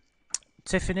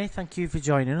 Tiffany, thank you for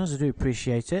joining us. I do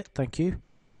appreciate it. Thank you.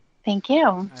 Thank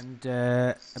you. And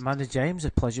Amanda James, a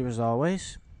pleasure as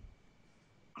always.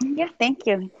 Yeah, thank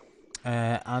you.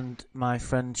 And my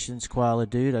friend Shin's Koala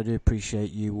dude, I do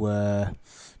appreciate you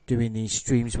doing these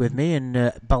streams with me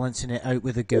and balancing it out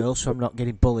with a girl so I'm not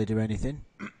getting bullied or anything.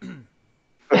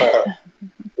 It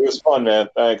was fun, man.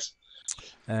 Thanks.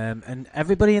 And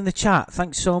everybody in the chat,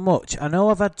 thanks so much. I know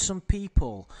I've had some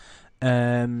people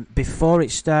before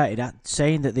it started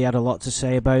saying that they had a lot to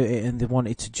say about it and they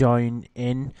wanted to join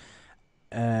in.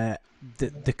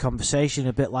 the conversation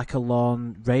a bit like a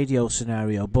Lorne radio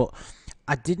scenario, but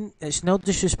I didn't. It's no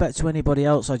disrespect to anybody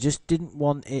else. I just didn't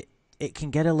want it. It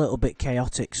can get a little bit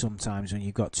chaotic sometimes when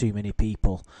you've got too many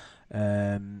people.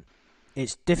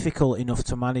 It's difficult enough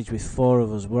to manage with 4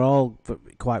 of us. We're all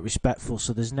quite respectful,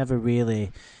 so there's never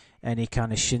really any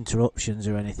kind of interruptions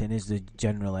or anything, is there,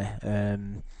 generally?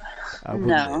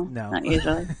 No, not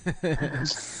usually.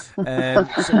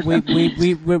 So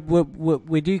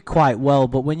we do quite well,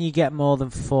 but when you get more than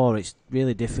 4, it's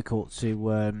really difficult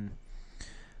to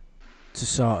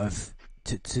sort of...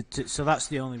 so that's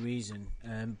the only reason.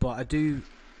 But I do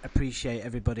appreciate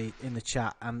everybody in the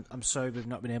chat. I'm sorry we've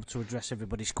not been able to address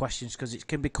everybody's questions, because it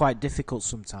can be quite difficult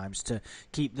sometimes to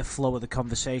keep the flow of the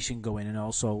conversation going and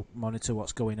also monitor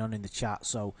what's going on in the chat.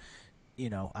 So,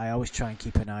 I always try and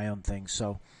keep an eye on things.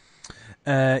 So,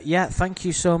 thank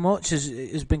you so much.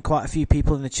 There's been quite a few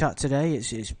people in the chat today.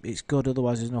 It's good,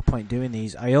 otherwise there's no point doing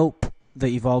these. I hope that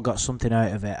you've all got something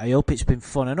out of it. I hope it's been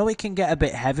fun. I know it can get a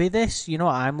bit heavy, this. You know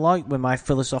what I'm like with my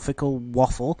philosophical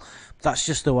waffle. That's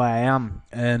just the way I am.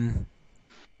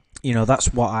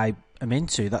 That's what I am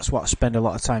into. That's what I spend a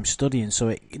lot of time studying. So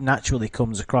it naturally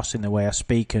comes across in the way I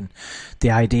speak and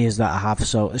the ideas that I have.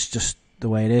 So it's just the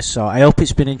way it is. So I hope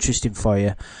it's been interesting for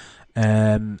you.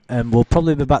 And we'll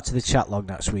probably be back to the chat log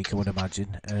next week, I would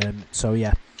imagine.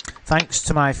 Thanks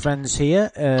to my friends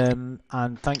here, and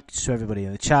thanks to everybody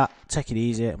in the chat. Take it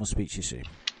easy, and we'll speak to you soon.